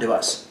given unto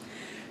us.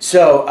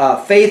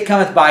 So faith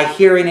cometh by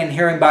hearing, and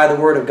hearing by the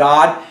word of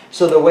God.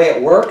 So the way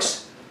it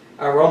works,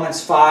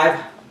 Romans 5,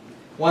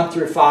 1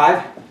 through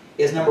 5,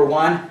 is number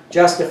 1,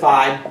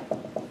 justified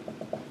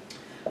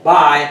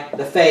by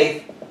the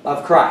faith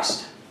of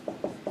Christ.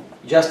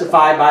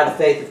 Justified by the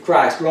faith of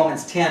Christ.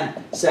 Romans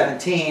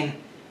 10:17,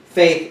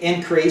 faith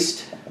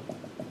increased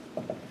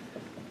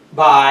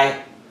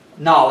by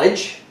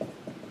knowledge,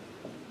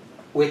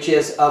 which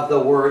is of the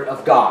Word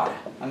of God.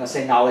 I'm going to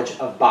say knowledge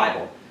of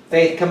Bible.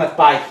 Faith cometh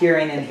by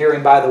hearing, and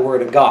hearing by the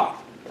Word of God.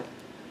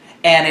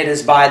 And it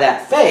is by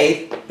that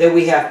faith that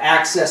we have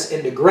access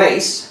into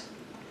grace.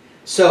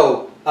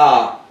 So,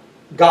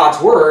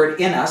 God's Word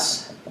in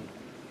us,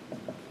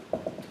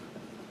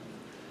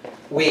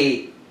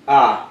 we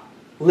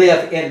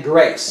live in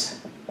grace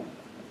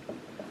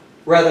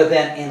rather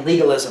than in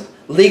legalism.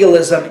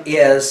 Legalism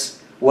is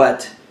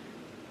what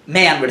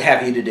man would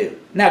have you to do.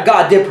 Now,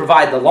 God did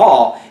provide the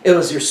law. It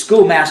was your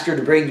schoolmaster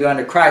to bring you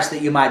under Christ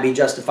that you might be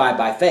justified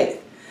by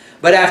faith.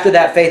 But after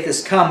that faith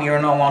has come, you're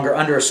no longer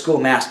under a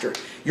schoolmaster.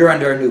 You're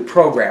under a new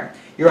program.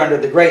 You're under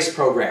the grace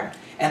program.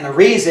 And the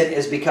reason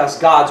is because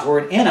God's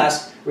Word in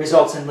us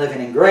results in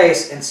living in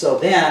grace. And so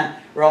then,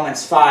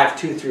 Romans 5,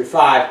 2 through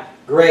 5,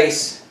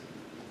 grace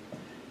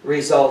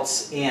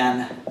results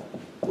in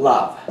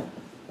love.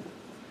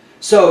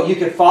 So you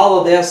could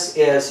follow this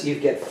as you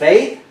get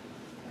faith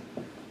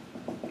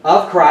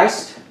of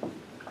Christ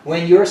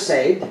when you're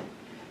saved.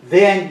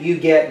 Then you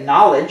get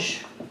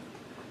knowledge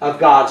of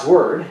God's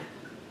Word.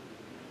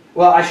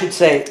 Well, I should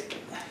say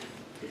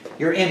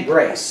you're in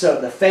grace.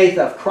 So the faith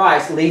of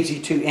Christ leads you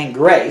to in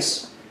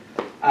grace,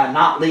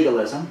 not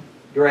legalism.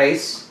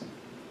 Grace,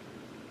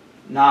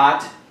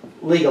 not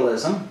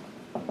legalism.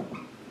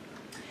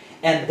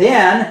 And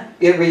then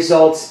it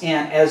results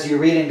in, as you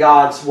read in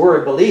God's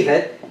Word, believe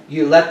it,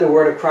 you let the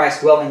Word of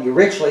Christ dwell in you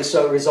richly,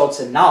 so it results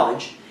in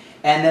knowledge.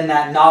 And then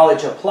that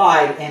knowledge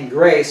applied in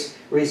grace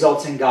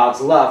results in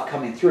God's love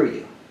coming through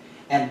you.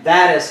 And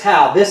that is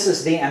how, this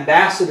is the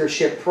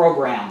ambassadorship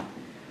program.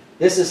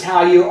 This is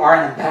how you are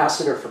an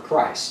ambassador for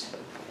Christ.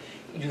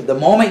 The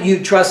moment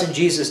you trust in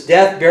Jesus'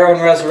 death, burial,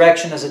 and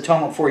resurrection as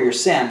atonement for your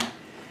sin,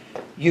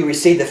 you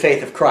receive the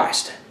faith of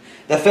Christ.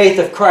 The faith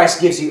of Christ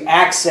gives you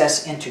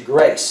access into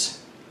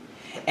grace.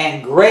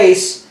 And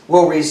grace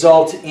will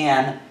result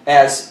in,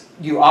 as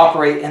you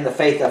operate in the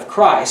faith of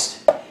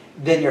Christ,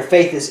 then your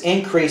faith is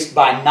increased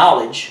by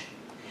knowledge.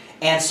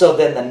 And so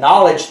then the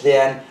knowledge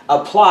then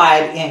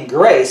applied in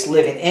grace,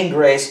 living in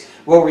grace,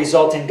 will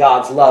result in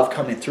God's love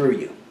coming through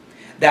you.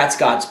 That's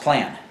God's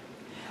plan.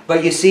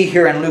 But you see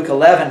here in Luke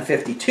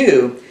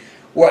 11:52,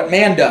 what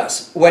man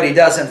does. What he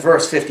does in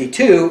verse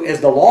 52 is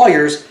the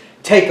lawyers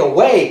take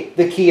away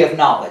the key of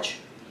knowledge.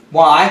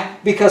 Why?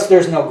 Because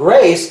there's no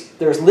grace,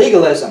 there's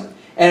legalism.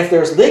 And if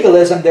there's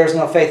legalism, there's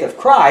no faith of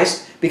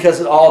Christ, because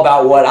it's all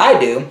about what I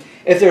do.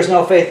 If there's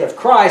no faith of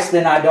Christ,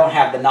 then I don't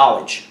have the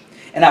knowledge.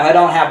 And if I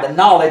don't have the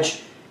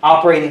knowledge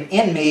operating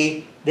in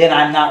me, then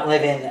I'm not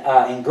living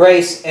in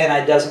grace, and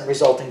it doesn't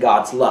result in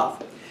God's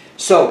love.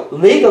 So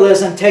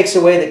legalism takes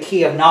away the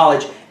key of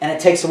knowledge, and it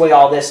takes away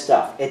all this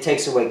stuff. It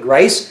takes away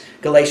grace.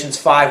 Galatians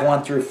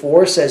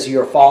 5:1-4 says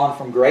you're fallen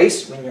from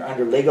grace when you're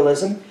under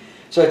legalism.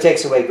 So it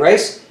takes away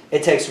grace,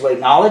 it takes away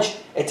knowledge,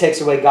 it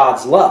takes away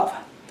God's love.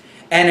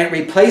 And it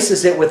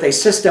replaces it with a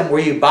system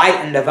where you bite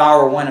and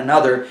devour one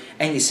another,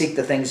 and you seek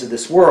the things of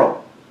this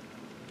world.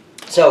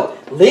 So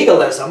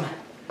legalism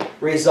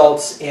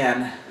results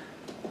in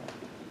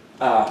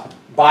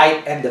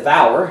bite and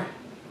devour.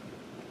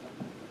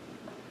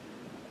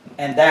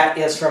 And that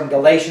is from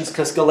Galatians,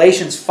 because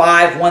Galatians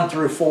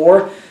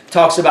 5:1-4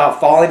 talks about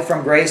falling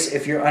from grace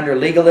if you're under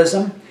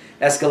legalism.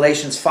 That's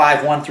Galatians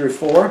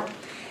 5:1-4.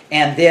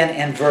 And then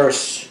in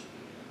verse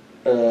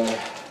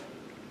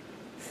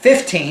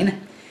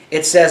 15,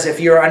 it says, if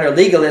you're under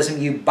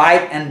legalism, you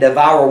bite and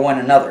devour one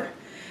another.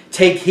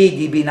 Take heed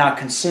ye be not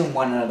consumed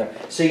one another.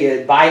 So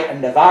you bite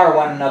and devour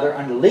one another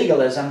under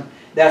legalism.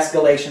 That's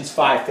Galatians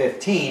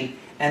 5:15.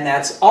 And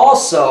that's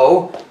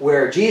also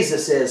where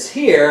Jesus is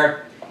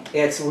here.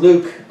 It's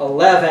Luke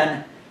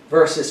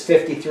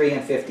 11:53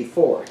 and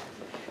 54.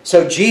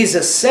 So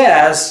Jesus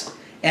says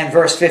in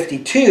verse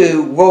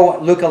 52,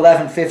 Luke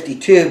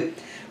 11:52,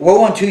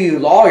 woe unto you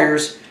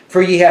lawyers,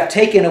 for ye have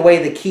taken away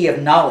the key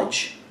of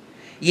knowledge.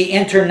 Ye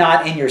enter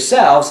not in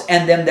yourselves,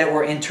 and them that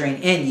were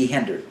entering in ye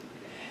hindered.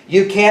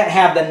 You can't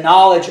have the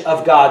knowledge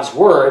of God's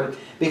Word,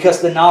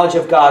 because the knowledge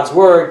of God's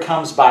Word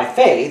comes by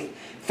faith.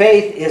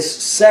 Faith is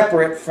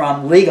separate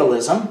from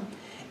legalism.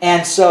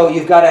 And so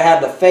you've got to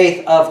have the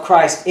faith of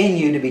Christ in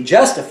you to be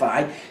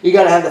justified. You've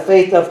got to have the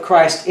faith of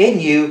Christ in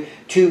you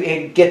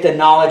to get the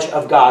knowledge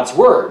of God's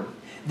Word.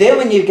 Then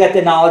when you get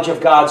the knowledge of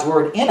God's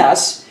Word in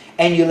us,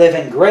 and you live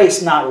in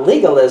grace, not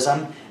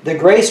legalism, the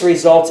grace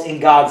results in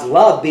God's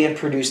love being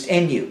produced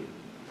in you.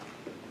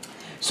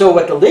 So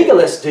what the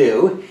legalists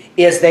do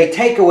is they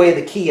take away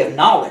the key of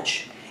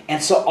knowledge.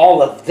 And so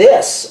all of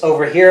this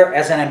over here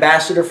as an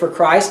ambassador for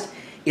Christ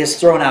is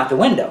thrown out the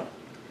window.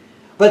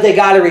 But they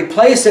got to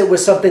replace it with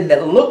something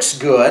that looks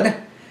good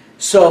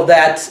so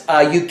that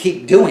you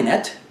keep doing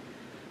it.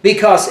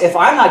 Because if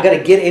I'm not going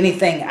to get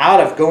anything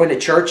out of going to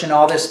church and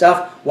all this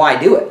stuff, why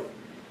do it?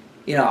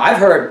 You know, I've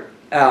heard,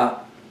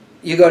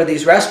 you go to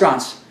these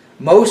restaurants,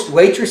 most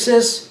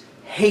waitresses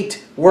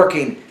hate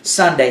working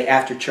Sunday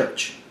after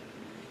church.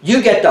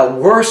 You get the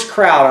worst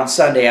crowd on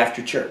Sunday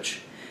after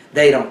church.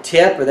 They don't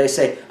tip, or they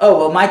say, oh,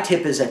 well, my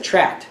tip is a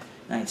tract.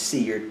 I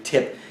see your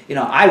tip. You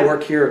know, I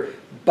work here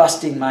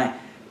busting my...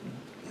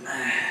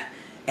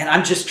 And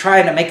I'm just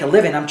trying to make a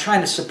living. I'm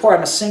trying to support.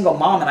 I'm a single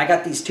mom, and I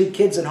got these 2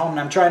 kids at home, and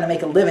I'm trying to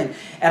make a living.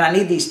 And I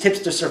need these tips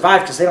to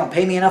survive because they don't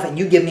pay me enough, and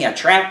you give me a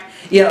tract.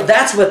 You know,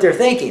 that's what they're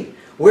thinking.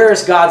 Where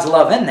is God's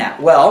love in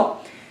that?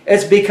 Well,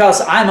 it's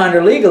because I'm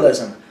under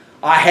legalism.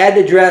 I had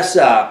to dress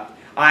up.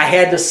 I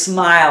had to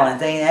smile and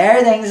think,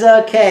 everything's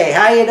okay.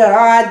 How you doing? All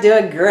right,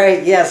 doing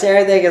great. Yes,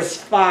 everything is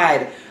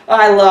fine.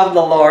 I love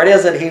the Lord.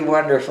 Isn't He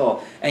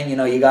wonderful? And you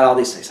know, you got all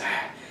these things. I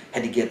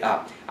had to get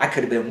up. I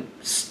could have been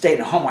staying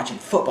at home watching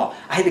football.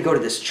 I had to go to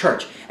this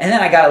church. And then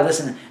I got to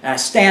listen, and I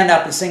stand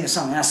up and sing a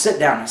song, and I sit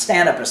down, and I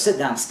stand up, and sit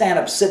down, stand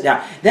up, sit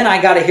down. Then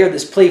I got to hear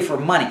this plea for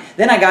money.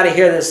 Then I got to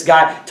hear this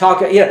guy talk.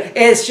 You know,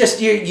 it's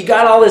just, you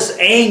got all this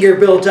anger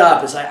built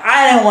up. It's like,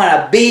 I didn't want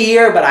to be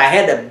here, but I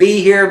had to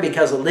be here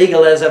because of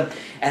legalism.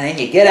 And then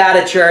you get out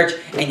of church,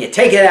 and you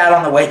take it out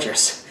on the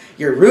waitress.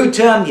 You're rude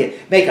to them, you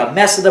make a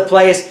mess of the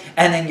place,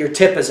 and then your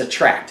tip is a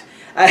tract.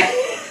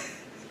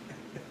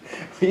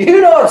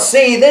 You don't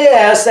see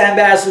this,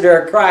 ambassador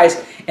of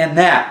Christ, in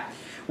that.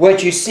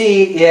 What you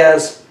see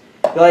is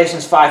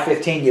Galatians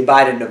 5:15, you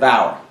bite and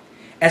devour.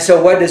 And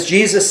so what does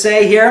Jesus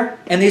say here?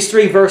 In these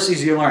 3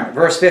 verses you learn.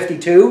 Verse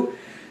 52,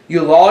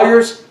 you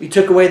lawyers, you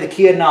took away the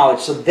key of knowledge.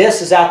 So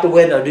this is out the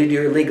window due to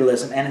your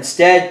legalism. And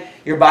instead,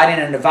 you're biting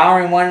and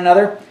devouring one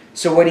another.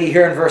 So what do you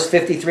hear in verse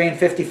 53 and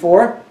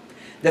 54?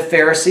 The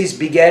Pharisees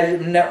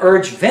began to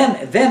urge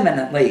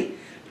vehemently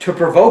to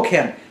provoke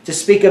him to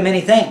speak of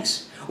many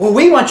things. Well,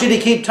 we want you to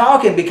keep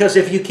talking, because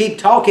if you keep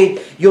talking,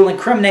 you'll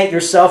incriminate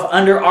yourself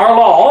under our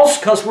laws,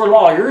 because we're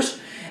lawyers.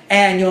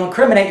 and you'll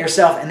incriminate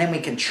yourself, and then we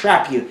can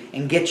trap you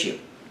and get you.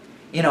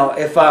 You know,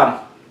 if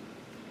I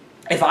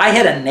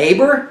had a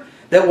neighbor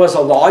that was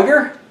a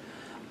lawyer,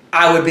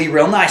 I would be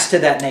real nice to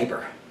that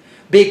neighbor,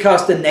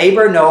 because the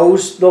neighbor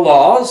knows the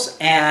laws,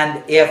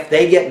 and if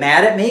they get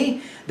mad at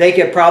me, they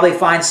could probably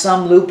find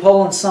some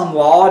loophole in some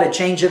law to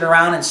change it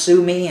around and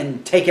sue me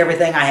and take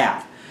everything I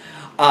have.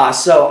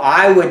 So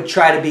I would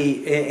try to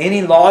be,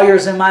 any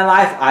lawyers in my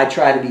life, I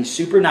try to be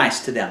super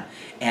nice to them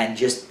and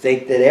just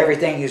think that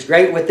everything is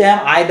great with them.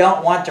 I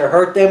don't want to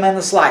hurt them in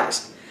the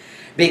slightest,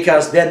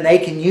 because then they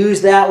can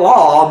use that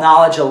law,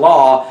 knowledge of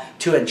law,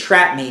 to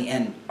entrap me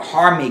and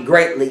harm me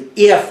greatly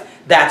if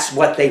that's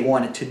what they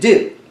wanted to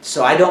do.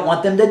 So I don't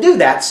want them to do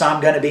that, so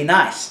I'm going to be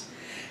nice.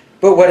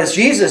 But what does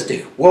Jesus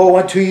do? Woe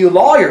unto you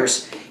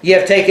lawyers, ye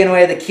have taken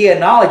away the key of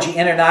knowledge, ye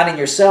enter not in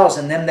yourselves,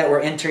 and them that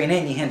were entering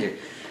in ye hindered.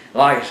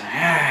 Lawyers,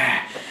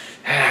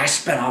 I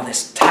spent all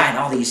this time,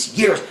 all these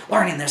years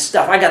learning this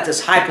stuff. I got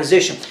this high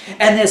position,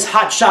 and this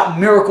hotshot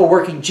miracle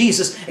working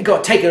Jesus is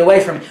going to take it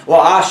away from me.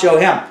 Well, I'll show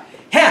him.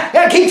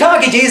 Yeah, keep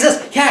talking,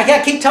 Jesus.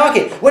 Yeah, keep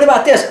talking. What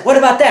about this? What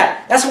about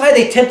that? That's why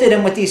they tempted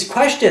him with these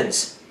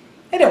questions.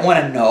 They didn't want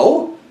to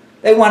know.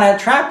 They want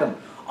to trap him.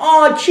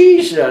 Oh,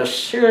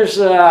 Jesus, here's,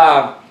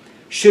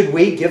 should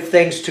we give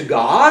things to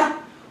God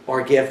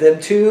or give them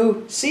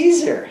to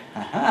Caesar?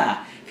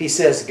 If he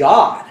says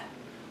God,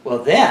 well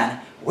then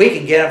we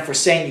can get him for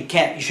saying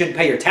you shouldn't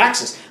pay your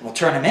taxes, and we'll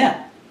turn him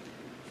in.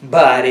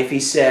 But if he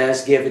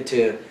says give it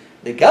to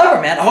the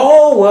government,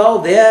 oh, well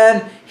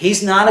then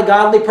he's not a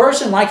godly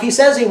person like he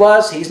says he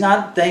was. He's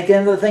not thinking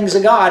of the things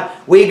of God.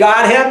 We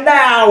got him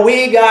now.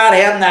 We got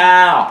him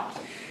now.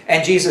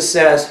 And Jesus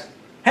says,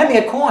 hand me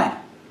a coin.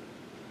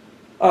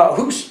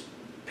 Whose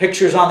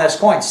picture's on this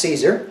coin?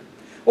 Caesar.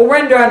 Well,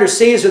 render unto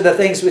Caesar the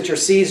things which are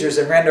Caesar's,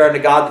 and render unto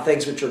God the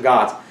things which are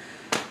God's.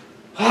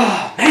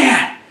 Oh,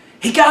 man,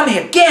 he got me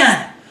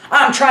again.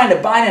 I'm trying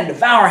to bind and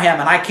devour him,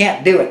 and I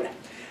can't do it.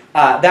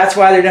 That's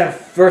why they're doing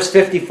verse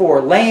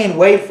 54, laying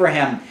wait for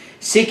him,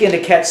 seeking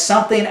to catch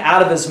something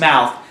out of his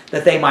mouth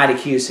that they might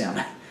accuse him.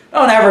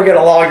 Don't ever get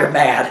a lawyer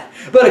mad.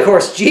 But of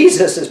course,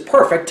 Jesus is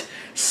perfect,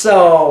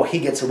 so he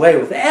gets away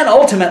with it. And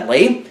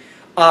ultimately,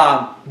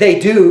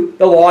 the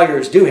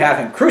lawyers do have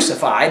him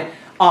crucified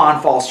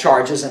on false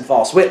charges and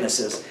false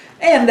witnesses.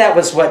 And that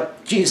was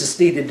what Jesus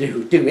needed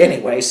to do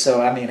anyway.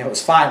 So, I mean, it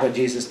was fine. What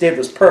Jesus did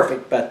was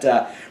perfect. But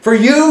for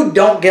you,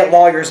 don't get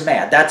lawyers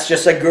mad. That's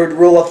just a good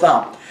rule of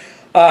thumb.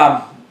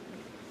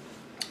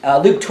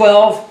 Luke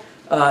 12,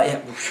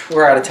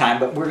 we're out of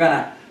time, but we're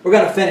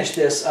gonna finish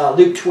this.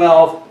 Luke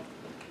 12,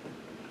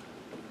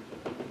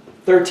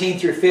 13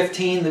 through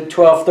 15. Luke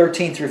 12,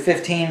 13 through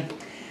 15.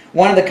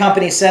 One of the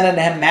company said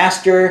unto him,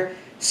 Master,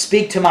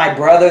 speak to my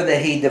brother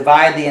that he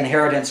divide the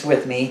inheritance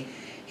with me.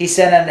 He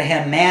said unto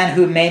him, Man,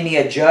 who made me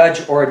a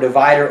judge or a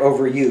divider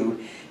over you?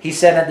 He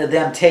said unto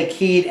them, Take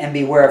heed and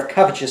beware of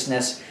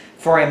covetousness,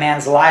 for a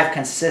man's life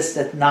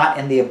consisteth not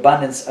in the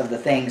abundance of the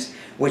things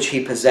which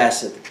he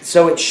possesseth.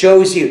 So it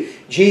shows you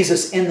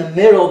Jesus in the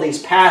middle of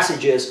these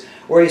passages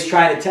where he's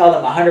trying to tell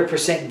them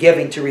 100%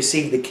 giving to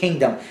receive the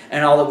kingdom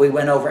and all that we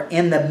went over.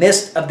 In the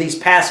midst of these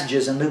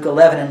passages in Luke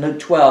 11 and Luke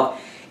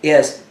 12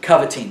 is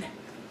coveting.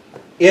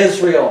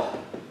 Israel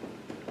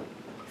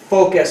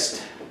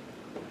focused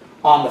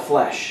on the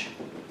flesh.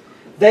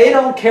 They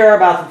don't care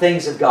about the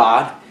things of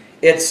God.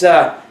 It's,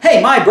 hey,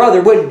 my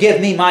brother wouldn't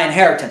give me my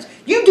inheritance.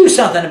 You do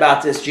something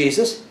about this,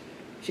 Jesus.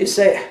 You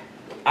say,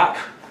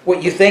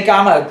 what, you think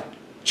I'm a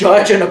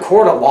judge in a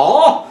court of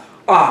law?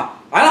 I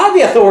don't have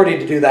the authority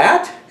to do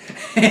that.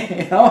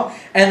 You know?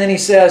 And then he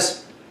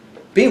says,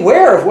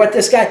 beware of what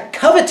this guy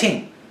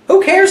coveting.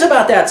 Who cares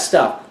about that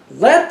stuff?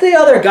 Let the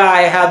other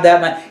guy have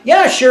that money.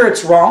 Yeah, sure,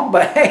 it's wrong,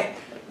 but hey,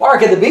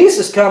 Mark of the Beast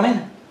is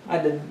coming. I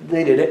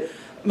deleted it.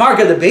 Mark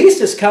of the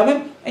Beast is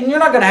coming, and you're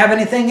not going to have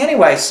anything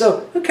anyway.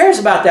 So who cares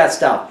about that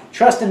stuff?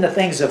 Trust in the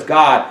things of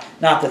God,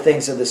 not the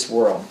things of this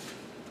world.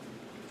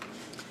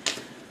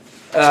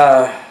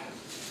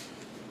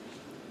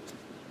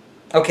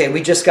 Okay,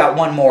 we just got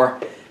one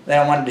more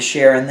that I wanted to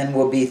share, and then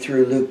we'll be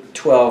through Luke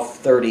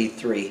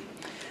 12:33.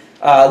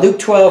 Luke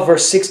 12,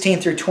 verse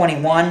 16 through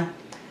 21.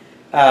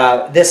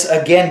 This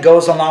again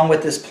goes along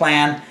with this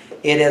plan.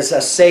 It is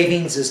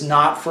savings is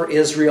not for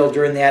Israel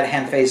during the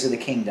at-hand phase of the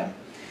kingdom.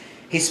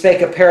 He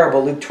spake a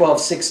parable, Luke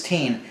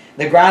 12:16.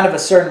 The ground of a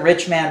certain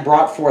rich man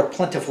brought forth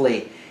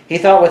plentifully. He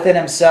thought within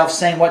himself,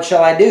 saying, What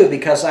shall I do,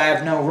 because I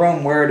have no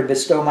room where to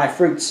bestow my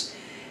fruits?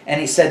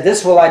 And he said,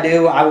 This will I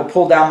do, I will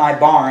pull down my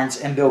barns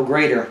and build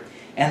greater,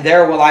 and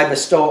there will I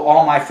bestow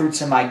all my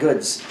fruits and my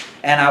goods.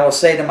 And I will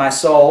say to my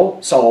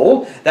soul,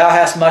 Soul, thou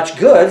hast much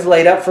goods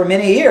laid up for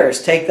many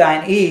years. Take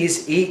thine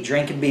ease, eat,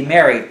 drink, and be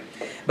merry.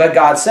 But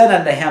God said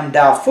unto him,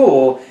 Thou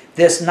fool,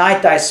 this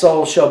night thy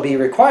soul shall be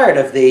required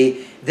of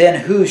thee.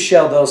 Then whose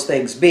shall those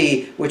things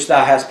be which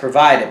thou hast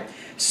provided?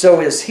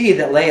 So is he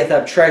that layeth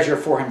up treasure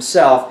for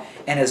himself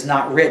and is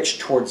not rich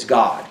towards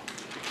God.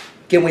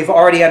 Again, we've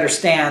already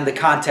understand the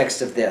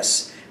context of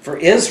this. For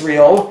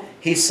Israel,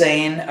 he's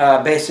saying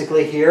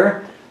basically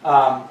here,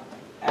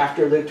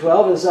 after Luke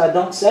 12, is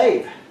don't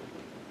save.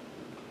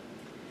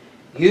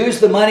 use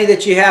the money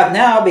that you have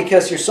now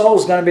because your soul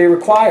is going to be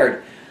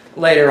required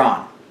later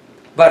on.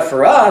 But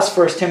for us,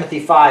 1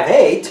 Timothy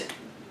 5:8,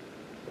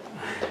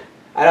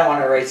 I don't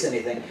want to erase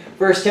anything.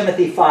 1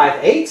 Timothy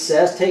 5:8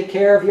 says, take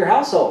care of your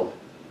household.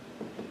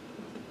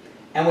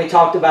 And we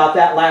talked about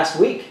that last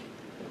week.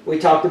 We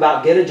talked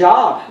about get a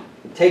job.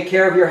 Take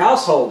care of your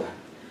household.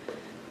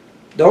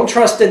 Don't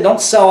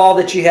sell all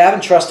that you have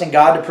and trust in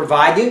God to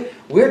provide you.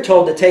 We're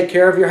told to take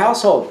care of your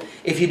household.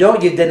 If you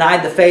don't, you've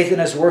denied the faith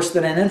and is worse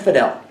than an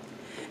infidel.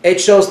 It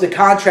shows the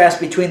contrast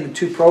between the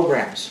two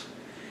programs.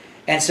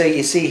 And so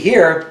you see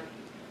here,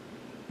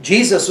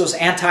 Jesus was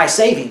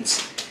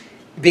anti-savings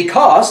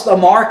because the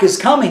mark is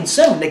coming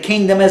soon. The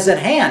kingdom is at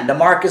hand. The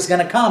mark is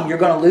going to come. You're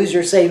going to lose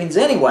your savings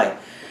anyway.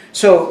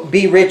 So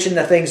be rich in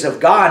the things of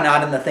God,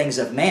 not in the things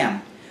of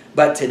man.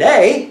 But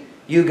today,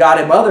 you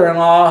got a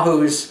mother-in-law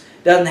who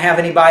doesn't have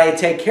anybody to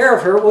take care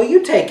of her. Well,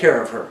 you take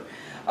care of her.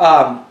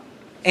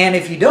 And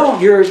if you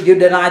don't, you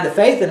deny the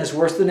faith and is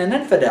worse than an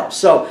infidel.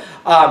 So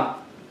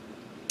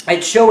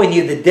it's showing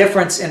you the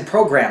difference in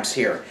programs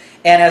here.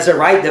 And as a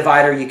right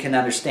divider, you can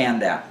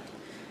understand that.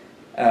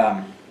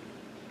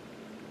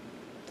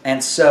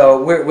 And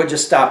so we'll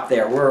just stop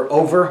there. We're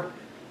over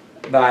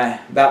by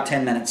about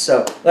 10 minutes.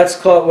 So let's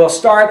close. We'll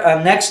start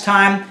next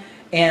time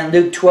in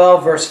Luke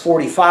 12, verse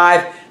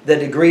 45, the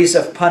degrees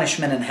of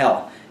punishment in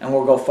hell. And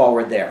we'll go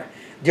forward there.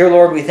 Dear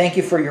Lord, we thank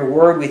you for your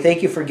word. We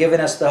thank you for giving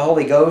us the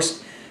Holy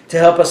Ghost to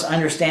help us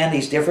understand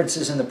these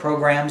differences in the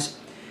programs,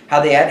 how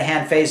the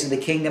at-hand phase of the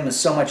kingdom is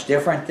so much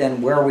different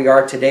than where we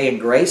are today in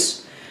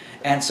grace.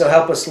 And so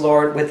help us,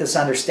 Lord, with this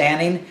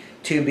understanding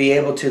to be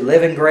able to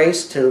live in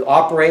grace, to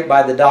operate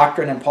by the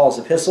doctrine in Paul's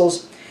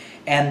epistles,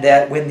 and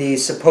that when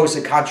these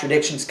supposed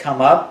contradictions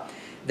come up,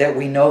 that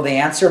we know the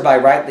answer by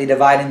rightly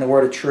dividing the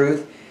word of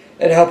truth.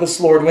 And help us,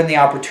 Lord, when the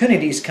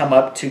opportunities come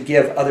up to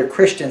give other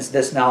Christians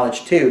this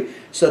knowledge too,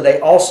 so they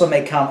also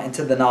may come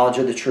into the knowledge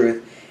of the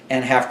truth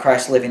and have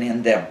Christ living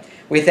in them.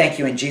 We thank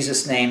you in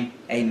Jesus' name.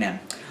 Amen.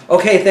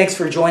 Okay, thanks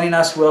for joining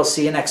us. We'll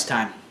see you next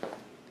time.